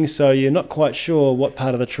thing. So you're not quite sure what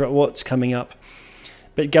part of what's coming up.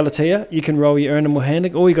 But Galatea, you can roll your animal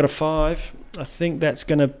handling. Oh, you got a 5. I think that's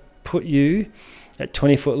going to put you at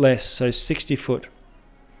 20 foot less, so 60 foot.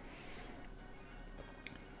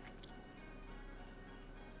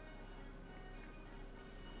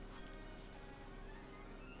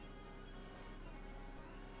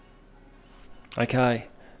 Okay.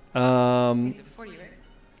 He's at 40, right?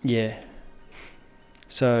 Yeah.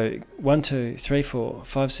 So 1, 2, 3, 4,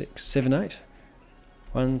 5, 6, 7, 8.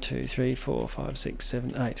 1, 2, 3, 4, 5, 6,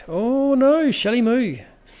 7, 8. Oh no, Shelly Moo.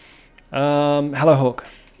 Hello Hawk.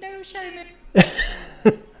 No, Shelly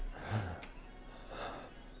Moo.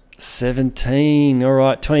 17. All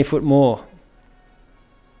right, 20 foot more.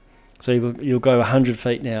 So you'll go 100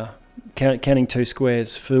 feet now, counting 2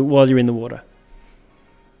 squares while you're in the water.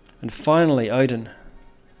 And finally, Odin.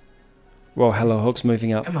 Well, Hello Hawk's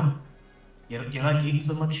moving up. Come on. You like eating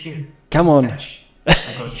so much here? Come on. Fetch.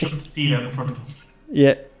 I'm going to chuck the seed out in front of him.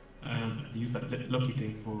 Yeah. And use that lucky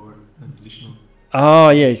thing for an additional. Oh,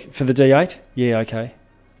 yeah, for the D8? Yeah, okay.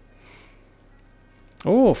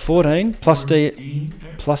 Oh, 14 plus 14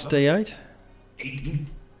 plus D8? 18.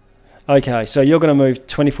 Okay, so you're going to move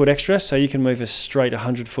 20 foot extra, so you can move a straight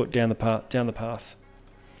 100 foot down the path.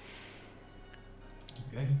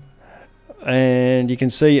 Okay. And you can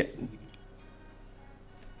see,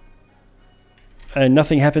 and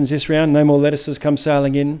nothing happens this round. No more lettuces come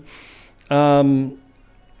sailing in.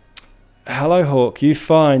 Hello Hawk, you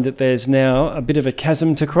find that there's now a bit of a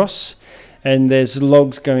chasm to cross, and there's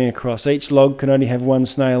logs going across. Each log can only have 1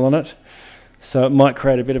 snail on it, so it might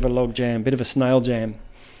create a bit of a log jam, bit of a snail jam.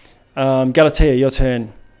 Galatea, your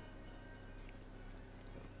turn.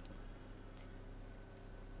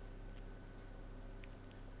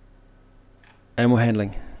 Animal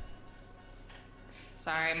handling.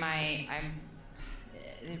 Sorry,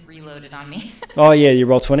 it reloaded on me. Oh yeah, you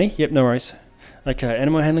roll 20. Yep, no worries. Okay,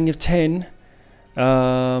 animal handling of 10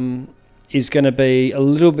 is going to be a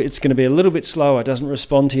little bit. It's going to be a little bit slower. It doesn't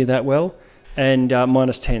respond to you that well, and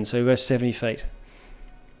minus 10, so you go 70 feet.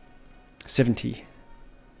 70.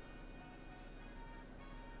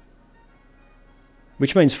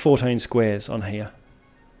 Which means 14 squares on here.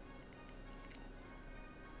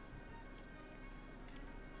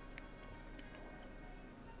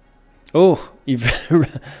 Oh, you've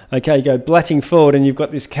okay. You go blatting forward, and you've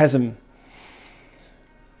got this chasm.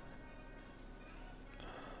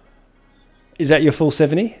 Is that your full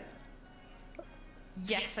 70?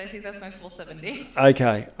 Yes, I think that's my full 70.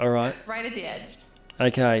 Okay, all right. Right at the edge.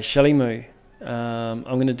 Okay, Shelly Moo. I'm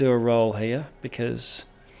going to do a roll here because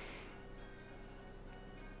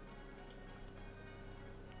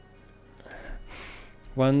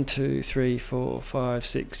 1, 2, 3, 4, 5,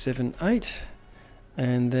 6, 7, 8,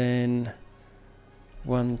 and then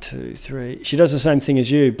 1, 2, 3. She does the same thing as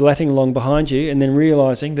you, blatting along behind you, and then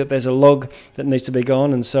realising that there's a log that needs to be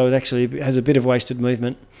gone, and so it actually has a bit of wasted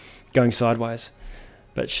movement going sideways.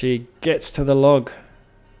 But she gets to the log.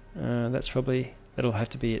 That'll have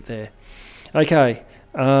to be it there. Okay.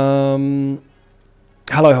 Hello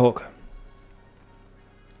Hawk.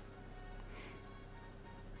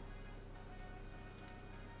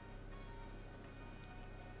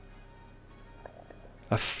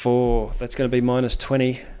 A 4. That's going to be minus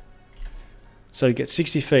 20. So you get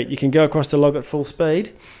 60 feet. You can go across the log at full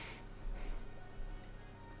speed.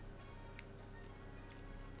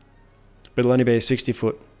 But it'll only be a 60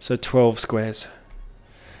 foot. So 12 squares.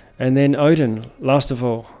 And then Odin, last of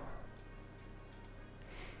all.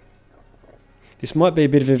 This might be a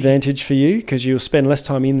bit of advantage for you because you'll spend less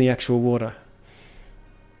time in the actual water.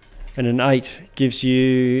 And an 8 gives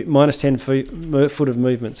you minus 10 foot of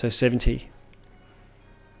movement, so 70.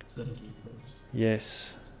 70 foot.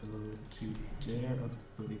 Yes. So to there,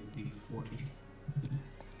 I believe it'd be 40.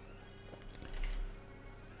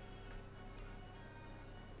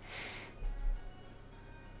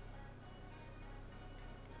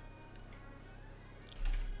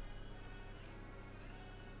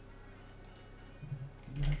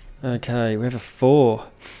 Okay, we have a 4.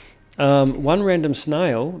 One random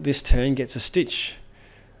snail this turn gets a stitch.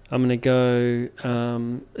 I'm going to go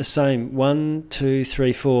the same. 1, 2,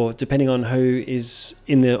 3, 4, depending on who is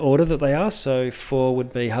in the order that they are. So 4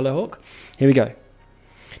 would be Hello Hawk. Here we go.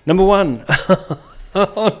 Number 1.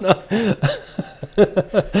 Oh no.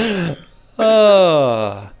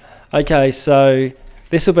 Oh. Okay, so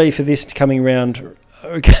this will be for this coming round.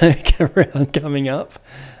 Okay, round coming up.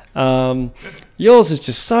 Yours is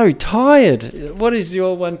just so tired. What is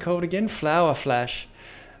your one called again? Flower Flash.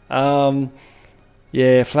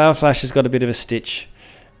 Yeah, Flower Flash has got a bit of a stitch,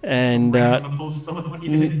 and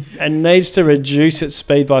and needs to reduce its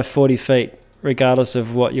speed by 40 feet, regardless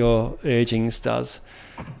of what your urgings does.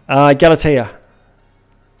 Galatea,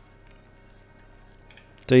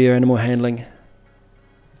 do your animal handling.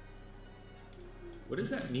 What does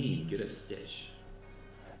that mean? Get a stitch?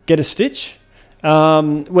 Get a stitch?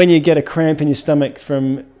 When you get a cramp in your stomach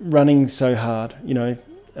from running so hard, you know.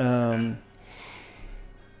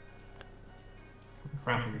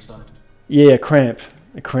 Cramp on your side. Yeah, a cramp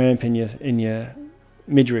in your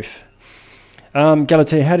midriff.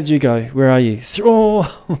 Galatea, how did you go? Where are you?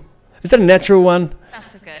 Oh, is that a natural one? Not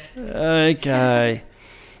so good. Okay.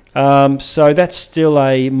 So that's still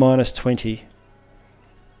a minus 20.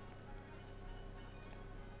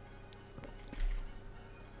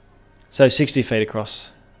 So 60 feet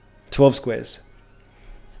across. 12 squares.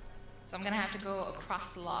 So I'm gonna have to go across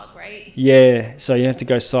the log, right? Yeah, so you have to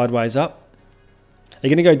go sideways up. Are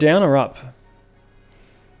you going to go down or up?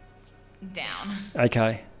 Down.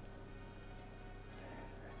 Okay.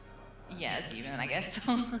 Yeah, it's even, I guess. So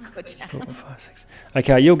I'll go down. 4, 5, 6.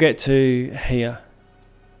 Okay, you'll get to here.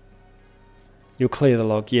 You'll clear the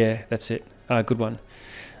log. Yeah, that's it. Good one.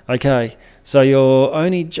 Okay, so you're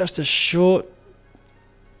only just a short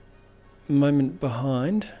moment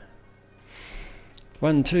behind.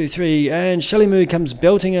 1, 2, 3, and Shelly Moo comes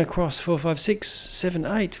belting across. 4, 5, 6, 7,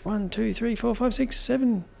 8. 1, 2, 3, 4, 5, 6,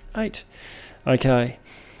 7, 8. Okay,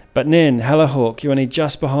 but Nen, Hallahawk, you're only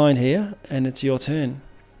just behind here, and it's your turn.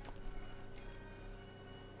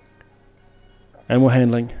 Animal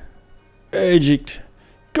handling. Eject.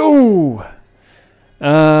 Go!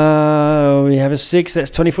 We have a 6, that's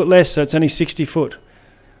 20 foot less, so it's only 60 foot.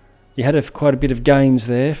 You had quite a bit of gains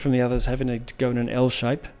there from the others having to go in an L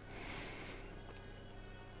shape.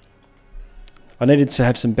 I needed to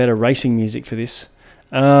have some better racing music for this.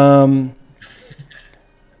 Oh,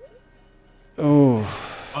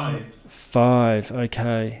 5,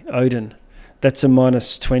 okay. Odin. That's a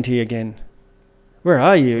minus 20 again. Where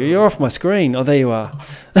are you? You're off my screen. Oh, there you are.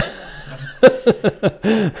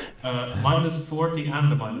 Minus 40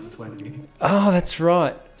 and a minus 20. Oh, that's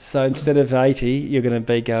right. So instead of 80, you're going to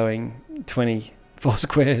be going 24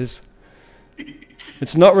 squares.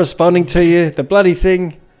 It's not responding to you, the bloody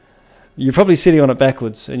thing. You're probably sitting on it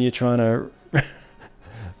backwards and you're trying to...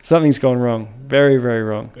 Something's gone wrong. Very, very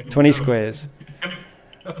wrong. 20 squares.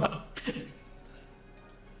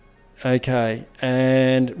 Okay,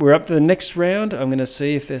 and we're up to the next round. I'm going to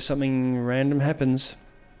see if there's something random happens.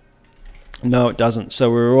 No, it doesn't.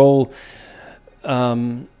 So we're all...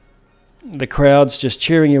 the crowd's just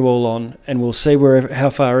cheering you all on, and we'll see how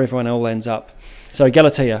far everyone all ends up. So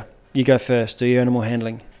Galatea, you go first. Do your animal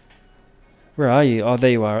handling. Where are you? Oh,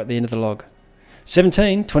 there you are at the end of the log.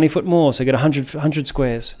 17, 20 foot more, so you get 100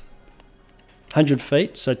 squares. 100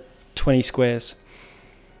 feet, so 20 squares.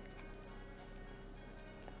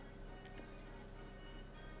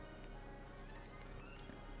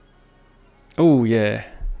 Oh, yeah.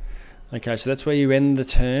 Okay, so that's where you end the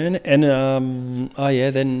turn. And, then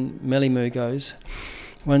Melimoo goes.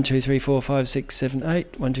 1, 2, 3, 4, 5, 6, 7,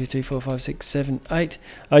 8. 1, 2, 3, 4, 5, 6, 7, 8.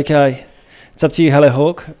 Okay, it's up to you, Hello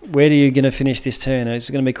Hawk. Where are you going to finish this turn? Is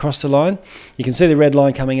it going to be across the line? You can see the red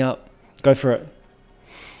line coming up. Go for it.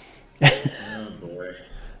 Oh boy.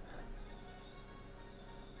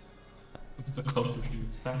 What's the closest you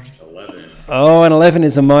start? 11. Oh, and 11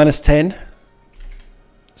 is a minus 10.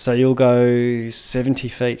 So you'll go 70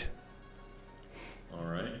 feet.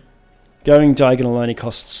 Alright. Going diagonal only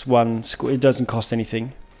costs 1 square. It doesn't cost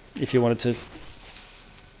anything if you wanted to.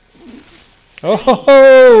 Oh ho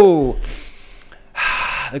ho!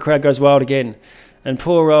 The crowd goes wild again. And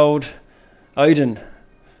poor old Odin.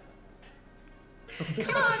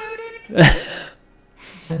 Come on, Odin.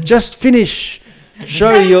 Just finish.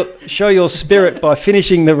 Show your spirit by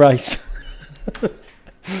finishing the race.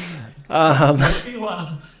 Grab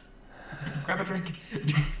a drink.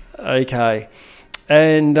 Okay.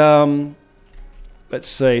 And let's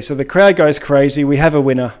see. So the crowd goes crazy. We have a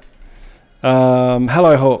winner.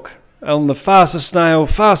 Hello Hawk. On the fastest snail,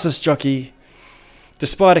 fastest jockey,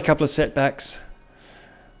 despite a couple of setbacks.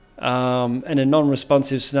 And a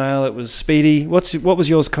non-responsive snail, it was Speedy. What was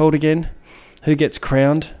yours called again? Who gets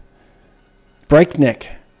crowned? Breakneck.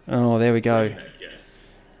 Oh, there we go. Yes.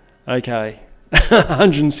 Okay.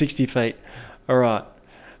 160 feet. All right.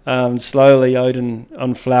 Slowly, Odin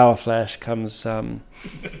on Flower Flash comes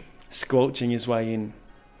squelching his way in.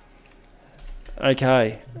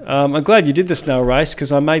 Okay. I'm glad you did the snail race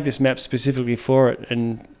because I made this map specifically for it,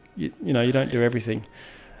 and you don't do everything.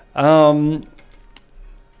 Okay.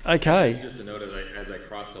 Just a note, as I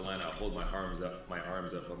cross the line, I'll hold my arms up,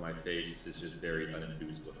 but my face is just very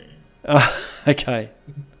unenthused looking. Okay.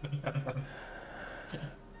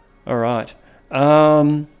 All right.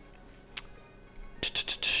 I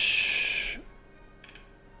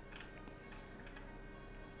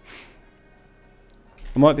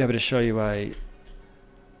might be able to show you a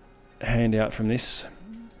handout from this.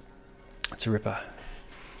 It's a ripper.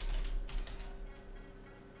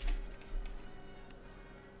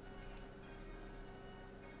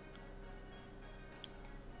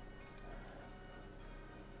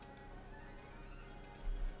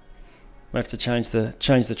 have to change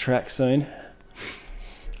the track soon.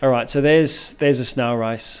 All right, so there's a snail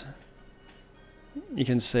race. You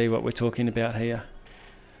can see what we're talking about here.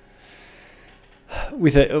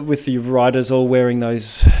 With the riders all wearing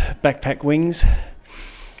those backpack wings.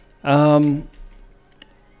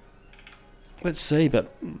 Let's see,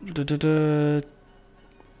 but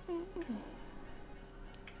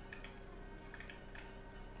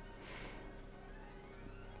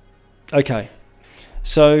okay.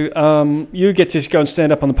 So you get to go and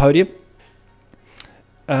stand up on the podium,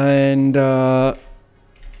 and Hello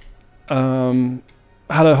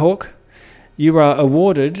Hawk, you are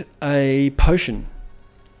awarded a potion.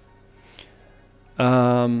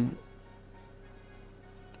 And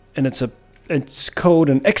it's called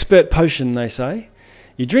an expert potion, they say.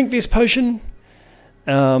 You drink this potion,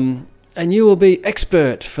 and you will be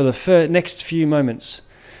expert for the next few moments.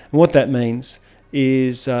 And what that means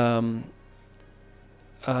is you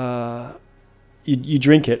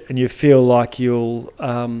drink it and you feel like you'll...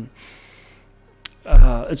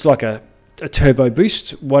 it's like a turbo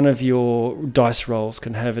boost. One of your dice rolls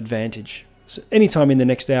can have advantage anytime in the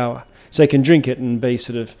next hour. So you can drink it and be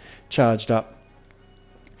sort of charged up.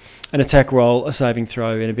 An attack roll, a saving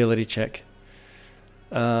throw, an ability check.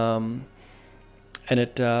 And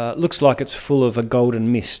it looks like it's full of a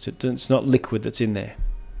golden mist. It's not liquid that's in there.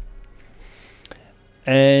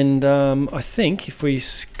 And I think if we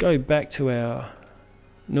go back to our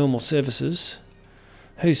normal services,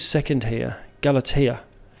 who's second here? Galatea.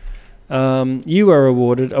 You are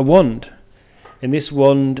awarded a wand. And this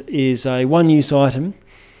wand is a one-use item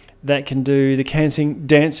that can do the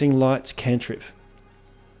dancing lights cantrip.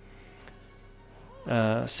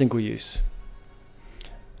 Single use.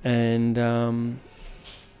 And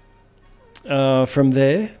from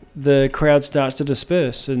there, the crowd starts to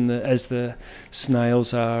disperse, and as the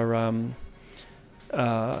snails are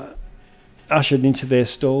ushered into their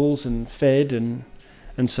stalls and fed and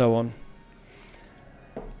so on.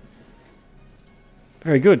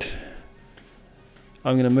 Very good.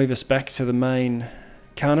 I'm going to move us back to the main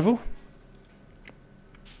carnival.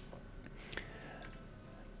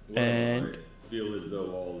 Well, And I feel as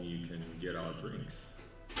though all you can get are drinks.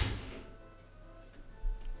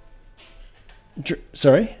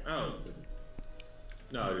 sorry? Oh.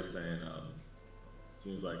 No, I was just saying,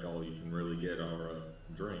 seems like all you can really get are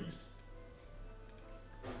drinks.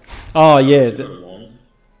 Oh yeah, You got a wand?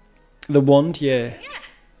 the wand. Yeah. Yeah.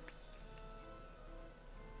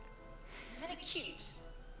 Isn't it cute?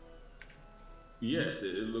 Yes,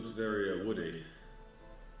 it looks very woody.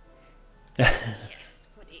 Yes,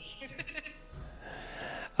 Woody.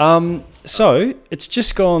 So it's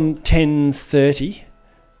just gone 10:30.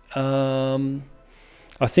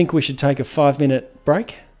 I think we should take a 5-minute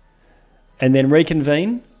break and then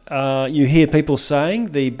reconvene. You hear people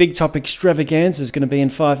saying the Big Top Extravaganza is going to be in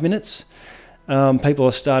 5 minutes. People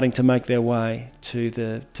are starting to make their way to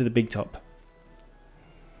the Big Top.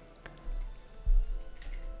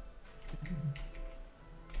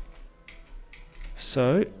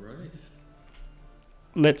 So Right.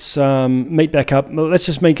 let's meet back up. Well, let's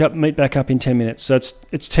just meet back up in 10 minutes. So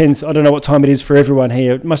it's 10. I don't know what time it is for everyone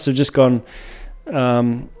here. It must have just gone,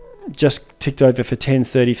 just ticked over for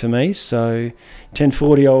 10:30 for me. So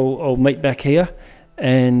 10:40, I'll meet back here,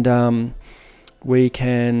 and we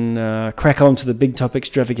can crack on to the Big Top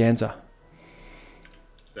Extravaganza.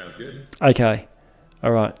 Sounds good. Okay.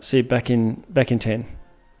 All right. See you back in 10.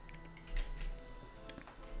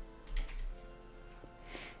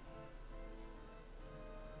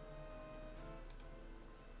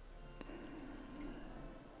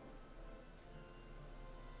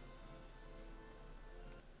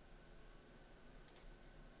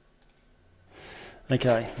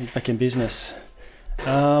 Okay, back in business.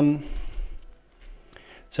 So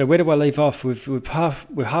where do I leave off? We're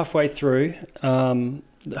halfway through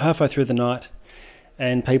the night,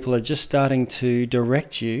 and people are just starting to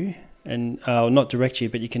direct you, and not direct you,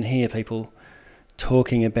 but you can hear people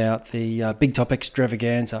talking about the Big Top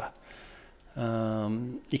Extravaganza.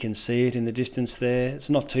 You can see it in the distance there. It's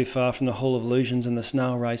not too far from the Hall of Illusions and the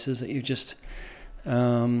snail races that you've just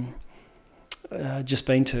been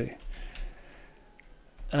to.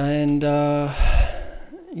 And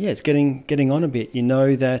it's getting on a bit. You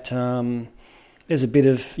know that there's a bit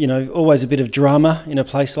of, always a bit of drama in a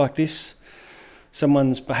place like this.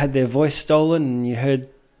 Someone's had their voice stolen, and you heard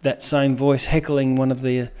that same voice heckling one of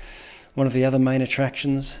the other main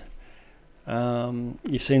attractions.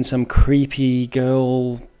 You've seen some creepy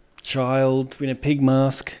child in a pig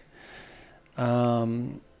mask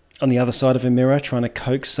on the other side of a mirror trying to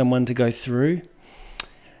coax someone to go through.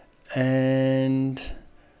 And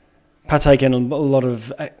partake in a lot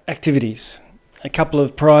of activities. A couple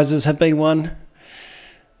of prizes have been won.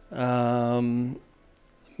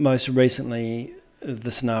 Most recently,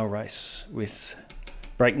 the snail race with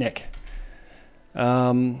Breakneck.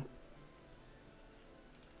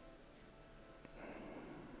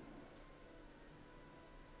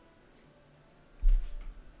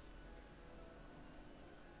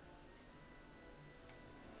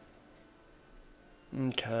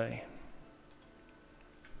 Okay.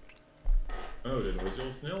 Oh, then was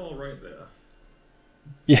your snail all right there?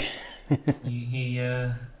 Yeah.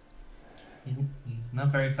 He's not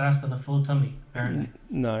very fast on a full tummy, apparently.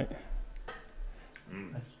 No.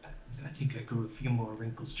 I think I grew a few more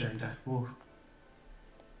wrinkles during that. Whoa.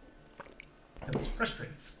 That was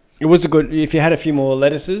frustrating. It was a good. If you had a few more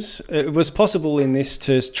lettuces, it was possible in this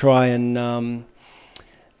to try and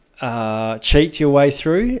cheat your way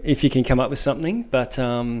through if you can come up with something. But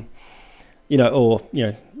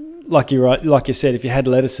like you said, if you had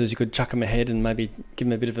lettuces, you could chuck them ahead and maybe give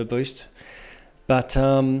them a bit of a boost. But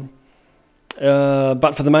for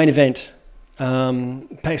the main event,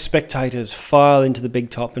 spectators file into the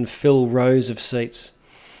big top and fill rows of seats.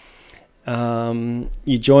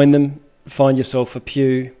 You join them, find yourself a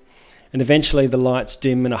pew, and eventually the lights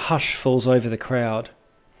dim and a hush falls over the crowd.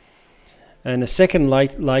 And a second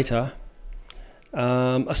later,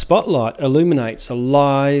 a spotlight illuminates a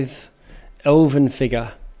lithe, elven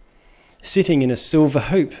figure sitting in a silver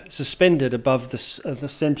hoop suspended above the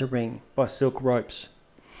centre ring by silk ropes.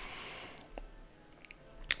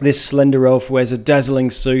 This slender elf wears a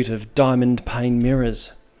dazzling suit of diamond pane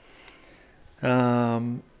mirrors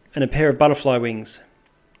and a pair of butterfly wings.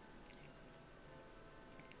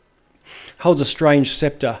 Holds a strange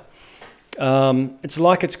sceptre. It's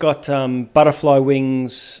like it's got butterfly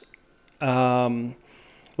wings,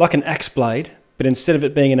 like an axe blade, but instead of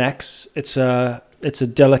it being an axe, it's a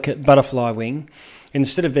delicate butterfly wing.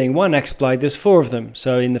 Instead of being one axe blade, there's four of them,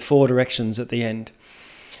 so in the four directions at the end.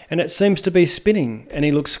 And it seems to be spinning, and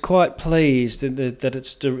he looks quite pleased that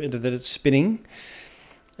it's spinning.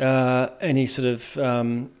 And he sort of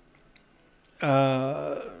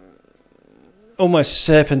almost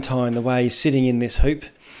serpentine the way he's sitting in this hoop.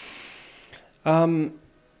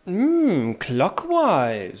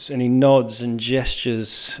 Clockwise, and he nods and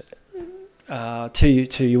gestures to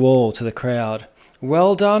you all, to the crowd.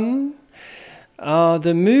 Well done.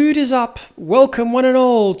 The mood is up. Welcome one and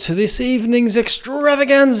all to this evening's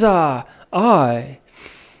extravaganza. I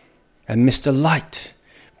am Mr. Light.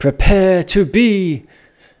 Prepare to be,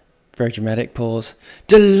 very dramatic pause,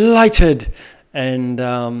 delighted. And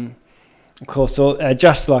of course,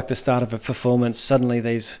 just like the start of a performance, suddenly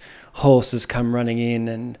these horses come running in,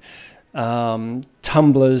 and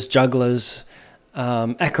tumblers, jugglers,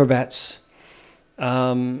 acrobats.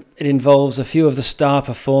 It involves a few of the star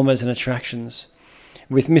performers and attractions.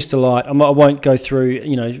 With Mr. Light, I won't go through,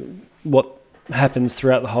 what happens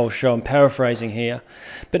throughout the whole show. I'm paraphrasing here.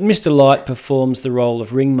 But Mr. Light performs the role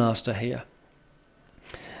of ringmaster here.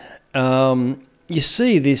 You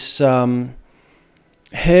see this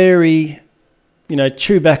hairy,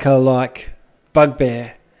 Chewbacca-like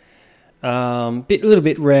bugbear, a little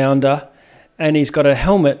bit rounder, and he's got a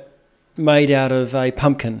helmet made out of a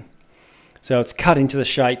pumpkin. So it's cut into the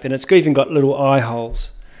shape, and it's even got little eye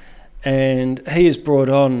holes. And he is brought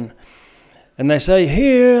on, and they say,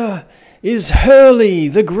 "Here is Hurley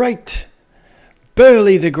the Great,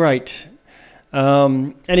 Burley the Great."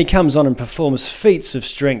 And he comes on and performs feats of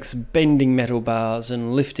strength, bending metal bars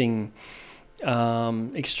and lifting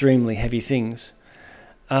extremely heavy things.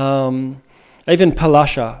 Even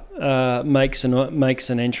Palasha makes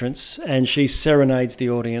an entrance, and she serenades the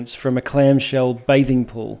audience from a clamshell bathing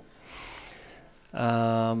pool.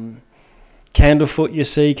 Candlefoot, you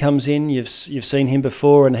see, comes in. You've seen him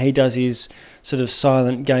before, and he does his sort of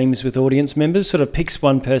silent games with audience members, sort of picks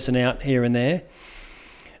one person out here and there.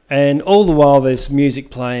 And all the while there's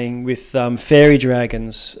music playing with fairy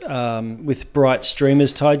dragons with bright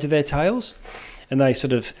streamers tied to their tails. And they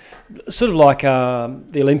sort of like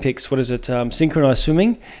the Olympics, synchronised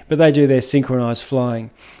swimming, but they do their synchronised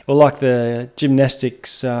flying. Or like the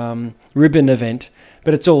gymnastics ribbon event,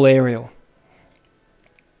 but it's all aerial.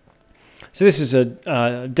 So this is a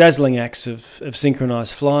dazzling acts of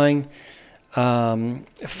synchronised flying.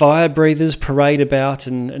 Fire breathers parade about,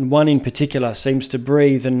 and one in particular seems to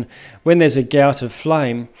breathe, and when there's a gout of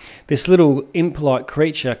flame, this little imp-like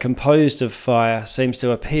creature composed of fire seems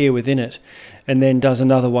to appear within it, and then does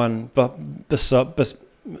another one,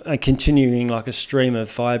 continuing like a stream of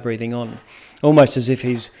fire breathing on, almost as if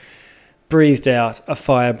he's breathed out a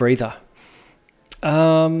fire breather.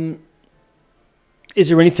 is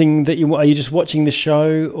there anything that are you just watching the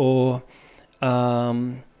show, or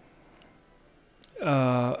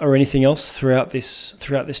anything else throughout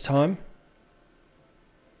this time?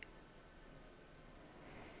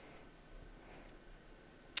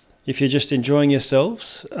 If you're just enjoying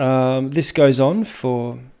yourselves, this goes on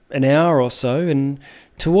for an hour or so, and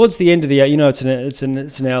towards the end of the hour, it's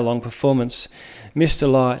an hour-long performance. Mr.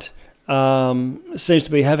 Light seems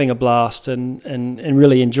to be having a blast and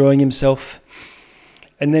really enjoying himself.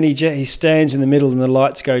 And then he stands in the middle, and the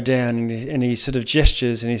lights go down, and he sort of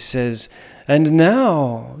gestures, and he says, "And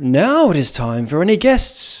now it is time for any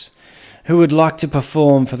guests who would like to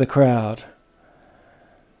perform for the crowd."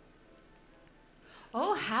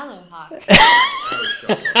 Oh, Hallowhawk.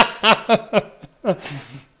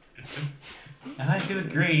 I do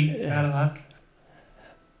agree, Hallowhawk.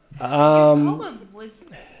 Your poem was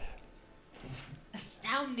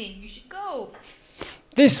astounding. You should go.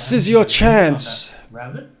 This is your chance.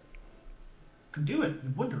 Rabbit? Could do it.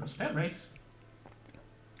 Wondrous, that race.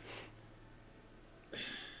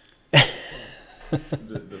 The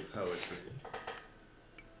poetry.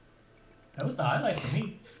 That was the highlight for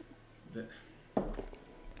me.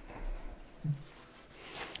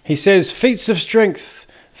 He says, feats of strength,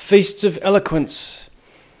 feats of eloquence,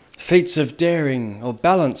 feats of daring or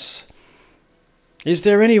balance. Is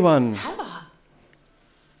there anyone? Hallowhawk.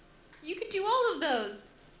 You could do all of those.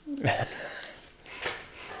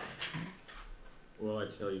 Well, I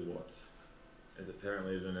tell you what. It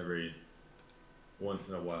apparently isn't every once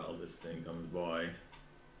in a while this thing comes by,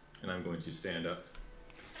 and I'm going to stand up.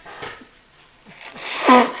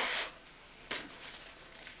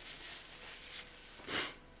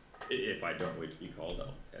 If I don't wait to be called,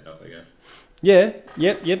 I'll head up, I guess. Yeah,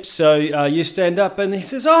 yep. So you stand up, and he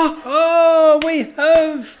says, "Oh, we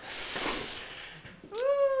have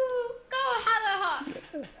Ooh, go Hallowhawk.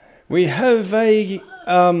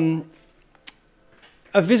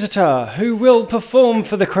 a visitor who will perform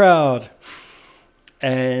for the crowd."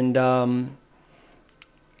 And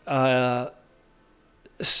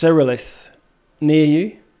Serelith, near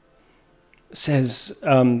you, says,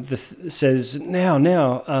 "Now,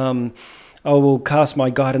 I will cast my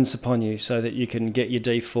guidance upon you so that you can get your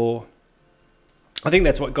D4." I think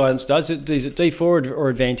that's what guidance does. Is it D4 or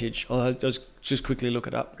advantage? I'll just quickly look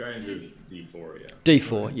it up. Guidance is D4, yeah.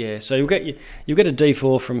 D4, yeah. So you'll get a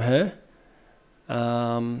D4 from her.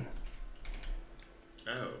 Oh,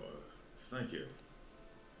 thank you.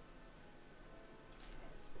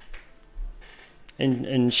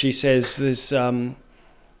 And she says there's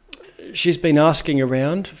she's been asking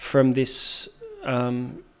around from this.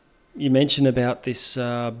 You mentioned about this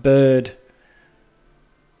bird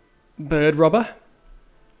robber.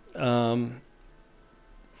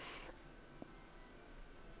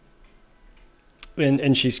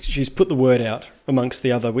 And she's put the word out amongst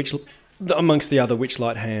the other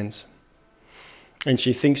witchlight hands, and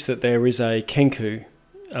she thinks that there is a Kenku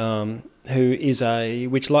who is a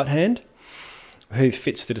witchlight hand who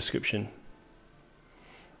fits the description,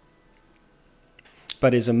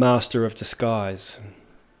 but is a master of disguise.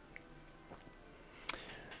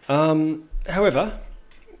 However,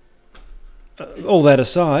 all that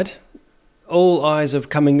aside, all eyes are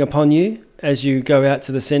coming upon you as you go out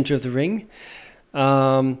to the centre of the ring.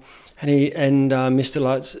 And Mr.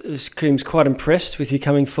 Light seems quite impressed with you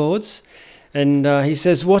coming forwards. And he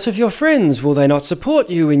says, "What of your friends? Will they not support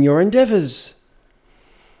you in your endeavours?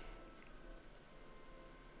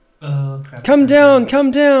 Oh, crap. Come down,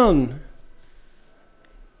 come down."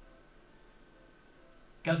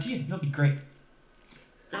 Galtier, you'll be great.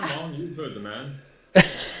 Come on, you've heard the man.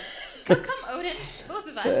 Come, Odin. Both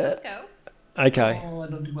of us. Let's go. Okay. Oh, I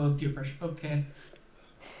don't do well with peer pressure. Okay.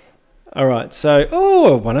 All right. So,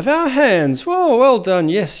 one of our hands. Whoa, well done.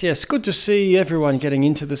 Yes. Good to see everyone getting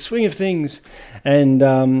into the swing of things. And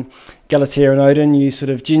Galatier and Odin, you sort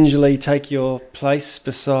of gingerly take your place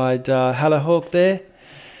beside Hallowhawk there.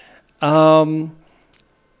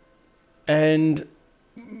 And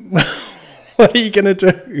what are you going to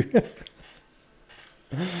do?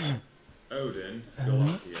 Odin,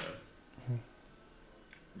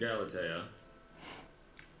 Galatea.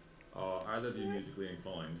 Are either of you musically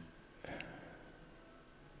inclined?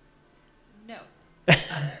 No.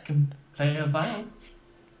 I can play a violin.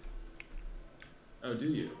 Oh, do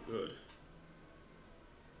you? Good.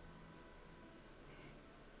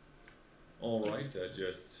 All right, did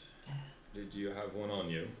you have one on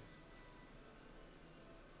you?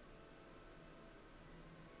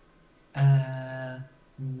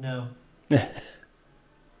 No.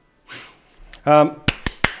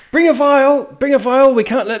 Bring a vial. We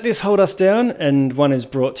can't let this hold us down. And one is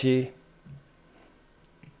brought to you.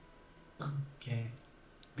 Okay.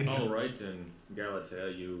 All right, then,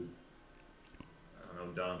 Galatea, you, I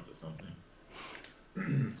don't know, dance or something.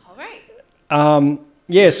 All right.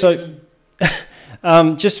 Yeah, so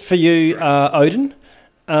just for you, Odin,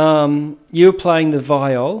 you're playing the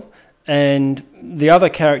viol, and the other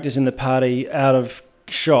characters in the party out of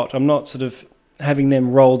shot. I'm not sort of having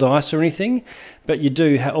them roll dice or anything, but you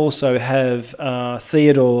do also have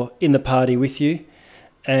Theodore in the party with you,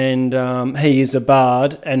 and he is a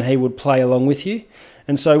bard, and he would play along with you.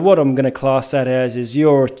 And so what I'm going to class that as is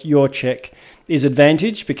your check is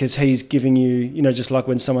advantage, because he's giving you, just like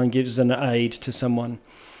when someone gives an aid to someone.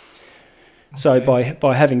 So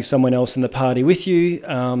by having someone else in the party with you,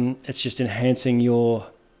 it's just enhancing your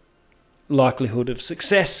likelihood of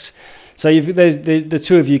success. So the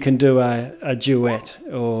two of you can do a duet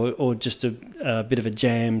or just a bit of a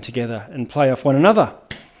jam together and play off one another.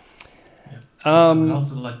 I'd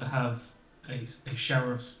also like to have a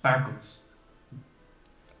shower of sparkles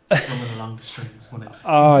rolling along the strings when it.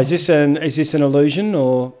 Is this an illusion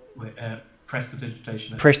or?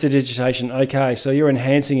 Prestidigitation. Prestidigitation. Okay, so you're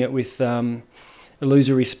enhancing it with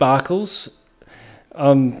illusory sparkles.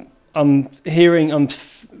 I'm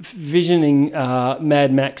visioning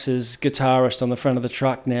Mad Max's guitarist on the front of the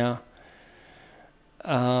truck now.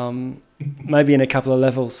 Maybe in a couple of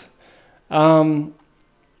levels.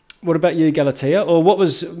 What about you, Galatea? Or what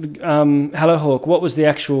was Hello Hawk? What was the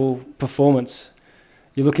actual performance?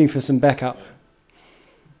 You're looking for some backup.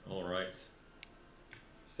 All right.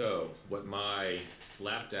 So what my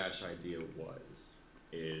slapdash idea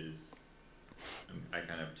is I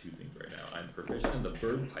kind of have two things right now. I'm proficient in the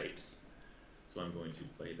bird pipes, so I'm going to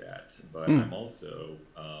play that. But I'm also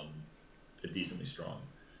decently strong.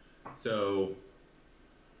 So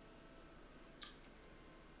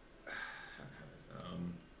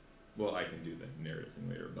well, I can do the narrative thing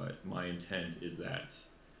later, but my intent is that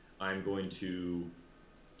I'm going to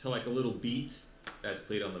like a little beat that's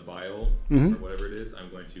played on the viol or whatever it is, I'm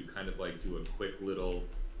going to kind of like do a quick little,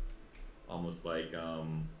 almost like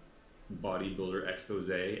bodybuilder expose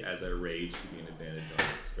as I rage to gain advantage on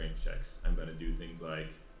strength checks. I'm going to do things like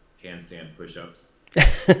handstand push-ups,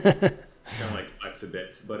 kind of like flex a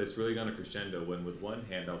bit, but it's really going to crescendo when with one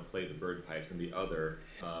hand I'll play the bird pipes and the other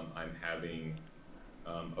I'm having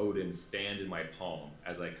Odin stand in my palm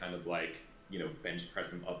as I kind of like, bench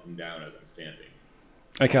press him up and down as I'm standing.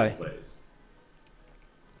 Okay.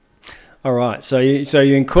 All right. So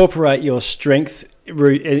you incorporate your strength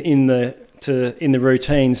in the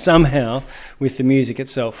routine somehow with the music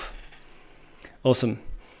itself. Awesome.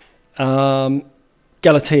 Galatea.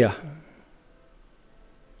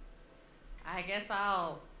 I guess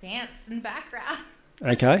I'll dance in the background.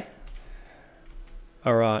 Okay.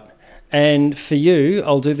 All right. And for you,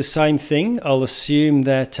 I'll do the same thing. I'll assume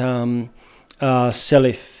that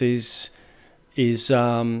Selith is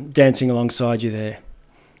dancing alongside you there,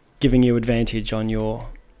 giving you advantage on your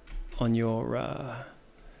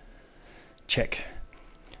check.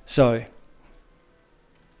 So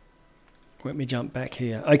let me jump back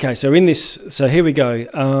here. Okay, so here we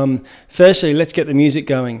go. Firstly, let's get the music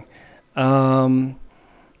going. I'll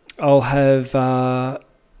have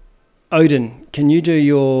Odin. Can you do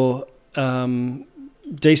your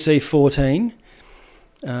DC 14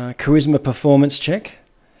 charisma performance check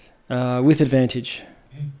with advantage?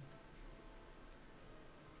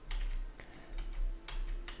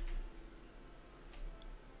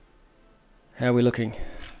 How are we looking?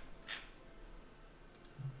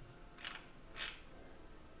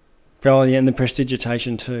 Oh, yeah, and the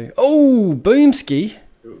prestidigitation too. Oh, boomski.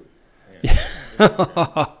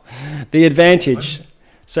 The advantage.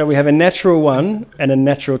 So we have a natural 1 and a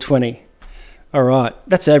natural 20. All right.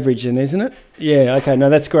 That's average then, isn't it? Yeah, okay. No,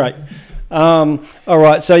 that's great. All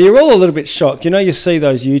right. So you're all a little bit shocked. You see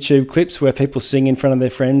those YouTube clips where people sing in front of their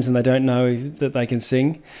friends and they don't know that they can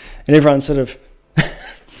sing. And everyone's sort of,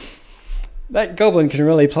 that goblin can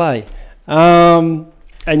really play. And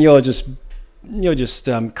you're just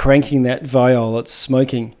cranking that viol. It's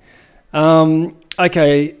smoking.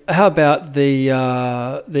 Okay, how about the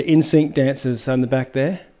in-sync dancers on the back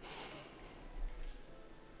there?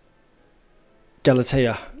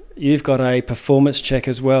 Galatea, you've got a performance check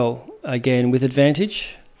as well, again with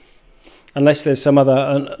advantage. Unless there's some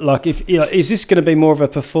other, is this going to be more of a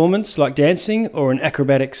performance like dancing or an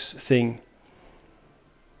acrobatics thing?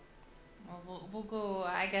 We'll go,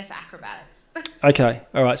 I guess, acrobatics. Okay,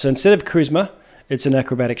 all right. So instead of charisma, it's an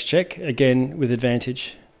acrobatics check, again with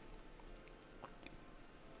advantage.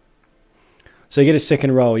 So you get a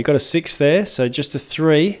second roll. You got a 6 there, so just a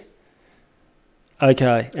 3.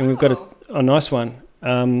 Okay, and we've got a nice one,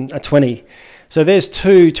 a 20. So there's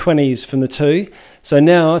 2 20s from the 2. So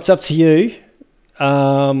now it's up to you.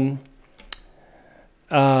 Hello,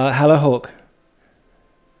 Hawk.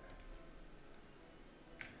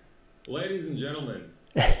 Ladies and gentlemen,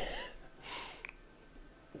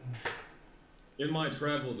 in my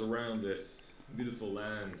travels around this beautiful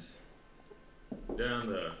land, down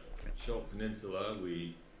the Short Peninsula,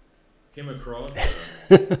 we came across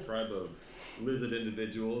a tribe of lizard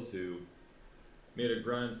individuals who made a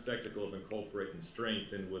grand spectacle of incorporating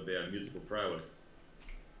strength in with their musical prowess.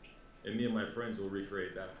 And me and my friends will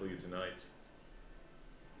recreate that for you tonight.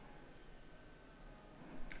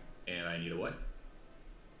 And I need a what?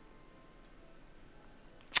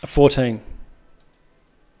 14.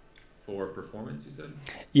 For performance, you said?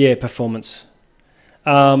 Yeah, performance.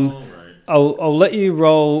 All right. I'll let you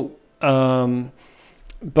roll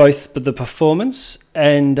both the performance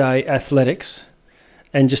and athletics,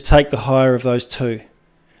 and just take the higher of those two.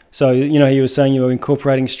 So, you know, you were saying you were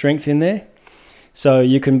incorporating strength in there. So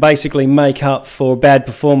you can basically make up for bad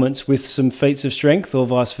performance with some feats of strength, or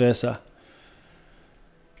vice versa.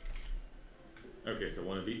 Okay, so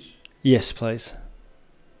one of each? Yes, please.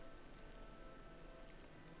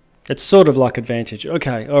 It's sort of like advantage.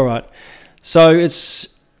 Okay, all right. So it's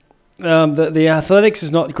the athletics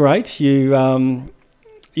is not great. You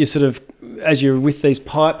sort of, as you're with these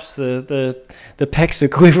pipes, the pecs are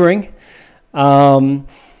quivering.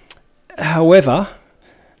 However,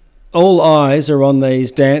 all eyes are on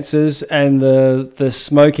these dancers and the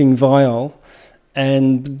smoking viol,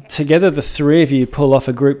 and together the three of you pull off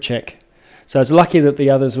a group check. So it's lucky that the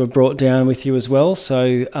others were brought down with you as well.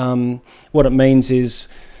 So what it means is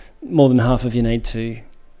more than half of you need to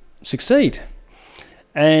succeed.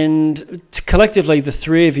 And collectively, the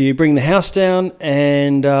three of you bring the house down,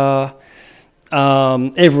 and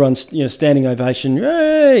everyone's standing ovation.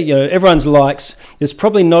 Yay! Everyone's likes. It's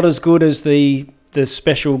probably not as good as the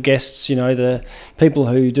special guests, the people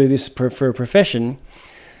who do this for a profession.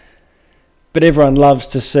 But everyone loves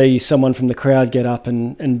to see someone from the crowd get up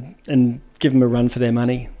and give them a run for their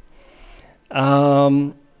money.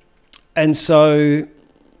 And so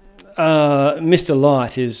Mr.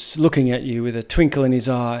 Light is looking at you with a twinkle in his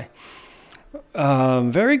eye.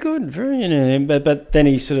 Very good, but then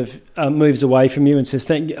he sort of moves away from you and says,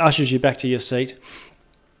 ushers you back to your seat.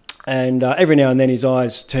 And every now and then his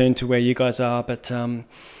eyes turn to where you guys are, but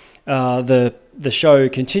the show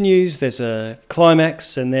continues. There's a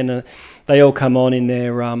climax, and then they all come on in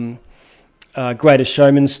their Greatest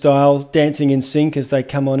Showman style, dancing in sync as they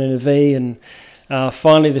come on in a V, and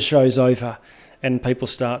finally the show's over, and people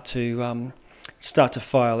start to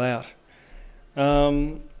file out.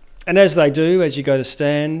 And as they do, as you go to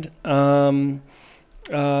stand,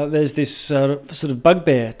 there's this sort of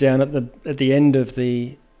bugbear down at the end of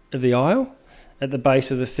the aisle, at the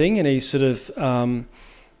base of the thing, and he sort of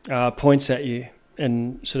points at you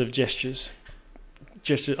and sort of gestures.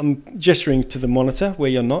 I'm gesturing to the monitor where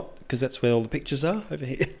you're not, because that's where all the pictures are, over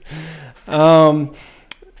here. Come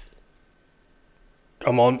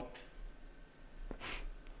on.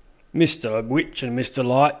 Mr. Witch and Mr.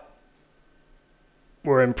 Light,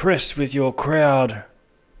 we're impressed with your crowd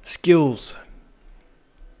skills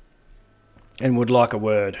and would like a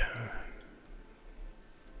word.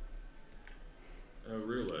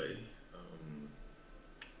 Really?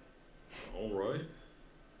 All right.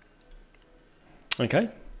 Okay.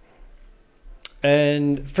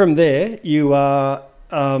 And from there, you are.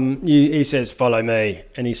 He says, "Follow me,"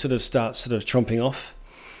 and he sort of starts tromping off.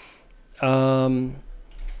 I'm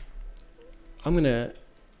gonna.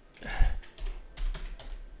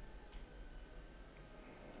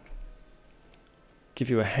 Give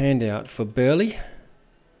you a handout for Burley.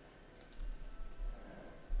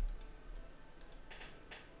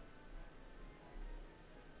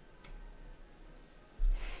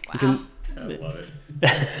 Wow. I love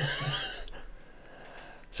it.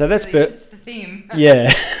 So that's Really fits the theme.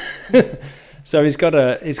 yeah. So he's got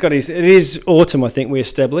his. It is autumn, I think we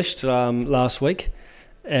established last week,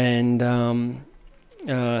 and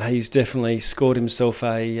he's definitely scored himself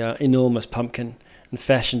a enormous pumpkin and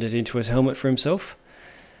fashioned it into his helmet for himself.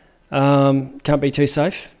 Can't be too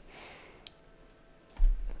safe.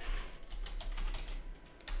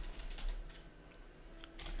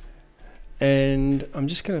 And I'm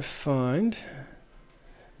just going to find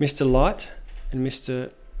Mr. Light and Mr.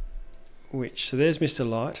 Witch. So there's Mr.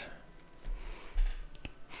 Light.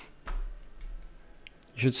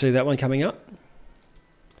 You should see that one coming up.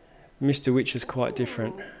 Mr. Witch is quite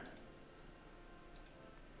different.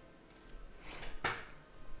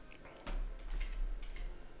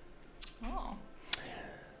 Oh.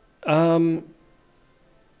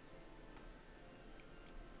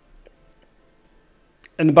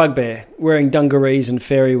 And the bugbear, wearing dungarees and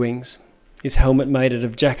fairy wings. his helmet made out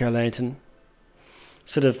of jack-o'-lantern,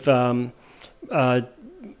 sort of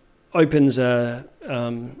opens a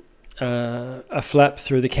flap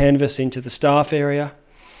through the canvas into the staff area.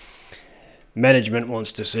 "Management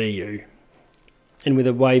wants to see you." And with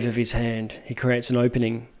a wave of his hand, he creates an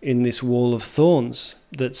opening in this wall of thorns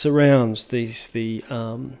that surrounds the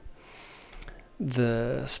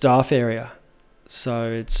staff area.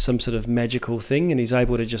 So it's some sort of magical thing, and he's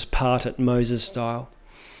able to just part it Moses style.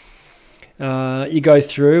 You go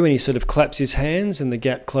through, and he sort of claps his hands, and the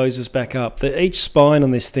gap closes back up. Each spine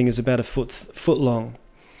on this thing is about a foot long.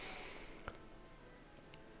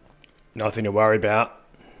 "Nothing to worry about,"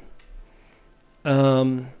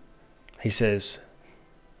 he says.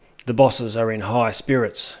 "The bosses are in high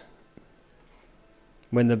spirits.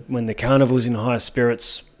 When the carnival's in high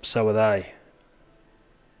spirits, so are they."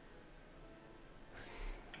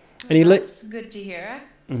 And That's good to hear.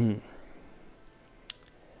 Mm-hmm.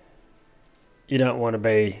 "You don't want to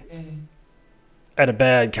be at a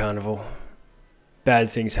bad carnival. Bad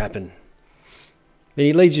things happen." Then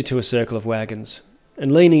he leads you to a circle of wagons,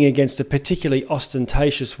 and leaning against a particularly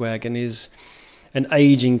ostentatious wagon is an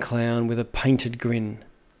aging clown with a painted grin.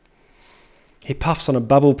 He puffs on a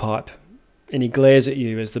bubble pipe, and he glares at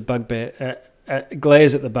you as the bugbear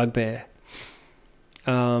glares at the bugbear.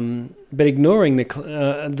 But ignoring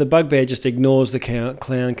the bugbear just ignores the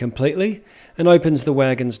clown completely and opens the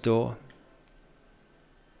wagon's door.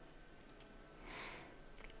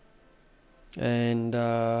 And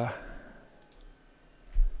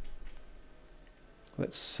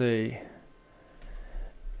let's see.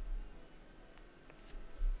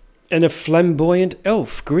 And a flamboyant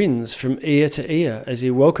elf grins from ear to ear as he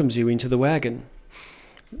welcomes you into the wagon,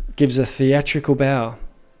 gives a theatrical bow.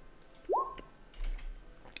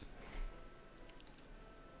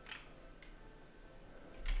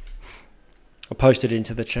 I'll post it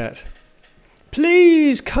into the chat.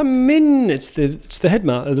 "Please come in." It's the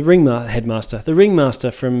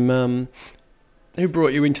ringmaster from who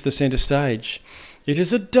brought you into the centre stage. "It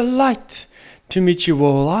is a delight to meet you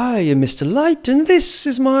all. I am Mr. Light, and this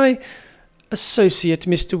is my associate,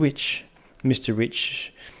 Mr. Witch." Mr.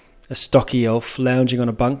 Witch, a stocky elf lounging on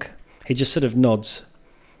a bunk. He just sort of nods,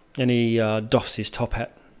 and he doffs his top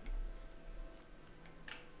hat.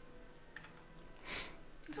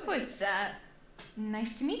 Oh, it's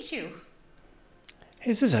nice to meet you.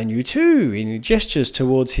 "He says, and you too." And he gestures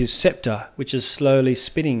towards his sceptre, which is slowly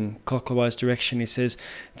spinning clockwise direction. He says,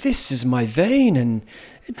 "This is my vein, and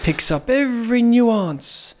it picks up every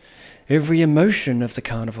nuance, every emotion of the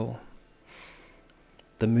carnival.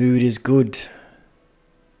 The mood is good."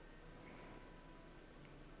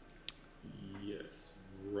 Yes,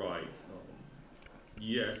 right.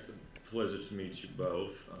 Yes, a pleasure to meet you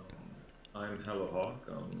both. I'm Hellahawk.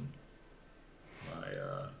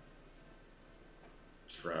 My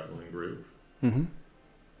traveling group. Mm-hmm.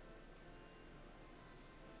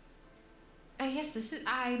 Yes,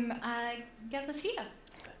 I'm Galatea.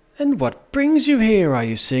 "And what brings you here? Are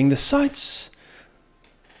you seeing the sights?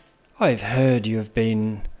 I've heard you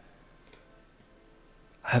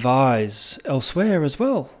have eyes elsewhere as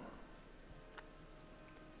well."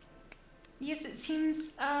 Yes, it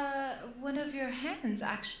seems one of your hands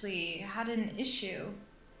actually had an issue,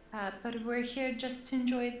 but we're here just to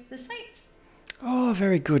enjoy the sight. "Oh,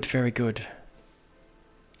 very good, very good."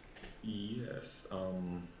 Yes.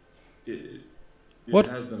 It What?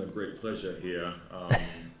 has been a great pleasure here.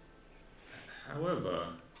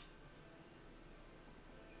 However,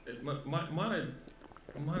 might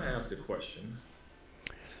I ask a question?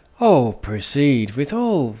 "Oh, proceed with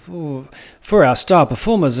all for our star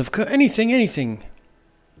performers of anything."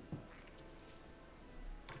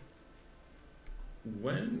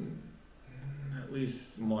 When at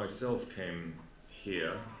least myself came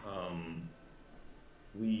here,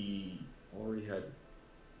 we already had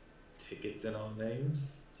tickets in our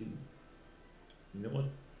names. Do you know what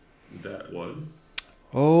that was?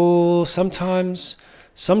 "Oh, sometimes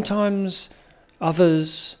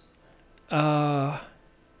others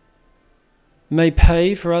may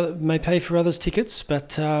pay for others' tickets,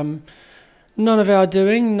 but none of our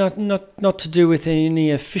doing. Not to do with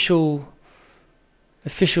any official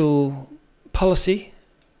policy."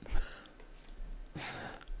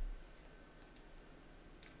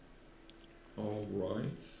 All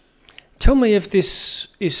right. "Tell me of this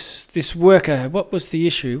worker. What was the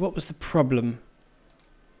issue? What was the problem?"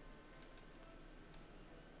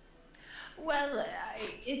 Well,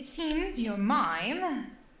 it seems your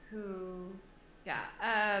mime, who,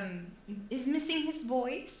 is missing his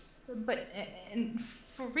voice, but and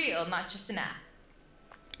for real, not just an act.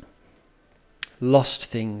 "Lost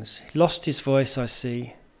things. He lost his voice, I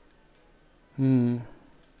see." Hmm.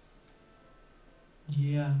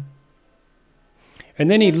 Yeah. And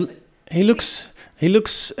then Yes, but he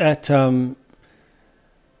looks at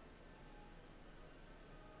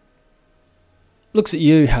looks at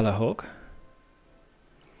you, Halahawk,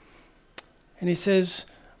 and he says,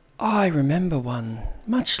 "I remember one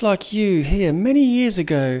much like you here many years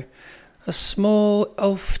ago, a small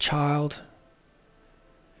elf child.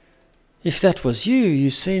 If that was you,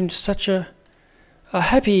 you seemed such a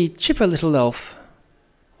happy, chipper little elf.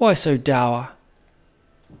 Why so dour?"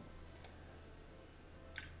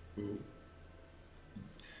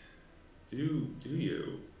 Do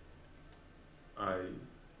you? I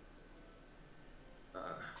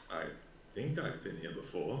think I've been here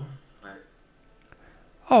before.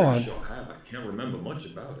 Oh, Pretty sure I have. I can't remember much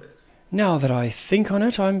about it. now that I think on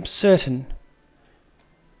it, I'm certain.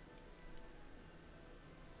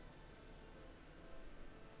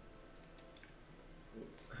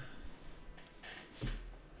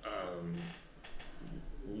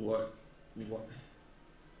 What?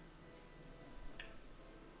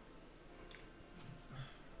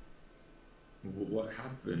 What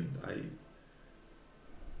happened?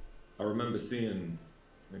 I remember seeing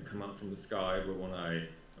them come out from the sky, but when I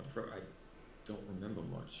don't remember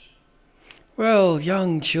much. Well,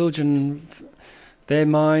 young children, their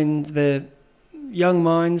minds, their young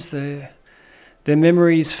minds, their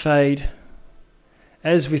memories fade,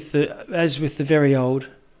 as with the very old.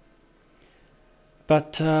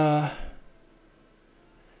 But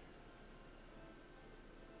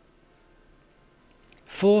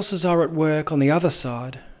forces are at work on the other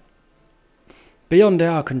side, beyond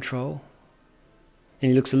our control.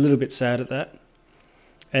 And he looks a little bit sad at that.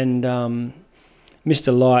 And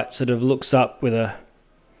Mr. Light sort of looks up with a,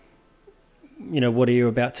 what are you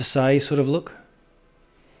about to say sort of look.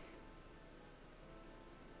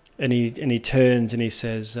 And he turns and he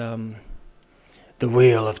says, the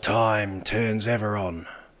wheel of time turns ever on.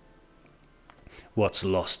 What's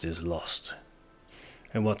lost is lost,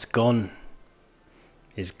 and what's gone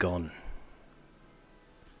is gone.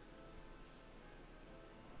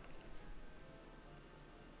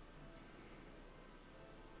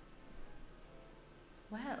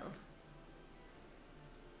 well,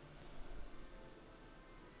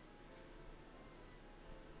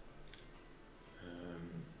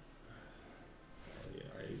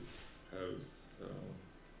 I suppose so.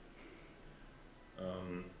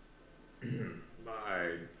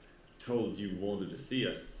 I told you wanted to see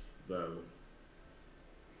us, though.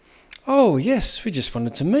 Oh yes, we just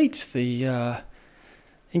wanted to meet the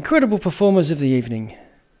incredible performers of the evening,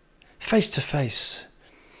 face to face.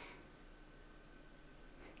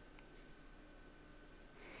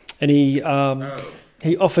 And he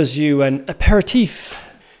offers you an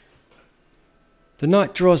aperitif. The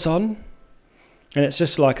night draws on, and it's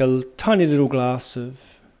just like a tiny little glass of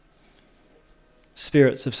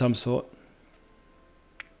spirits of some sort.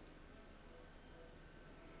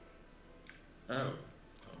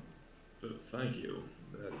 Thank you.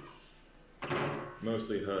 That's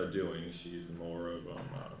mostly her doing. She's more of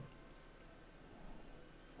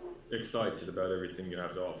excited about everything you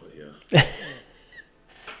have to offer here.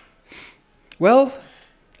 Well,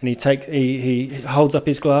 and he holds up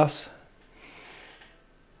his glass.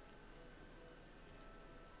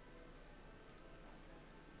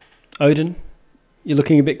 Odin, you're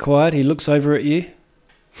looking a bit quiet. He looks over at you.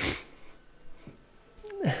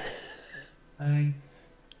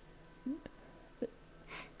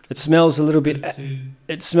 It smells a little bit.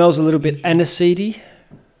 It smells a little bit aniseedy.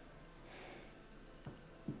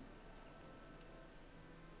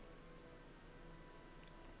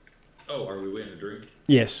 Oh, are we waiting a drink?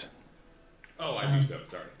 Yes. Oh, I do so.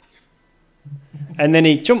 Sorry. And then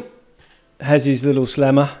he has his little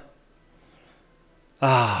slammer.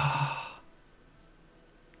 Ah.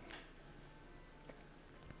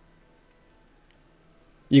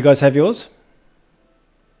 You guys have yours?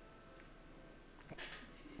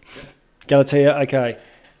 Galatea, okay.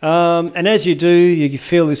 And as you do, you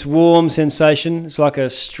feel this warm sensation. It's like a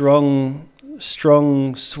strong,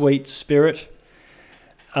 sweet spirit.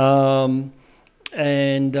 And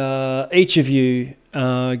each of you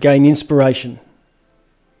gain inspiration.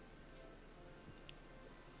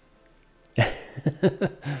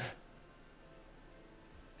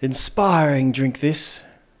 Inspiring, drink this.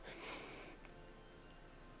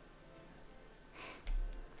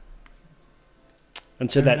 And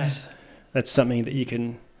so that's something that you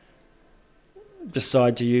can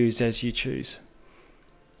decide to use as you choose.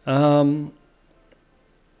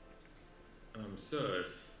 Sir,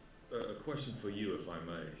 a question for you, if I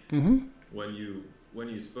may. Mm-hmm. When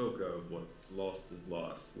you spoke of what's lost is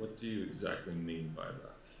lost, what do you exactly mean by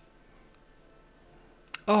that?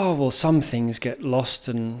 Oh, well, some things get lost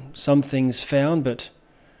and some things found, but...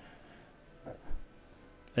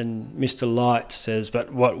 And Mr. Light says,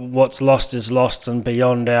 but what's lost is lost and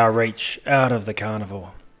beyond our reach, out of the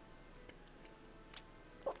carnival.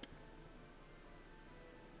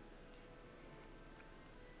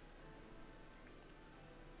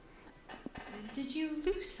 Did you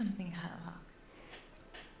lose something, Haddock?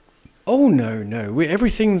 Oh, no.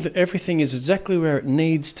 Everything is exactly where it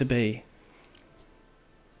needs to be.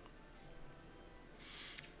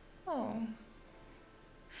 Oh.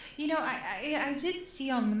 You know, I did see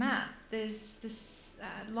on the map there's this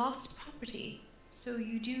lost property. So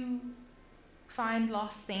you do find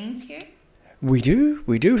lost things here? We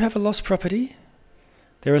do have a lost property.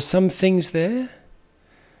 There are some things there.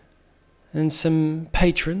 And some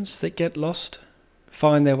patrons that get lost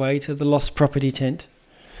find their way to the lost property tent.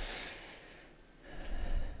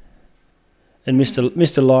 And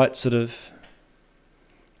Mr. Light sort of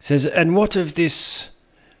says, and what of this?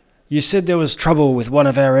 You said there was trouble with one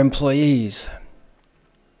of our employees.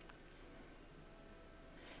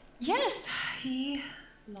 Yes, he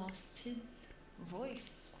lost his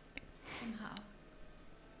voice somehow.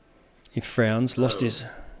 He frowns, lost his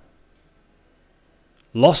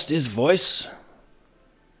voice.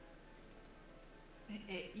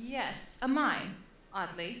 Yes, a mime,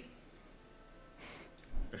 oddly.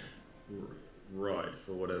 Right,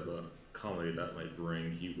 for whatever comedy that might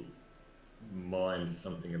bring, he mimed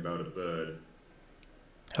something about a bird.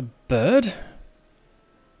 A bird?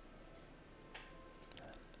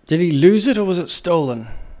 Did he lose it or was it stolen?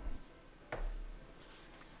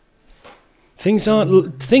 Things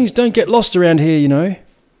don't get lost around here, you know.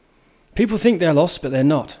 People think they're lost, but they're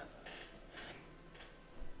not.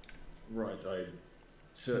 Right,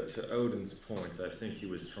 to Odin's point, I think he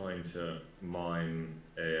was trying to mime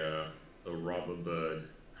a robber bird.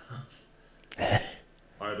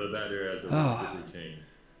 Either that or as a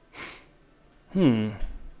routine.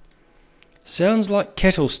 Sounds like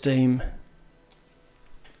kettle steam.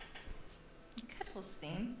 Kettle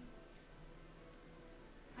steam?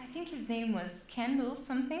 I think his name was Candle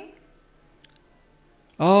something.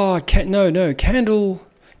 Oh, no.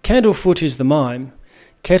 Candlefoot is the mime.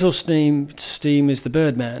 Kettle steam is the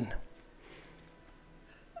Birdman.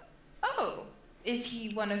 Oh, is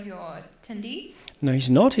he one of your attendees? No,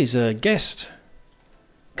 he's not. He's a guest.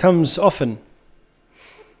 Comes often.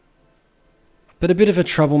 But a bit of a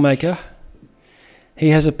troublemaker. He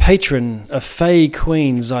has a patron, a Fey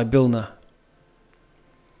Queen, Zybilna.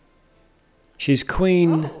 She's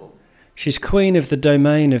queen. Oh. She's queen of the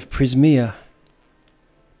domain of Prismea.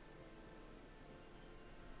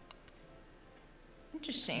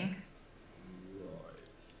 Interesting.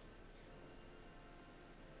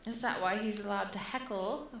 Is that why he's allowed to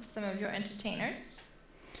heckle some of your entertainers?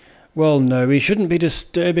 Well, no, we shouldn't be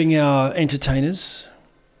disturbing our entertainers.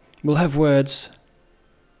 We'll have words.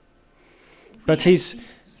 But Zybilna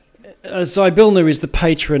is the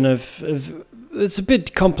patron of... It's a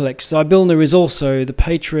bit complex. Zybilna is also the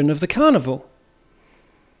patron of the carnival.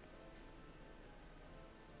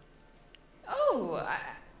 Oh,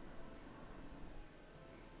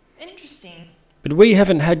 interesting. But we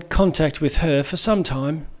haven't had contact with her for some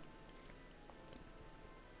time.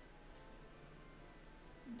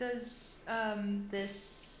 Does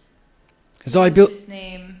this What's his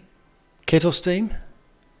name Kettle Steam?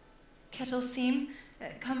 Kettle Steam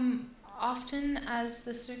come often as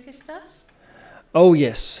the circus does? Oh,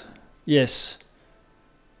 yes. Yes.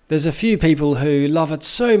 There's a few people who love it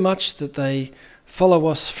so much that they follow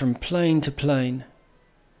us from plane to plane.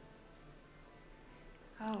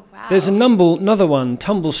 Oh, wow. There's another one,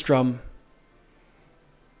 Tumblestrum.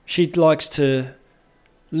 She likes to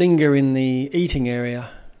linger in the eating area.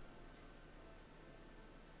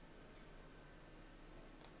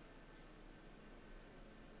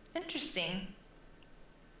 Interesting.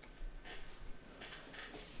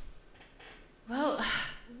 Well,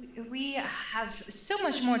 we have so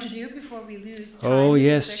much more to do before we lose time. Oh, in the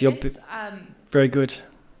yes, you're circus. very good.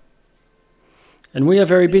 And we are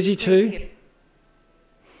very busy too.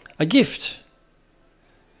 A gift.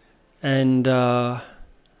 And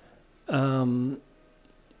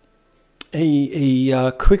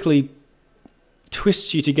he quickly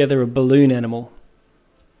twists you together a balloon animal.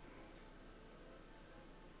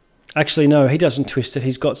 Actually, no, he doesn't twist it.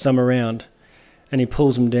 He's got some around. And he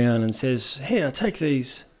pulls them down and says, "Here, take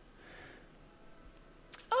these."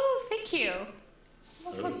 Oh, thank you.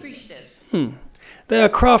 So appreciative. They are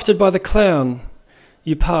crafted by the clown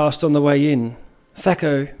you passed on the way in,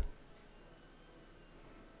 Thaco.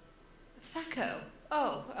 Thaco.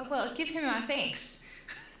 Oh, well, give him my thanks.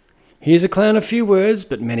 He is a clown of few words,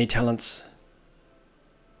 but many talents.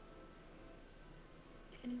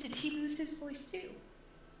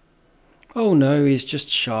 Oh no, he's just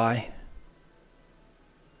shy.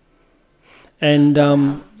 And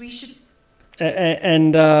We should.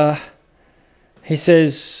 he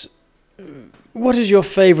says, "What is your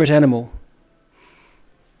favorite animal?"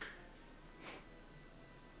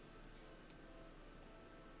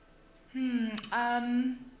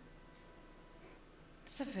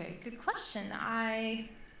 That's a very good question.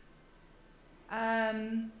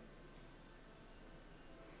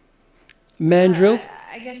 Mandrill.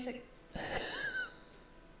 I guess it,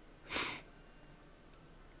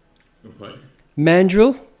 What?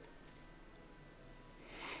 Mandrill.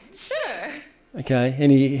 sure. Okay,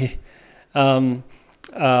 and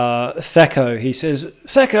Thaco, he says,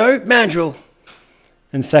 "Thaco, mandrill."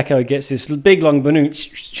 And Thaco gets this big long balloon.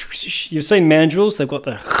 You've seen mandrills, they've got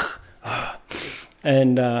the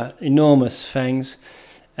and enormous fangs,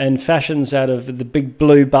 and fashions out of the big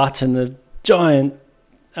blue butt and the giant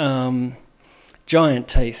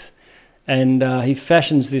teeth. And he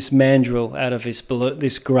fashions this mandrill out of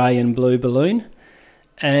this grey and blue balloon.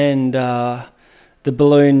 And the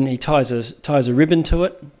balloon, he ties a ribbon to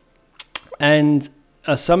it, and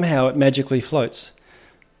somehow it magically floats.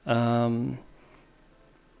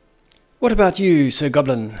 What about you, Sir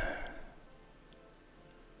Goblin?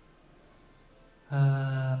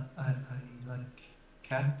 I like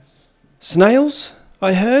cats. Snails,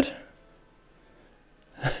 I heard.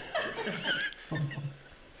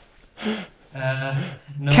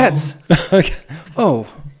 No. Cats. Okay. Oh,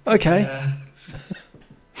 okay.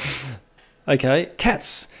 Okay,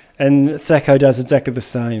 cats. And Thaco does exactly the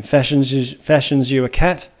same. Fashions you a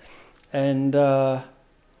cat. And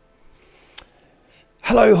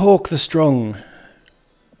hello, Hawk the Strong.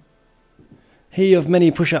 He of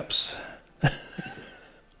many push-ups.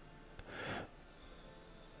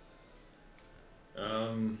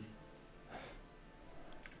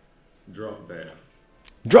 Drop bear.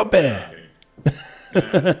 Drop Bear.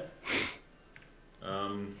 Okay.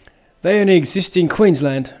 They only exist in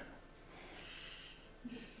Queensland.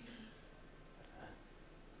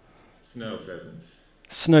 Snow pheasant.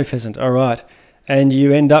 Snow pheasant, all right. And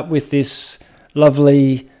you end up with this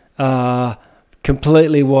lovely,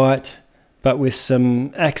 completely white, but with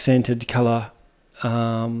some accented colour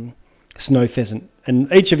snow pheasant.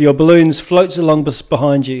 And each of your balloons floats along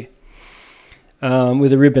behind you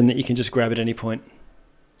with a ribbon that you can just grab at any point.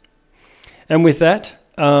 And with that,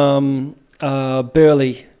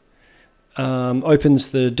 Burley opens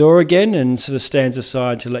the door again and sort of stands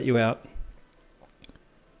aside to let you out.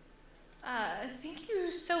 Thank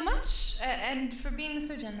you so much, and for being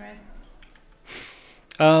so generous.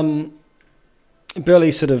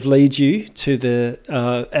 Burley sort of leads you to the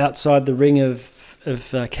outside the ring of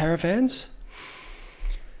caravans.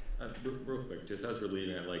 Real quick, just as we're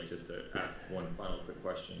leaving, I'd like just to ask one final quick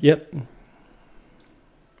question. Yep.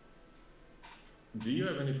 Do you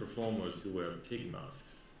have any performers who wear pig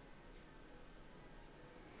masks?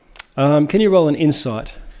 Can you roll an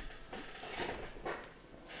insight?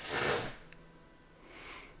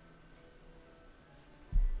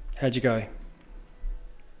 How'd you go?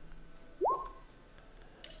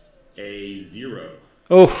 A 0.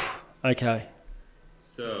 Oh, okay.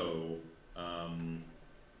 So, I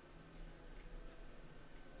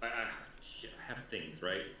have things,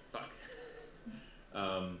 right? Fuck.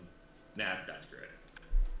 Nah, that's great.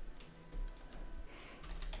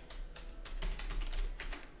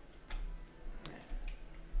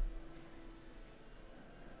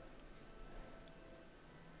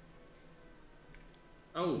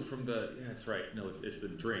 Oh, from the that's right. No, it's the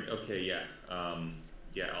drink. Okay, yeah.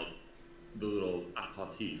 The little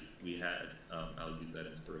aperitif we had. I'll use that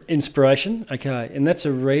inspiration. Inspiration, okay. And that's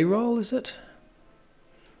a re-roll, is it?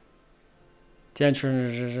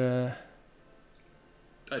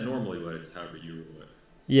 Normally, but it's however you roll it.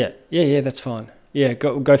 Yeah, that's fine. Yeah,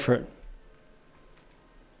 go for it.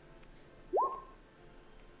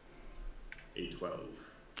 A 12.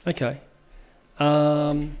 Okay.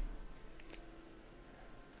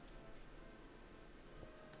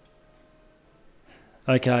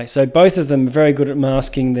 Okay, so both of them are very good at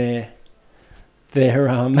masking their their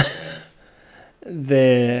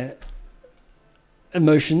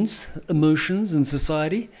emotions in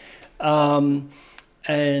society, and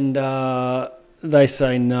they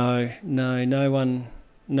say no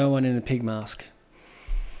one in a pig mask.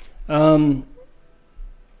 But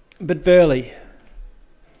Burley,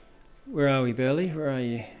 where are we, Burley? Where are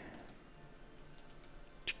you?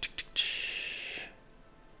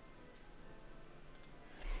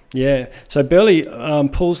 Yeah, so Burley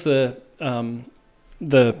pulls the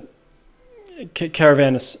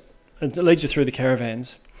caravan, it leads you through the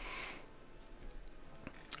caravans,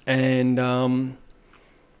 and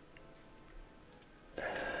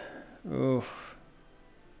Oof.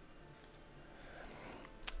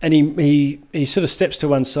 And he sort of steps to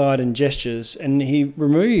one side and gestures, and he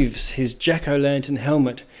removes his jack-o'-lantern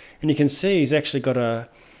helmet, and you can see he's actually got a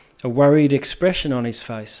worried expression on his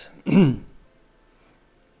face.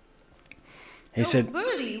 He said,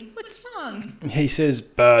 Burley, what's wrong? he says,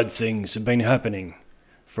 bad things have been happening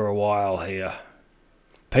for a while here.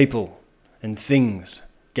 People and things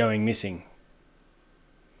going missing.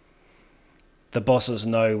 The bosses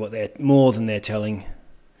know what they're more than they're telling,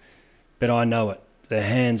 but I know it. Their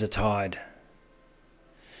hands are tied.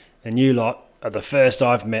 And you lot are the first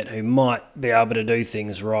I've met who might be able to do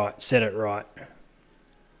things right, set it right.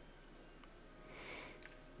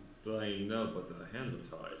 They know, but their hands are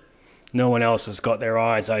tied. No one else has got their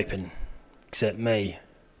eyes open, except me.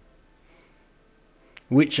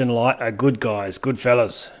 Witch and Light are good guys, good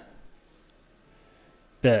fellas.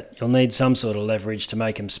 But you'll need some sort of leverage to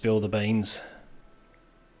make 'em spill the beans.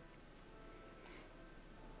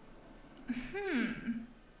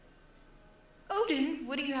 Odin,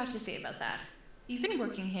 what do you have to say about that? You've been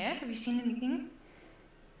working here. Have you seen anything?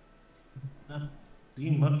 Not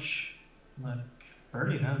seen much like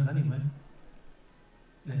Birdie has, anyway.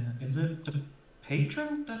 Is it the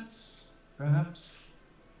patron that's perhaps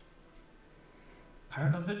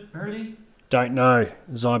part of it, Birdie? Don't know.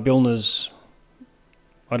 Zybilna's,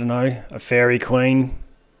 I don't know, a fairy queen,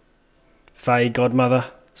 fey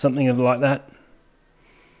godmother, something like that.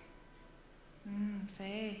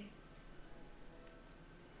 Faye.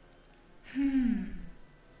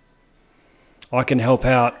 I can help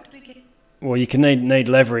out. How could we get... Well, you can need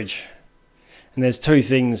leverage. And there's two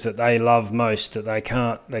things that they love most that they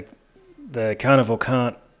can't, the carnival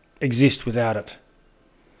can't exist without it.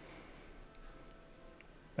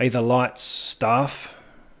 Either Light's staff,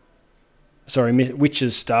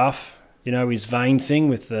 Witch's staff, you know, his vane thing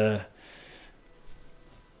with the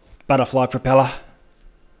butterfly propeller,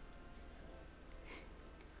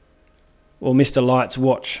 or Mr. Light's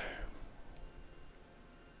watch.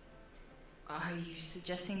 Are you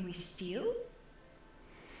suggesting we steal?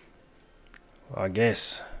 I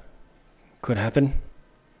guess. Could happen.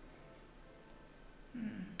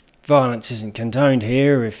 Violence isn't condoned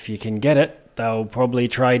here. If you can get it, they'll probably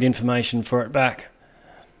trade information for it back.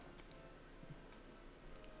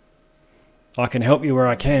 I can help you where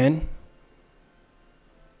I can.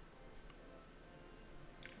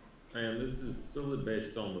 And this is solely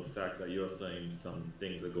based on the fact that you're saying some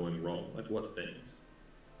things are going wrong. Like what things?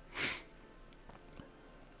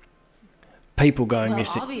 People going Well,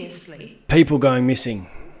 missing. obviously. People going missing.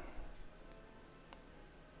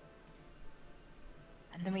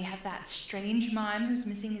 And then we have that strange mime who's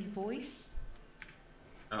missing his voice.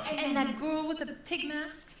 Uh, And that girl with the pig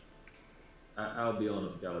mask. I'll be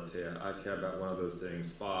honest, Galatea. I care about one of those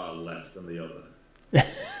things far less than the other.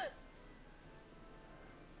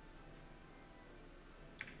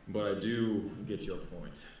 But I do get your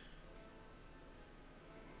point.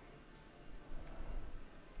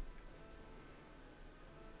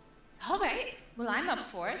 All right. Well, I'm up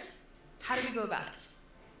for it. How do we go about it?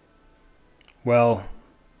 Well,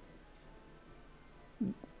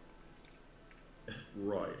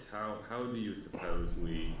 Right. How do you suppose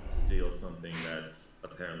we steal something that's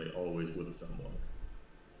apparently always with someone?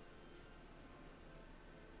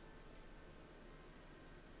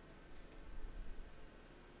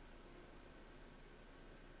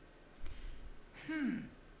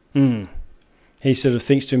 he sort of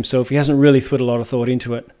thinks to himself. He hasn't really put a lot of thought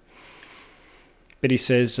into it. But he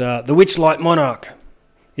says, the Witchlight Monarch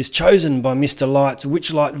is chosen by Mr. Light's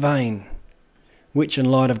Witchlight Vane. Witch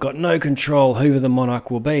and Light have got no control who the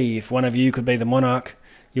monarch will be. If one of you could be the monarch,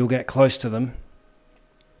 you'll get close to them.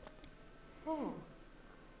 Oh.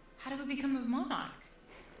 How do we become a monarch?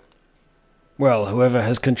 Well, whoever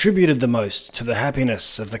has contributed the most to the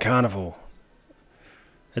happiness of the carnival.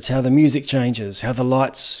 It's how the music changes, how the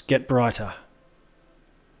lights get brighter.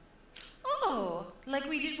 Oh, like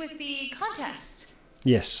we did with the contest.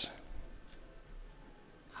 Yes.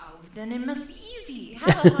 Oh, then it must be easy.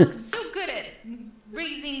 Halahog's so good at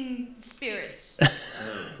raising spirits.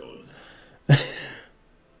 Oh, gods.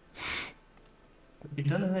 You're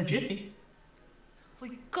done in a jiffy.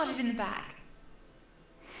 We got it in the bag.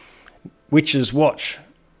 Witch's watch,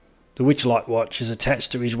 the Witchlight watch, is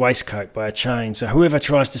attached to his waistcoat by a chain, so whoever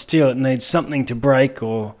tries to steal it needs something to break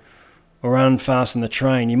or unfasten the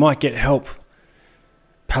train. You might get help.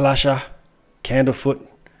 Palasha, Candlefoot,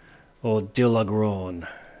 or Dilagron.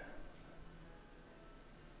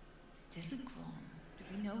 Dilagron. Do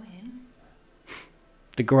we know him?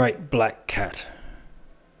 The Great Black Cat.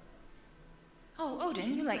 Oh,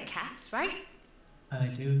 Odin, you like cats, right? I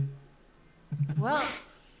do. Well,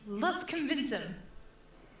 Let's convince him.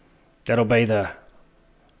 That'll be the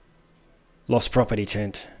lost property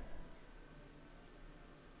tent.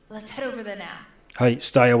 Let's head over there now. Hey,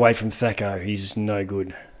 stay away from Thaco. He's no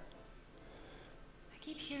good. I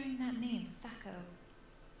keep hearing that name, Thaco.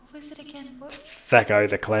 What was it again? What Thaco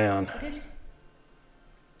the clown. is it?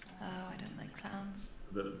 Oh, I don't like clowns.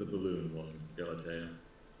 The balloon one, Galatea.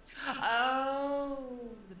 Oh,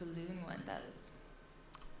 the balloon one.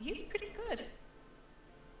 He's pretty good.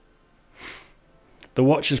 The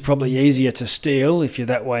watch is probably easier to steal if you're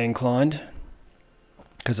that way inclined,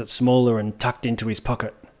 because it's smaller and tucked into his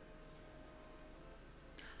pocket.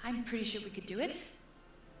 I'm pretty sure we could do it.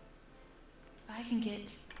 If I can get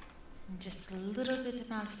in just a little bit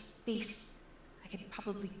amount of space, I could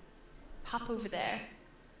probably pop over there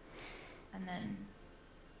and then,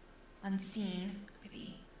 unseen,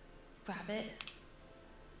 maybe grab it.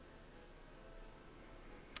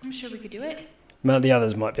 I'm sure we could do it. Well, the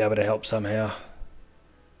others might be able to help somehow.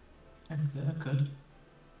 I'd say I could.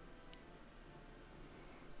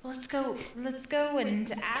 Well, let's go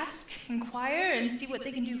and ask, inquire, and see what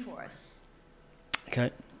they can do for us.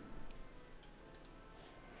 Okay.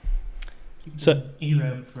 Keep So- an ear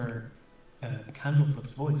out for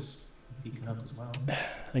Candlefoot's voice, if he can help as well.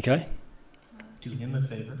 Okay. Do him a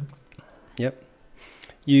favour.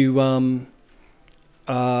 You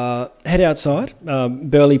head outside.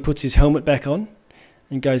 Burley puts his helmet back on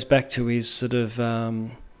and goes back to his sort of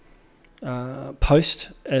post,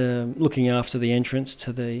 looking after the entrance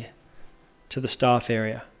to the staff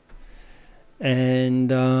area.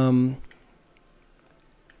 And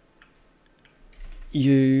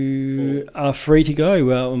you are free to go.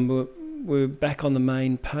 Well, we're back on the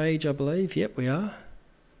main page, I believe. Yep, we are.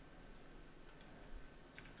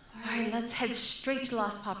 Alright, let's head straight to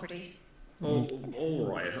Lost Property. Oh, all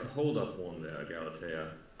right. Hold up one there,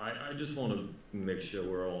 Galatea. I just want to make sure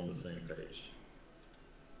we're all on the same page.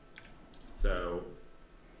 So,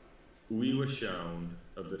 we were shown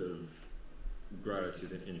a bit of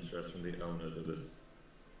gratitude and interest from the owners of this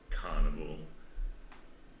carnival.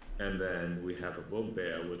 And then we have a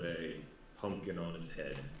bugbear with a pumpkin on his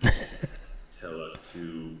head tell us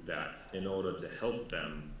that in order to help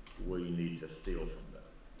them, we need to steal from them.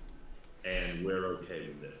 And we're okay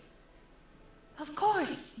with this. Of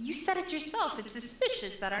course, you said it yourself. It's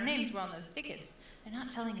suspicious that our names were on those tickets. They're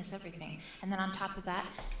not telling us everything. And then on top of that,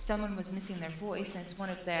 someone was missing their voice, and it's one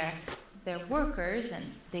of their workers, and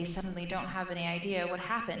they suddenly don't have any idea what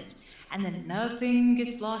happened. And then nothing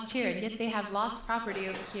gets lost here, and yet they have lost property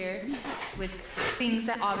over here with things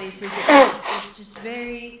that obviously get lost. It's just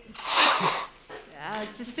very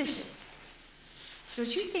suspicious.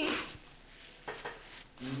 Don't you think?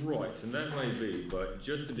 Right, and that may be, but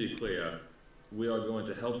just to be clear, we are going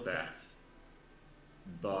to help that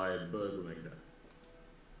by burgling them.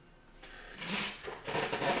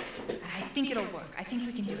 I think it'll work. I think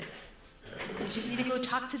we can do it. We just need to go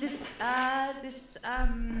talk to this,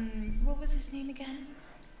 what was his name again?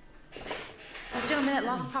 The gentleman at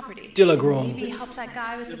Lost Property. Dillagron. Maybe help that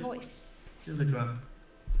guy with the voice. Dillagron.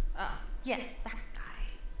 Yes, that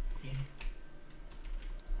guy. Yeah.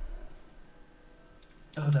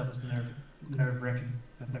 Oh, that was nerve-wracking.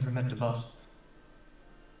 I've never met the boss.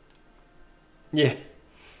 Yeah.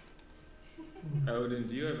 Odin,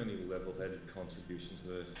 do you have any level-headed contribution to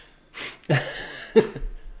this?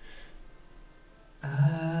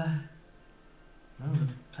 Well, the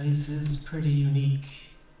place is pretty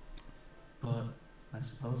unique, but I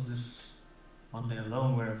suppose this one day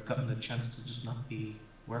alone where I've gotten a chance to just not be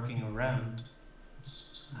working around,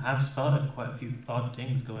 I have spotted quite a few odd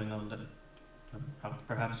things going on that I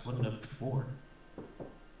perhaps wouldn't have before.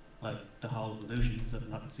 Like the Hall of Illusions, I've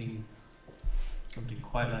not seen something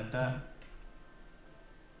quite like that.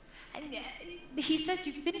 And he said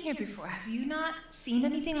you've been here before. Have you not seen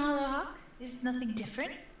anything, Hollow Hawk? Is nothing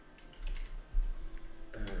different?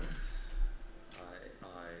 I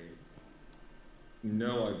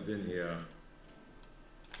know I've been here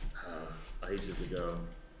ages ago.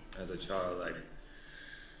 As a child, I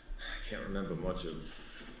can't remember much of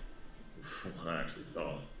what I actually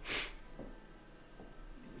saw.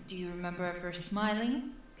 Do you remember ever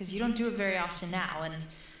smiling? Because you don't do it very often now, and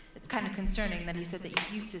it's kind of concerning that he said that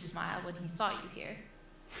you used to smile when he saw you here.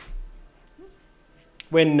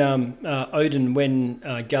 When Odin, when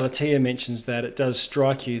Galatea mentions that, it does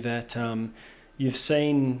strike you that you've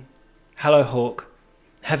seen Hallowhawk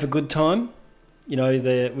have a good time. You know,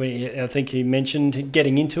 I think he mentioned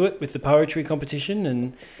getting into it with the poetry competition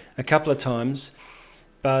and a couple of times,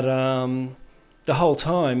 but the whole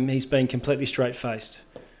time he's been completely straight-faced.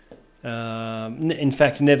 In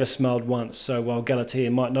fact, never smiled once. So while Galatea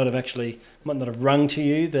might not have rung to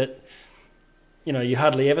you that, you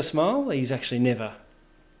hardly ever smile, he's actually never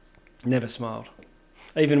smiled.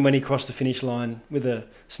 Even when he crossed the finish line with a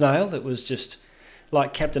snail that was just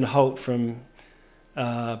like Captain Holt from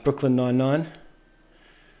Brooklyn Nine-Nine.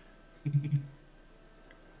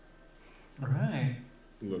 All right.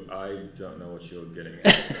 Look, I don't know what you're getting at.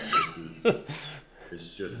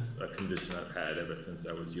 It's just a condition I've had ever since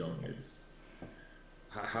I was young. It's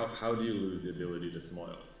how do you lose the ability to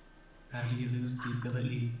smile? How do you lose the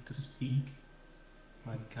ability to speak?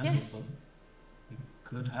 Like Yes. You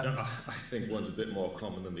could have. No, I think one's a bit more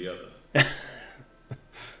common than the other.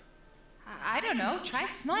 I don't know. Try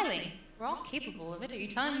smiling. We're all capable of it. Are you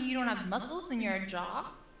telling me you don't have muscles in your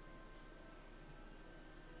jaw?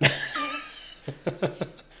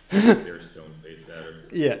 Stare stone-faced at her.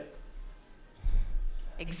 Yeah.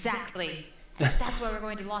 Exactly. That's why we're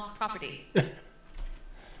going to lost property.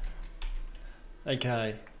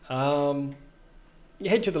 Okay. You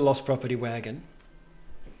head to the lost property wagon.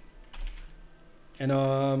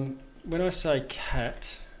 And when I say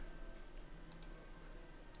cat,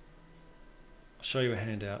 I'll show you a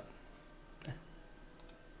handout.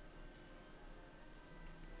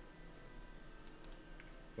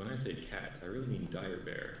 When I say cat, I really mean dire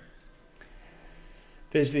bear.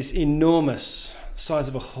 There's this enormous, size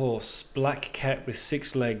of a horse, black cat with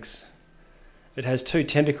 6 legs. It has 2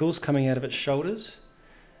 tentacles coming out of its shoulders,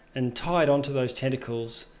 and tied onto those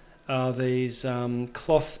tentacles are these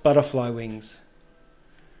cloth butterfly wings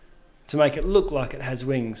to make it look like it has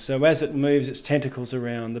wings. So as it moves its tentacles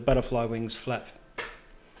around, the butterfly wings flap.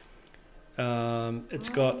 It's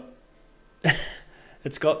got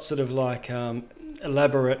sort of like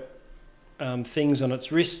elaborate things on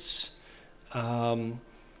its wrists. And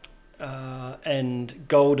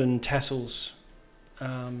golden tassels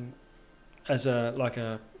as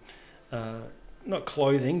not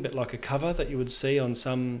clothing, but like a cover that you would see on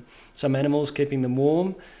some animals, keeping them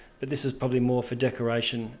warm. But this is probably more for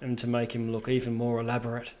decoration and to make him look even more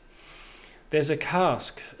elaborate. There's a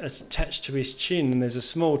cask attached to his chin, and there's a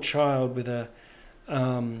small child with a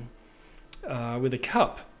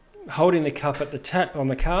cup, holding the cup at the tap on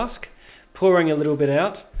the cask, pouring a little bit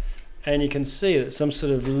out. And you can see that some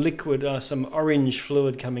sort of liquid, some orange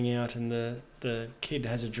fluid coming out, and the kid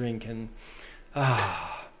has a drink, and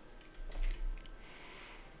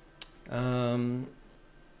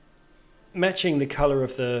matching the colour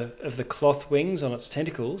of the cloth wings on its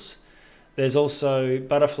tentacles, there's also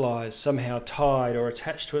butterflies somehow tied or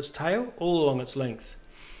attached to its tail all along its length.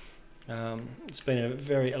 It's been a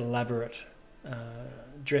very elaborate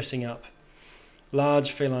dressing up, large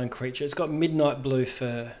feline creature. It's got midnight blue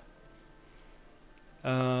fur.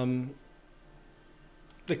 The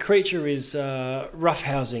creature is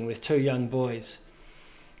roughhousing with 2 young boys,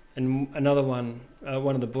 and another one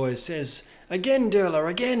of the boys says, "Again, Durla,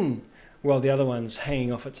 again," while the other one's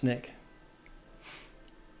hanging off its neck.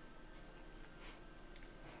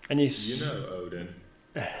 And You know, Odin,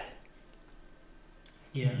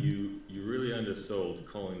 Yeah. you really undersold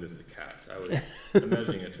calling this a cat. I was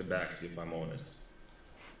imagining a tabaxi, if I'm honest.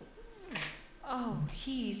 Oh,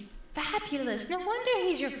 he's fabulous. No wonder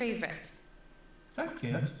he's your favorite.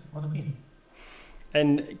 Exactly. That's what I mean.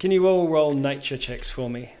 And can you all roll nature checks for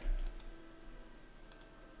me?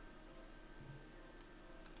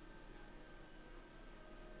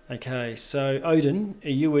 Okay, so Odin,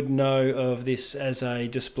 you would know of this as a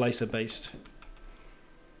displacer beast.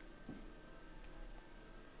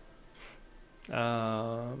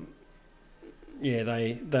 Yeah,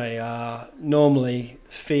 they are normally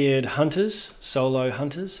feared hunters, solo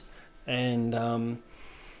hunters, and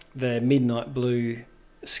their midnight blue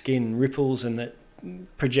skin ripples, and that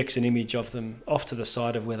projects an image of them off to the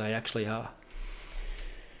side of where they actually are.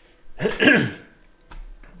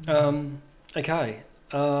 Okay.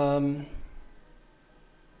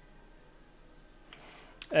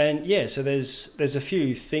 And yeah, so there's a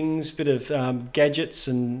few things, bit of gadgets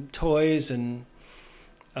and toys and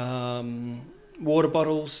water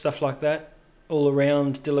bottles, stuff like that, all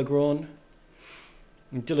around Dillagrawn.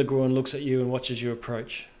 And Dillagrawn looks at you and watches you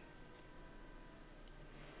approach.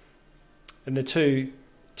 And the two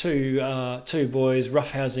boys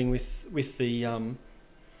roughhousing with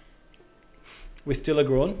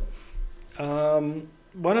Dillagrawn.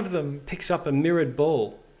 One of them picks up a mirrored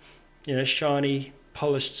ball, shiny,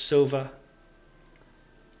 polished silver.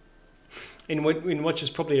 In what is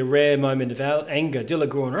probably a rare moment of anger,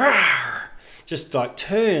 Dillagrawn just like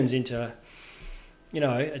turns into,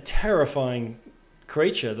 a terrifying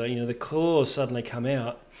creature. The claws suddenly come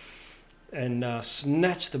out and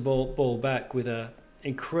snatch the ball back with a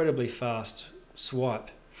incredibly fast swipe,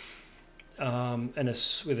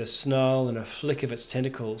 with a snarl and a flick of its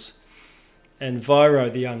tentacles. And Viro,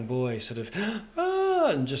 the young boy, sort of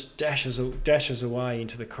and just dashes away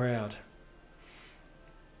into the crowd.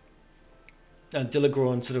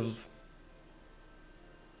 Dilligorn sort of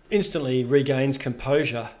instantly regains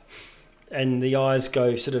composure, and the eyes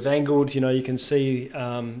go sort of angled. You can see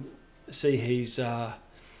he's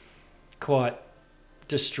quite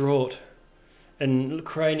distraught, and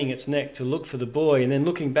craning its neck to look for the boy, and then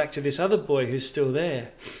looking back to this other boy who's still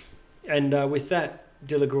there. And with that,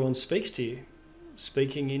 Dilligorn speaks to you,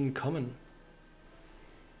 speaking in common,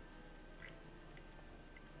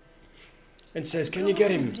 and says, "Can you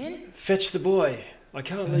get him? Fetch the boy. I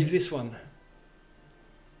can't leave this one."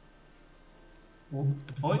 Oh,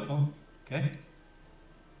 the boy? Oh, okay.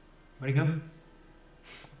 Where'd he go?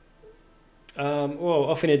 Well,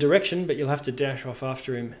 off in a direction, but you'll have to dash off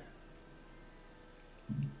after him.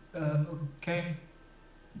 Okay.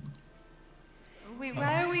 Wait,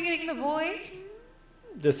 why are we getting the boy?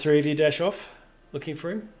 The three of you dash off, looking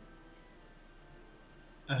for him.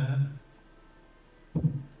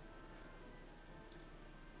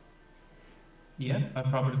 Yeah, I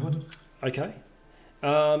probably would. Okay.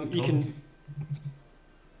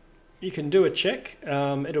 You can do a check.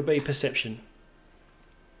 It'll be perception.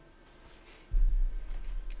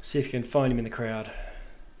 See if you can find him in the crowd.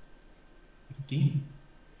 15.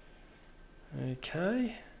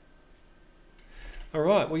 Okay. All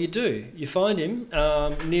right. Well, you do. You find him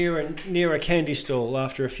near a candy stall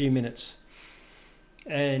after a few minutes,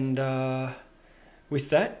 and with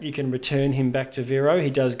that, you can return him back to Vero. He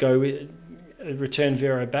does return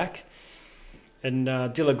Vero back, and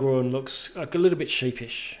Dilligorn looks like a little bit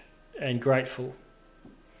sheepish and grateful,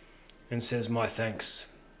 and says, "My thanks."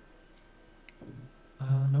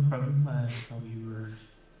 No problem. I thought you were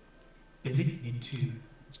busy. Need to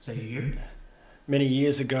stay here. Many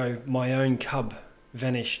years ago, my own cub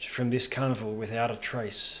vanished from this carnival without a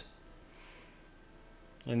trace.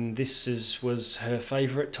 And this was her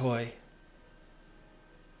favourite toy.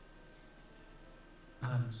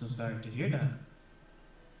 I'm so sorry to hear that.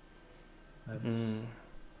 That's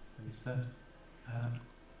really sad.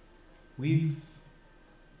 We've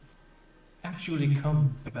actually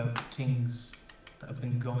come about things that have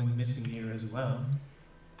been going missing here as well.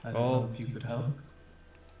 I don't know if you could help.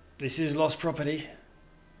 This is lost property.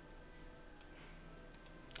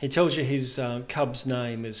 He tells you his cub's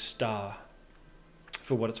name is Star,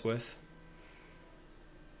 for what it's worth.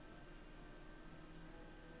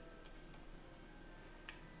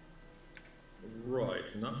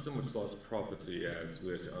 Right, not so much lost property as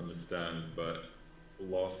we're to understand, but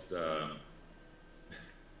lost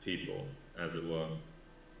people, as it were.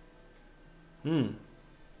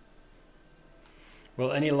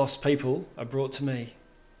 Well, any lost people are brought to me.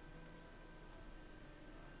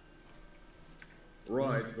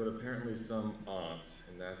 Right, but apparently some aren't,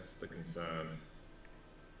 and that's the concern.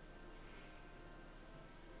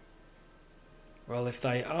 Well, if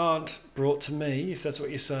they aren't brought to me, if that's what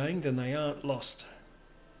you're saying, then they aren't lost.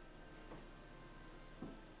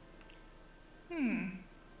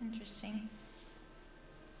 Interesting.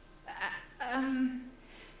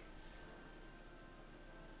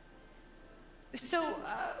 So,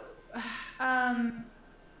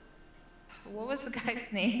 what was the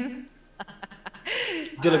guy's name?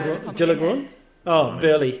 Dilligorn? Oh,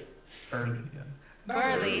 Burley. Early, yeah.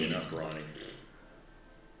 Burley. Not Brawny.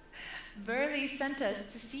 Burley sent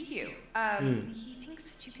us to see you. He thinks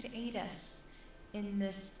that you could aid us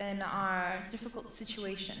in our difficult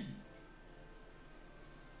situation.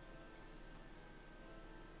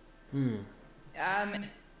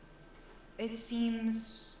 It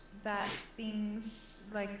seems that things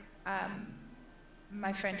like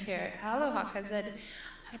my friend here, Hollowhawk, has said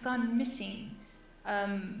have gone missing,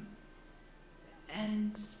 and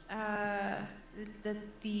that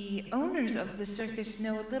the owners of the circus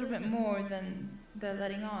know a little bit more than they're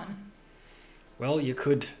letting on. Well, you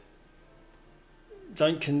could.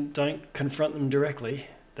 Don't confront them directly.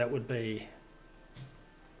 That would be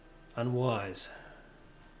unwise.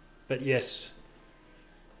 But yes,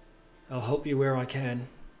 I'll help you where I can.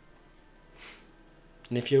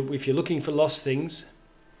 And if you're looking for lost things,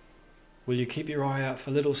 will you keep your eye out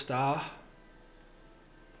for Little Star?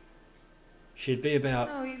 She'd be about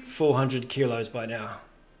 400 kilos by now.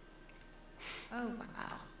 Oh,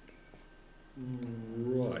 wow.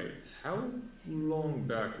 Right. How long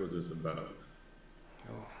back was this about?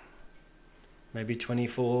 Maybe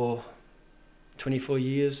 24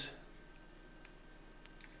 years.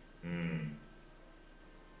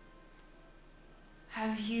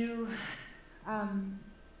 Have you,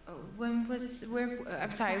 where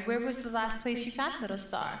was the last place you found Little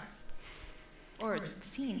Star? Or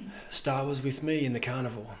seen? Star was with me in the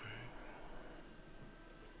carnival.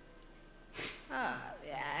 Uh,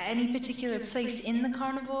 any particular place in the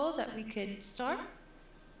carnival that we could start?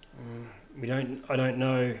 I don't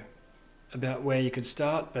know about where you could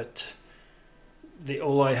start, but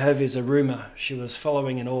all I have is a rumour she was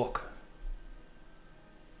following an orc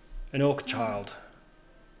child.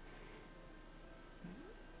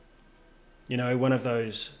 You know, one of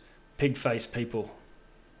those pig-faced people.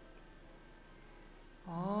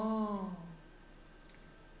 Oh.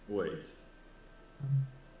 Wait.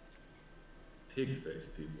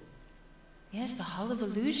 Pig-faced people. Yes, the Hall of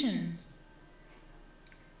Illusions.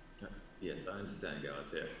 Yes, I understand,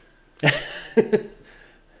 Galatea.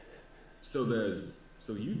 So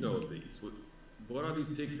you know of these. What are these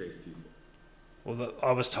pig-faced people? Well,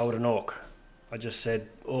 I was told an orc. I just said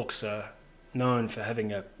orcs are known for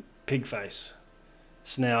having a pig face,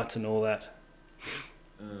 snout and all that.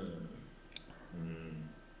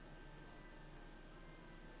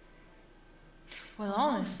 Well,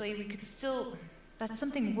 honestly, we could still. That's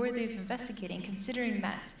something worthy of investigating, considering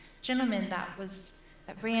that gentleman that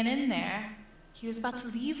ran in there. He was about to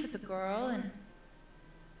leave with the girl, and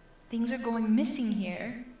things are going missing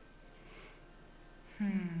here.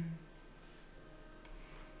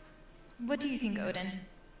 What do you think, Odin?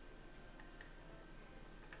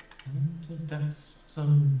 That's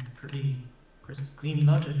some pretty crisp, clean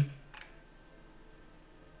logic.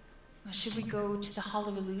 Well, should we go to the Hall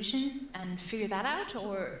of Illusions and figure that out,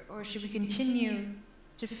 or should we continue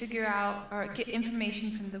to figure out or get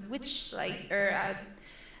information from the Witchlight or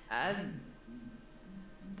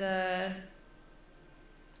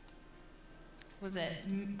was it?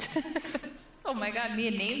 Oh my God, me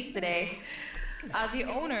and names today. The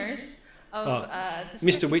owners of the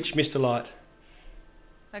Mr. Witch, Mr. Light.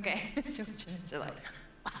 Okay, Mr. Witch and Mr. Light.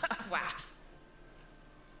 Wow.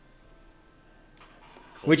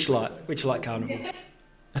 Witchlight Carnival.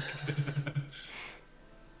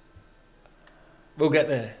 We'll get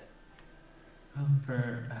there. Well,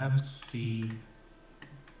 perhaps the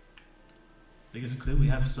biggest clue we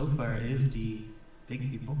have so far is the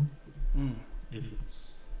big people. If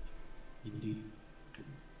it's indeed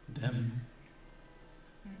them.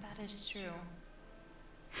 That is true.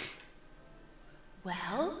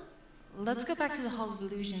 Well, let's go back to the Hall of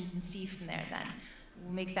Illusions and see from there then.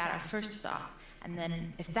 We'll make that our first stop. And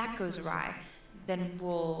then if that goes awry, then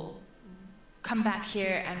we'll come back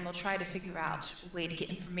here and we'll try to figure out a way to get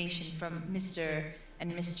information from Mr.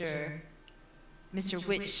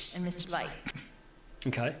 Witch and Mr. Light.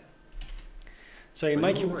 Okay. So you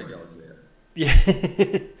make your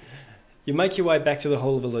you make your way back to the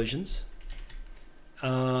Hall of Illusions.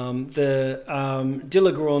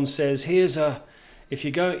 Dilligorn says, "Here's if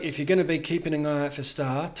you're going to be keeping an eye out for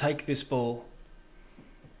Star, take this ball,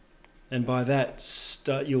 and by that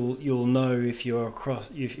you'll know if you're across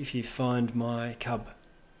if you find my cub."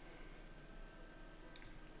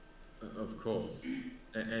 Of course.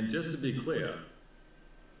 And just to be clear,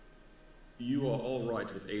 you are all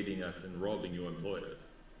right with aiding us in robbing your employers.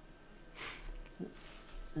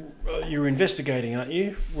 You're investigating, aren't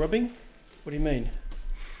you? Robbing? What do you mean?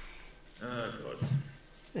 God.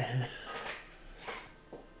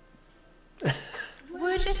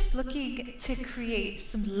 We're just looking to create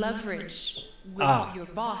some leverage with your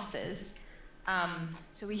bosses,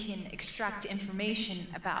 so we can extract information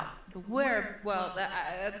about we're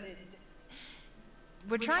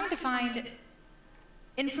trying to find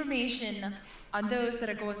information on those that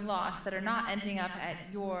are going lost, that are not ending up at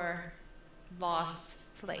your lost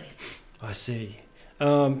place. I see.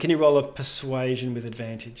 Can you roll a persuasion with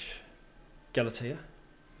advantage, Galatea?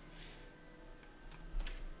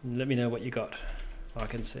 Let me know what you got. I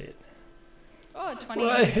can see it. Oh, 20.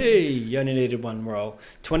 Well, hey, you only needed one roll.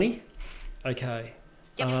 20? Okay.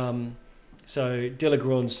 Yep. So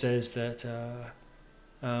Dilligorn says that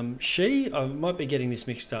she, I might be getting this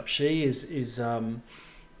mixed up, she is willing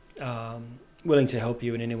to help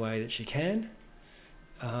you in any way that she can.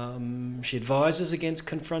 She advises against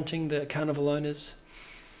confronting the carnival owners.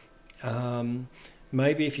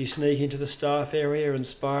 Maybe if you sneak into the staff area and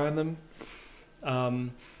spy on them,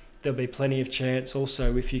 there'll be plenty of chance.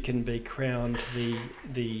 Also, if you can be crowned the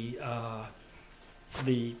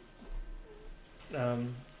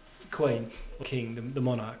queen or king, the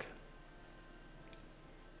monarch.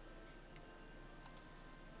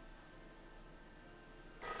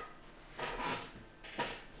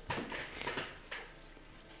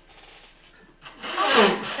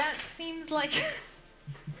 That seems like.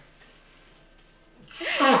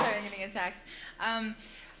 Sorry, I'm getting attacked.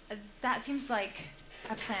 That seems like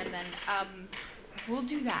a plan then. We'll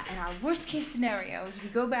do that. And our worst case scenario is we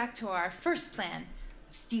go back to our first plan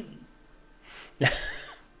of stealing.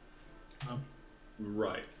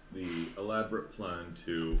 Right. The elaborate plan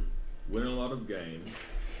to win a lot of games,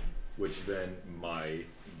 which then might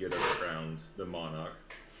get us around the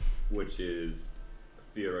Monarch, which is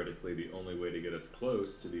theoretically the only way to get us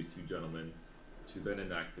close to these two gentlemen, to then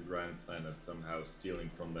enact the grand plan of somehow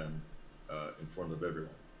stealing from them in front of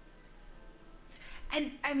everyone.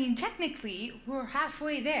 And I mean, technically, we're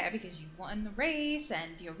halfway there because you won the race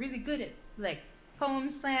and you're really good at like poem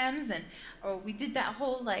slams or we did that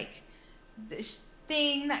whole like this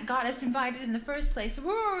thing that got us invited in the first place. So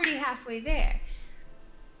we're already halfway there.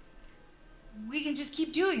 We can just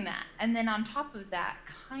keep doing that, and then on top of that,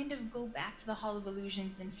 kind of go back to the Hall of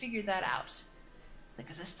Illusions and figure that out, like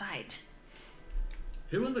as a side.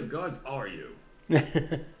 Who in the gods are you?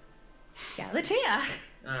 Galatea.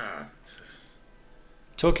 Ah,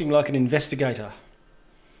 Talking like an investigator.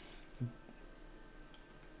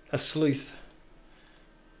 A sleuth.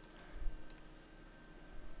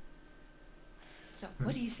 So,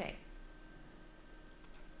 what do you say?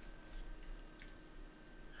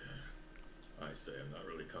 I say I'm not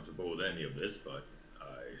really comfortable with any of this, but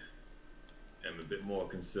I am a bit more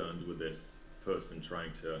concerned with this person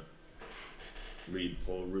trying to lead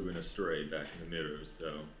poor Reuben astray back in the mirrors,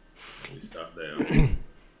 so we stop there.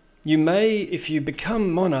 You may, if you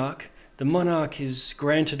become monarch, the monarch is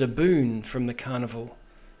granted a boon from the carnival.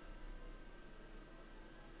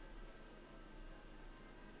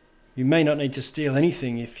 You may not need to steal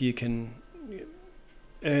anything if you can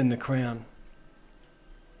earn the crown.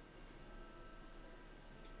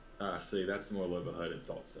 See, that's the more level-headed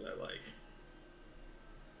thoughts that I like.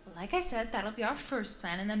 Like I said, that'll be our first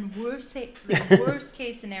plan, and then worst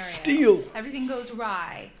case scenario. Steal! Everything goes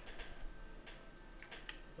awry.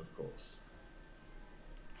 Of course.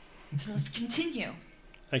 So let's continue.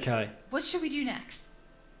 Okay. What should we do next?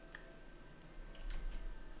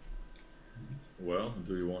 Well,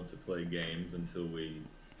 do we want to play games until we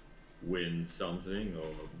win something, or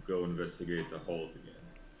go investigate the halls again?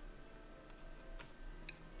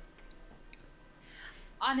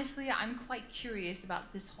 Honestly, I'm quite curious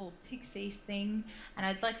about this whole pig face thing, and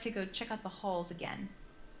I'd like to go check out the halls again.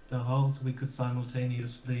 The halls, we could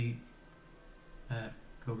simultaneously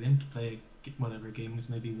go in to play whatever games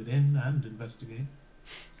may be within and investigate.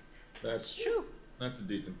 That's True. That's a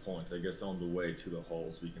decent point. I guess on the way to the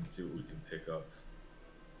halls, we can see what we can pick up.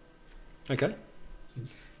 Okay.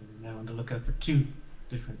 Seems we're now on the lookout for two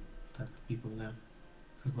different type of people now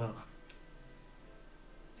as well.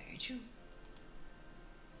 Very true.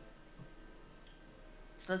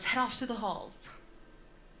 So let's head off to the halls.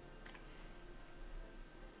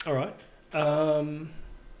 All right.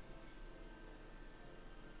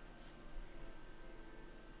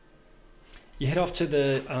 You head off to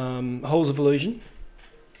the Halls of Illusion,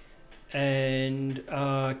 and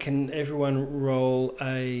can everyone roll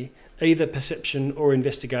either perception or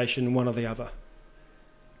investigation, one or the other?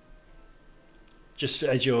 Just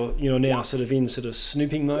as you're now sort of in sort of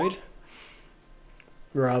snooping mode,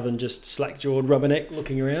 rather than just slack-jawed rubberneck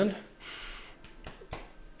looking around.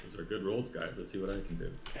 Those are good rolls, guys. Let's see what I can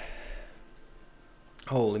do.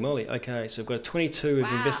 Holy moly! Okay, so I've got a 22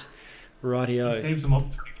 of Wow. Rightio. Saves them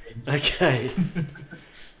up for games. Okay.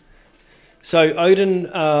 So Odin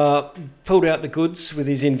pulled out the goods with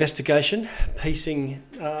his investigation, piecing,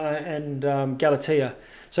 and Galatea.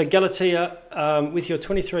 So Galatea, with your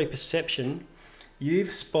 23 perception,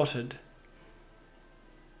 you've spotted,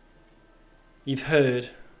 you've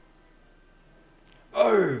heard,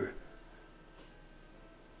 "Oh,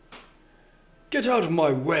 get out of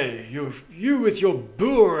my way, you with your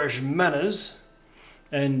boorish manners."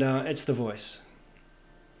 And it's the voice.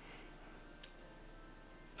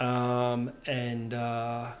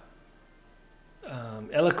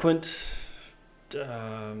 Eloquent,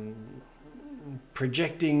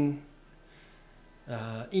 projecting,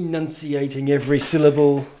 enunciating every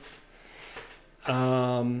syllable,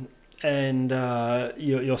 and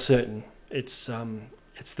you're certain it's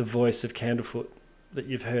the voice of Candlefoot that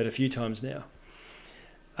you've heard a few times now.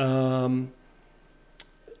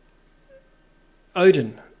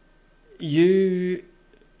 Odin, you,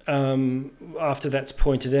 after that's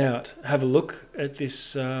pointed out, have a look at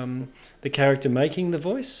this, the character making the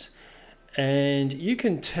voice, and you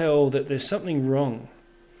can tell that there's something wrong.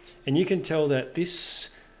 And you can tell that this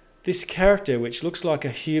character, which looks like a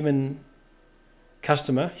human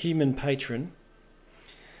customer, human patron,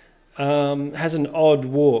 has an odd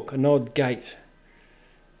walk, an odd gait.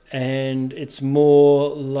 And it's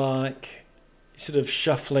more like sort of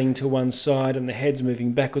shuffling to one side and the head's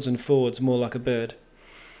moving backwards and forwards, more like a bird.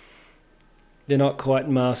 they're not quite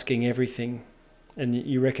masking everything, and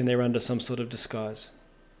you reckon they're under some sort of disguise.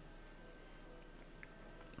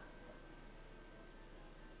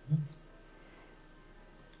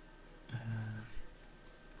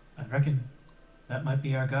 I reckon that might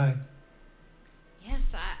be our guy. Yes,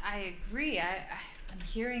 I agree. I'm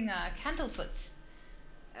hearing Candlefoot's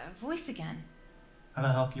voice again.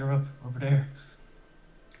 Halahawk, you're up over there.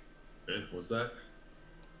 What's that?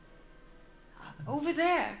 Over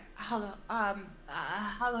there. Hollohawk.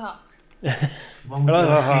 One with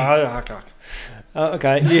the key.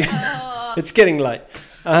 Okay, it's getting late.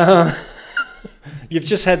 You've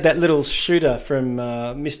just had that little shooter from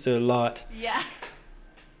Mr. Light. Yeah.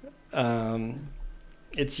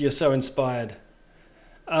 You're so inspired.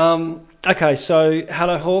 Okay, so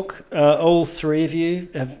Hello Hawk, all three of you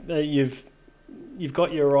have you've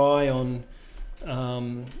got your eye on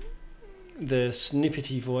the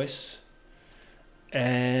snippety voice,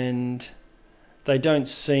 and they don't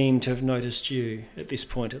seem to have noticed you at this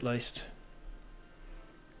point, at least.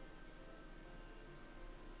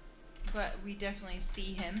 But we definitely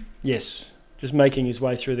see him. Yes, just making his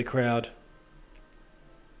way through the crowd.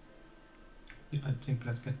 I think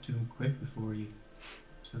let's get to him quick before he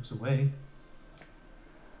slips away.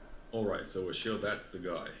 All right, so we're sure that's the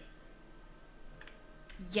guy.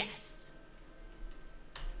 Yes.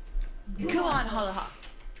 Go on, Hollohawk.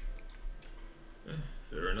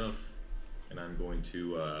 Fair enough. And I'm going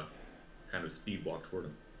to kind of speed walk toward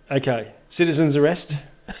him. Okay, citizen's arrest.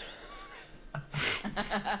 I'll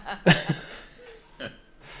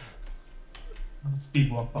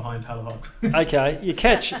speed walk behind Halahawk. Okay, you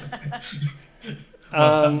catch.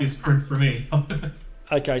 That'd be a sprint for me.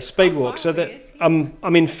 Okay, speed walk. So that I'm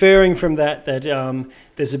inferring from that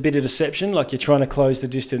there's a bit of deception, like you're trying to close the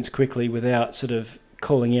distance quickly without sort of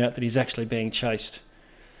calling out that he's actually being chased.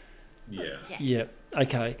 Yeah. Yeah.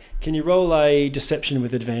 Okay. Can you roll a deception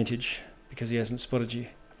with advantage because he hasn't spotted you?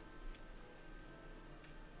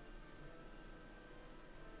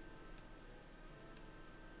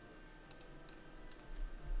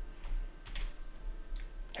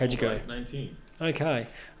 How'd you go? Right, 19. Okay.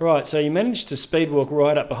 Right. So you managed to speed walk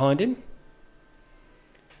right up behind him.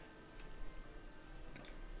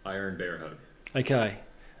 Iron bear hug. Okay.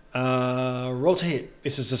 Roll to hit.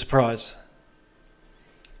 This is a surprise.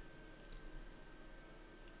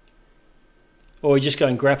 Or you just go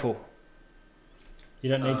and grapple. You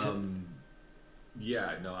don't need to.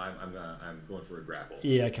 Yeah, no, I'm going for a grapple.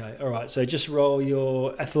 Yeah. Okay. All right. So just roll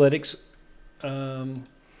your athletics.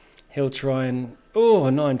 He'll try and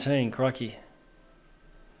 19. Crikey.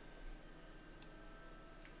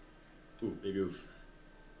 Ooh, big oof.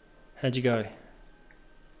 How'd you go?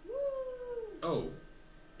 Oh,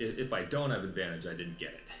 if I don't have advantage, I didn't get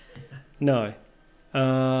it. No.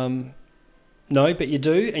 No, but you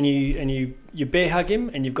do, and you bear hug him,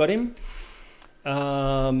 and you've got him.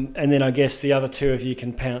 And then I guess the other two of you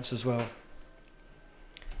can pounce as well.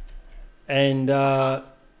 And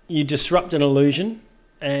you disrupt an illusion,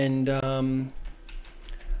 and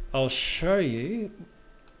I'll show you.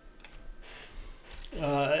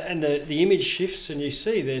 And the image shifts, and you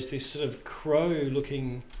see there's this sort of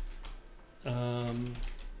crow-looking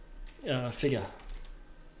figure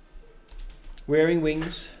wearing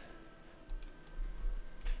wings.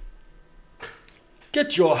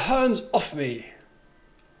 Get your hands off me!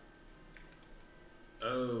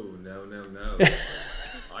 Oh, no.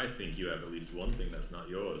 I think you have at least one thing that's not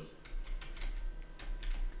yours.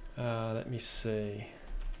 Let me see.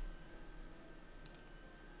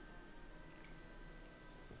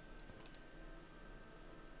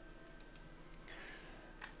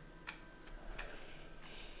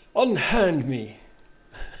 Unhand me.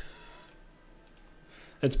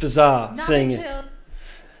 It's bizarre Not seeing until,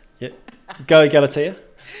 it. Go, Galatea.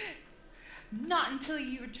 Not until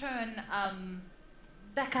you return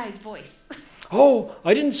that guy's voice. Oh,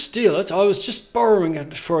 I didn't steal it. I was just borrowing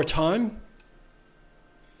it for a time.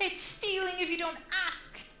 It's stealing if you don't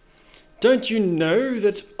ask. Don't you know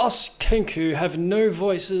that us Kenku have no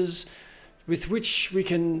voices with which we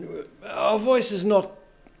can... Our voice is not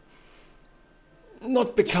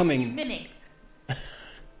becoming... Yes, you mimic.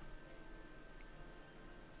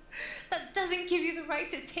 That doesn't give you the right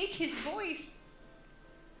to take his voice.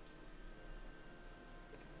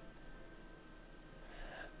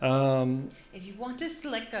 If you want us to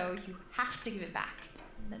let go, you have to give it back.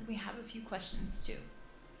 And then we have a few questions too.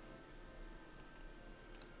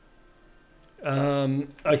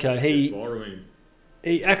 Okay, Borrowing.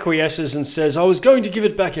 he acquiesces and says, I was going to give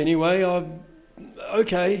it back anyway.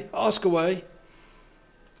 Okay, ask away.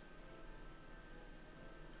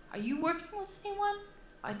 Are you working with anyone?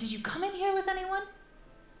 Did you come in here with anyone?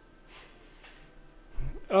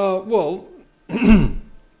 Well,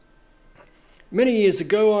 many years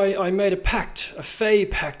ago I made a pact, a fey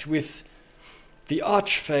pact with the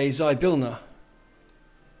Archfey Zybilna.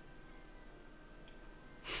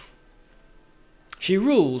 She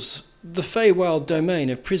rules the Feywild domain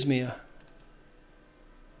of Prismia.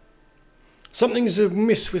 Something's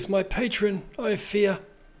amiss with my patron, I fear.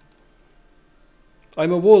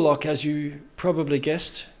 I'm a warlock, as you probably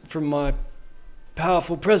guessed, from my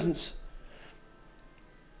powerful presence.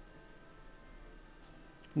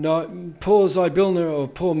 No, poor Zybilna, or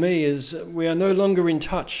poor me, is we are no longer in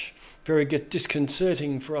touch. Very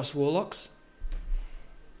disconcerting for us warlocks.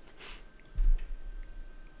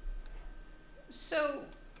 So,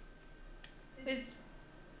 it's...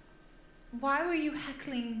 Why were you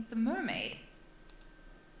heckling the mermaid?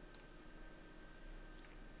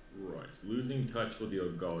 Right. Losing touch with your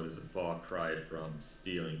god is a far cry from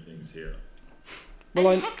stealing things here. Well,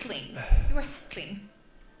 And heckling. You were heckling.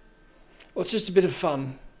 Well, it's just a bit of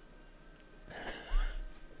fun.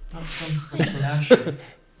 Not fun for Asher.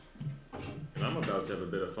 And I'm about to have a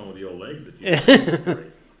bit of fun with your legs if you think this is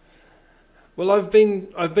great. Well, I've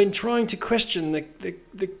been trying to question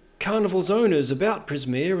the carnival's owners about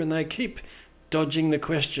Prismere, and they keep dodging the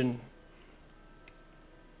question.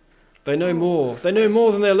 They know more. They know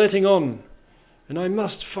more than they're letting on. And I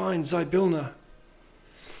must find Zybilna.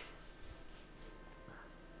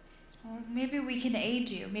 Well, maybe we can aid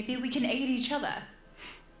you. Maybe we can aid each other.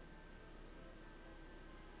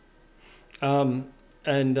 And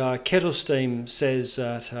Kettlesteam says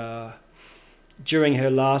that during her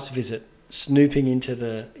last visit, snooping into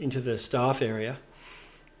the staff area,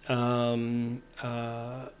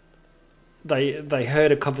 they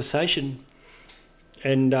heard a conversation,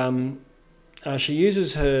 and she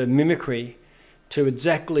uses her mimicry to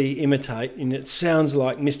exactly imitate, and it sounds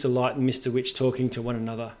like Mr. Light and Mr. Witch talking to one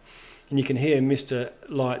another. And you can hear Mr.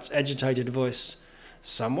 Light's agitated voice.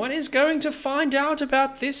 Someone is going to find out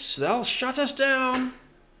about this. They'll shut us down.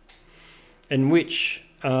 And Witch,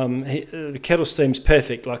 the Kettlesteam's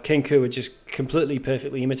perfect. Like Kenku would just completely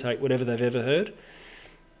perfectly imitate whatever they've ever heard.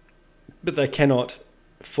 But they cannot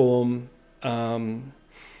form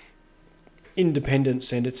independent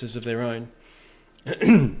sentences of their own.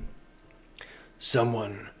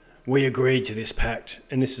 Someone, we agreed to this pact.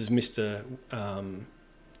 And this is Mr.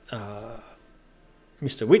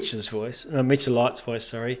 Witch's voice, Mr. Light's voice,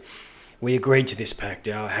 sorry. We agreed to this pact.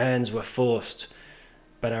 Our hands were forced,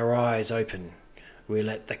 but our eyes open. We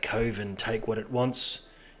let the coven take what it wants.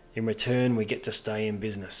 In return, we get to stay in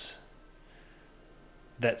business.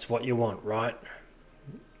 That's what you want, right?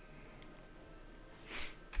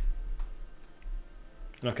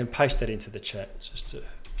 And I can paste that into the chat just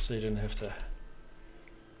so you don't have to.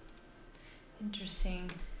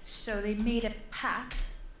 Interesting. So they made a pact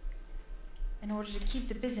in order to keep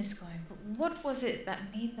the business going. But what was it that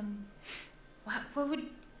made them... What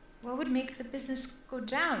would make the business go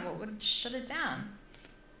down? What would shut it down?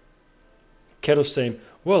 Kettlesteam,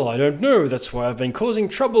 well, I don't know. That's why I've been causing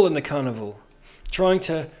trouble in the carnival. Trying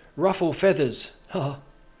to ruffle feathers. Haha.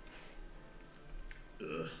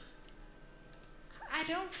 I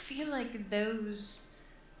don't feel like the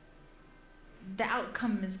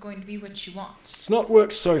outcome is going to be what you want. It's not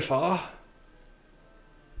worked so far.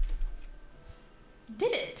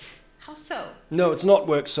 Did it? How so? No, it's not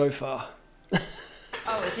worked so far.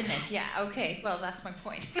 Oh, it didn't. Yeah, okay. Well, that's my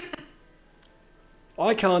point.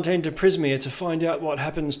 I can't enter Prismere to find out what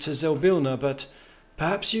happens to Zybilna, but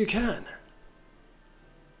perhaps you can.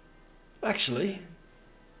 Actually,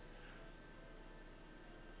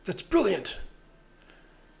 that's brilliant.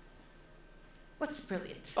 What's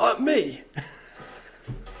brilliant? Me.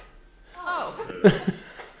 Oh.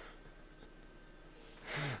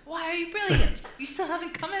 Why are you brilliant? You still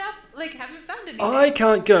haven't come up, haven't found anything. I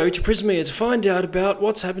can't go to Prismere to find out about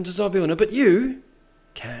what's happened to Zybilna, but you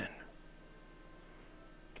can.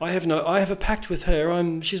 I have a pact with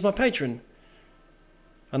her. She's my patron.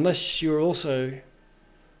 Unless you're also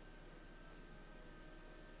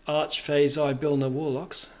Archfey Zybilna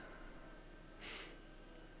warlocks.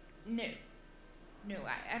 No,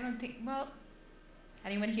 I don't think... Well,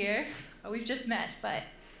 anyone here? Oh, we've just met, but...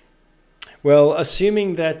 Well,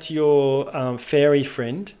 assuming that your fairy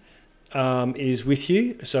friend is with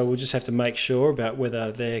you, so we'll just have to make sure about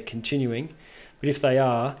whether they're continuing. But if they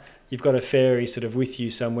are, you've got a fairy sort of with you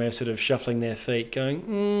somewhere, sort of shuffling their feet,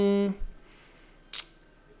 going,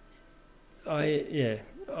 I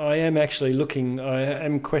am actually looking, I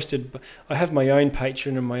am quested. I have my own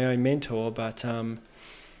patron and my own mentor, but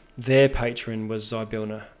their patron was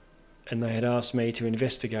Zybilna, and they had asked me to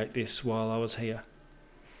investigate this while I was here.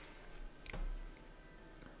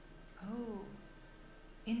 Oh,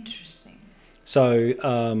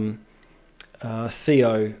 So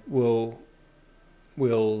Theo will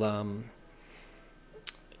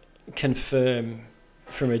confirm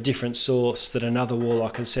from a different source that another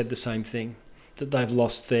warlock has said the same thing, that they've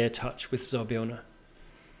lost their touch with Zorbjorn.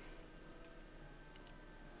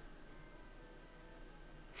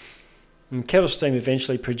 And Kettlestein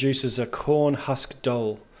eventually produces a corn husk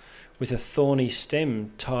doll with a thorny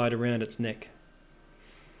stem tied around its neck.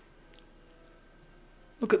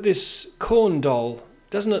 Look at this corn doll.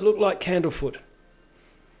 Doesn't it look like Candlefoot?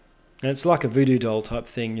 And it's like a voodoo doll type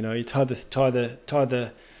thing, you know. You tie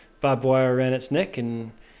the barbed wire around its neck,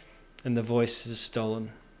 and the voice is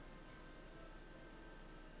stolen.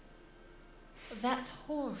 That's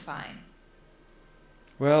horrifying.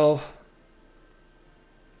 Well,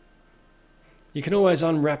 you can always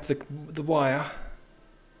unwrap the wire.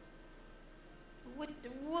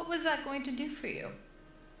 What was that going to do for you?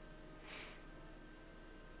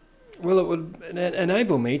 Well, it would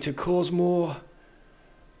enable me to cause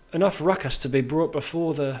enough ruckus to be brought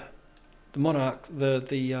before the monarch, the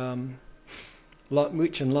light,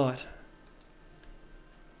 witch and light.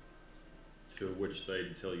 To which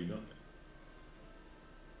they'd tell you nothing.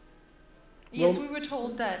 Yes, Well- we were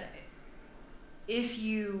told that if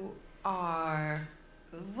you are,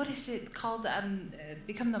 what is it called?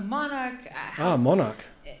 Become the monarch. Monarch.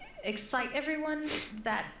 Excite everyone.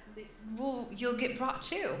 That you'll get brought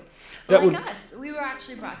to. That Like would- us, we were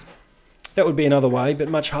actually brought to. That would be another way, but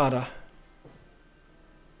much harder.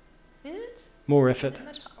 Is it? More Is effort. it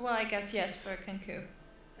much, well, I guess yes for Kenku.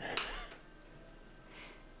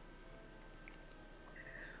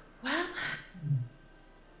 Well,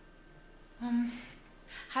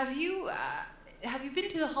 have you been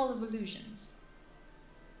to the Hall of Illusions?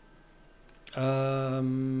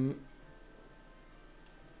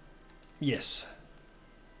 Yes.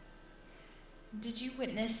 Did you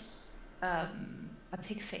witness a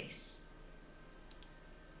pig face?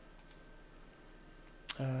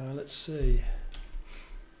 Let's see.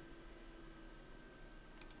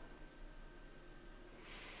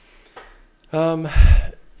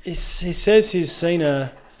 He says he's seen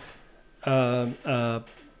a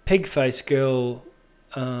pig-faced girl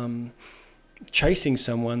chasing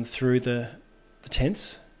someone through the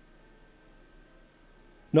tents.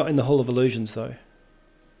 Not in the Hall of Illusions, though.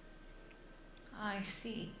 I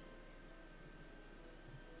see.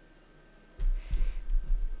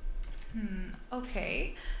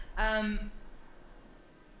 Okay.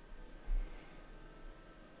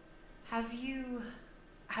 Have you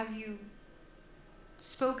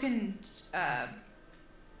spoken?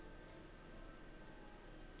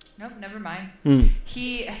 Nope. Never mind.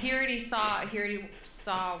 He already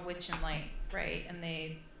saw Witch and Light, right? And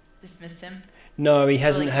they dismissed him. No, he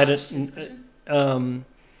hasn't Like, had dodged his it. vision?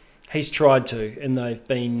 He's tried to, and they've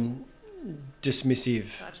been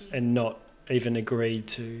dismissive Dodgy. and not even agreed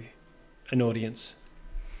to an audience.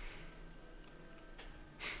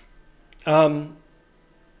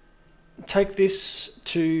 Take this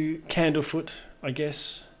to Candlefoot, I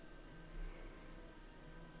guess.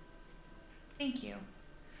 Thank you.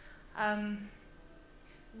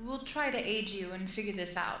 We'll try to aid you and figure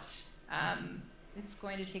this out. It's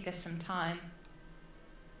going to take us some time.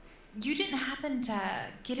 You didn't happen to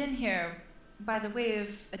get in here by the way of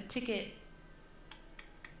a ticket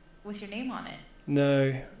with your name on it?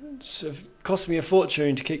 No, it's cost me a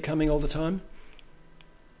fortune to keep coming all the time.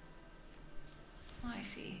 Oh, I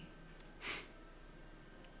see.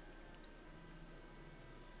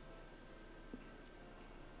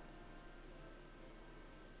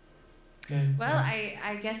 Okay. Well,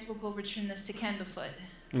 I guess we'll go return this to Candlefoot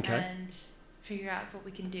Okay. and figure out what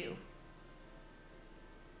we can do.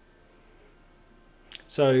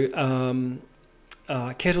 So,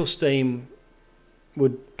 Kettle Steam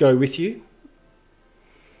would go with you.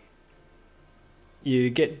 You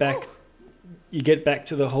get back. You get back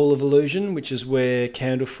to the Hall of Illusion, which is where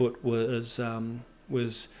Candlefoot was,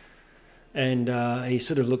 and he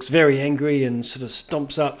sort of looks very angry and sort of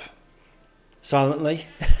stomps up silently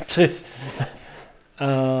to,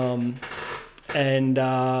 and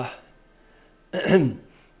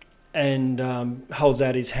holds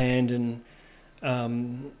out his hand, and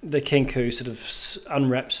the Kenku sort of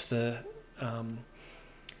unwraps the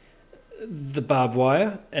barbed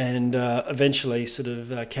wire, and eventually sort of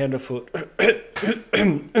Candlefoot,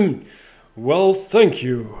 well, thank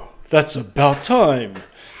you, that's about time.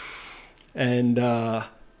 And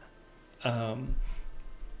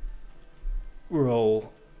we're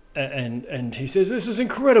all, and he says, this is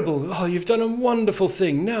incredible, oh, you've done a wonderful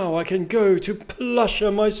thing, now I can go to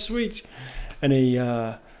Plusher, my sweet. And he,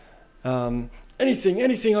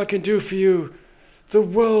 anything I can do for you, The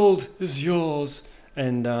world is yours.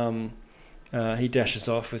 And he dashes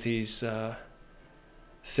off with his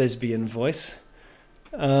thespian voice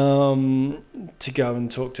to go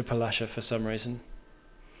and talk to Palasha for some reason.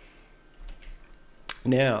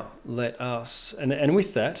 Now, let us... And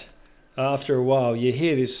with that, after a while, you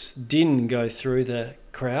hear this din go through the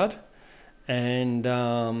crowd, and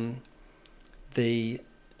the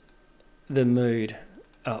mood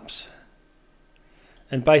ups.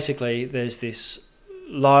 And basically, there's this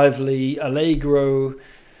lively allegro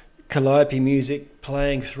calliope music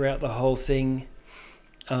playing throughout the whole thing.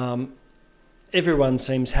 Everyone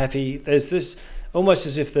seems happy. There's this almost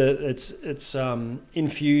as if it's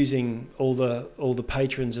infusing all the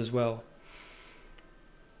patrons as well.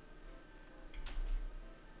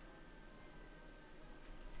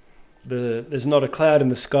 There's not a cloud in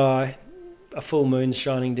the sky. A full moon's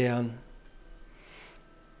shining down.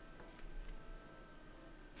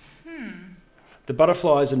 The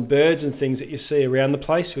butterflies and birds and things that you see around the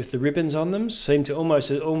place with the ribbons on them seem to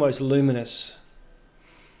almost luminous.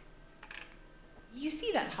 You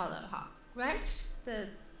see that hollow hawk, right? The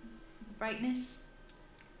brightness?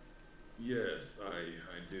 Yes, I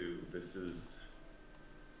do. This has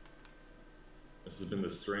been the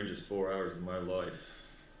strangest 4 hours of my life.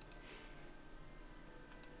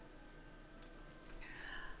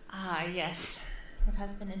 Ah, yes. It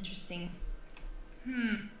has been interesting.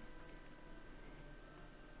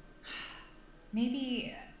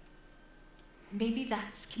 Maybe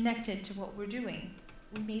that's connected to what we're doing.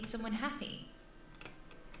 We made someone happy.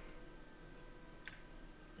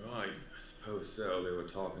 Well, I suppose so. They were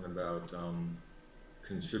talking about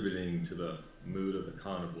contributing to the mood of the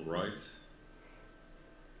carnival, right?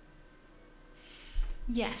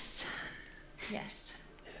 Yes. Yes.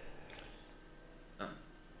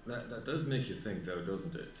 That does make you think, though,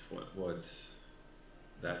 doesn't it? What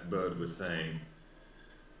that bird was saying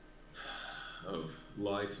of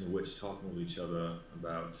Light and Witch talking with each other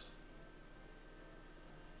about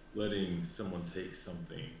letting someone take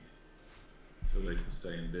something so they can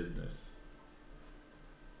stay in business.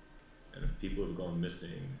 And if people have gone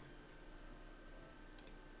missing,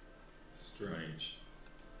 strange.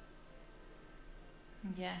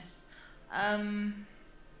 Yes.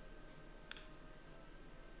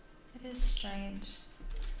 It is strange.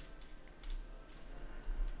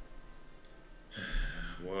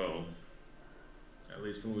 Well, at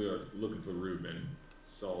least when we were looking for Ruben,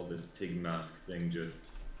 saw this pig mask thing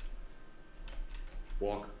just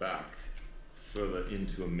walk back further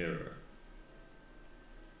into a mirror.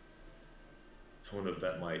 I wonder if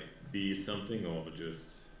that might be something or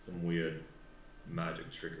just some weird magic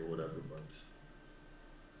trick or whatever, but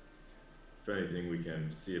if anything, we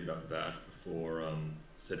can see about that before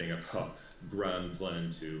setting up a grand plan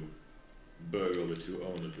to burgle the two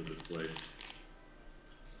owners of this place.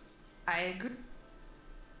 I agree.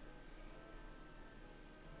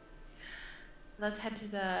 Let's head to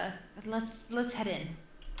the. Let's head in.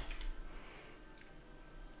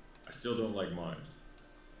 I still don't like mimes.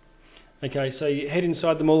 Okay, so you head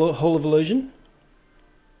inside the Hall of Illusion.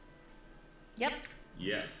 Yep.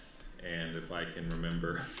 Yes, and if I can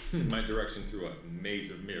remember my direction through a maze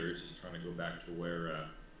of mirrors, just trying to go back to where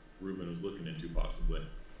Ruben was looking into, possibly.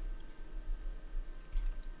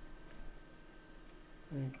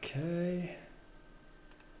 Okay.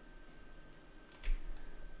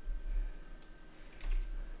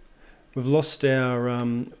 We've lost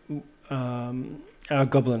our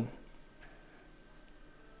goblin.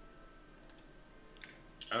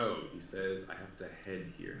 Oh, he says I have to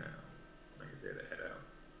head here now. Like I say, to head out.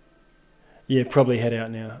 Yeah, probably head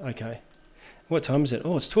out now. Okay. What time is it?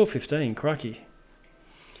 Oh, it's 12:15. Crikey.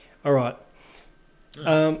 All right.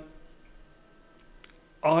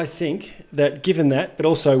 I think that given that, but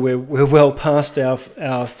also we're well past our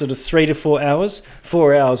sort of 3 to 4 hours.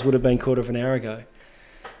 4 hours would have been quarter of an hour ago.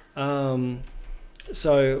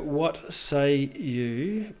 So what say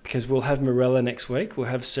you? Because we'll have Morella next week. We'll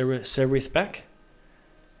have Serith back.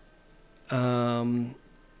 And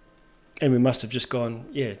we must have just gone,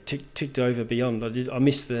 ticked over beyond. I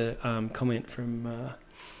missed the comment from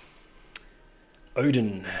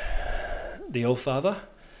Odin, the Allfather.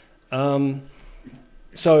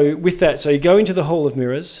 So with that, so you go into the Hall of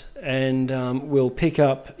Mirrors, and we'll pick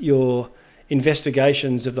up your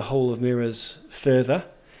investigations of the Hall of Mirrors further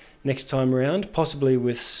next time around, possibly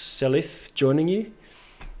with Selith joining you,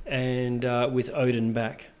 and with Odin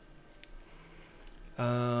back.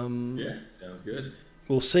 Yeah, sounds good.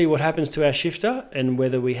 We'll see what happens to our shifter and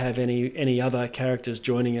whether we have any other characters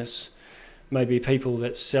joining us. Maybe people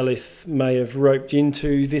that Selith may have roped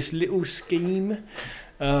into this little scheme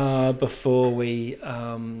before we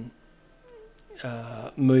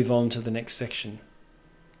move on to the next section.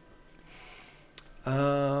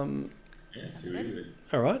 Yeah, too Good. easy.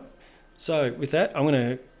 All right. So with that, I'm going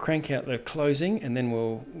to crank out the closing, and then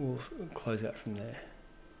we'll close out from there.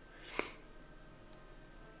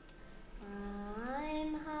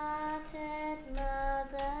 Time-hearted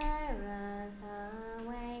mother Earth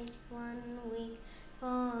awaits 1 week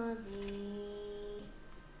for thee.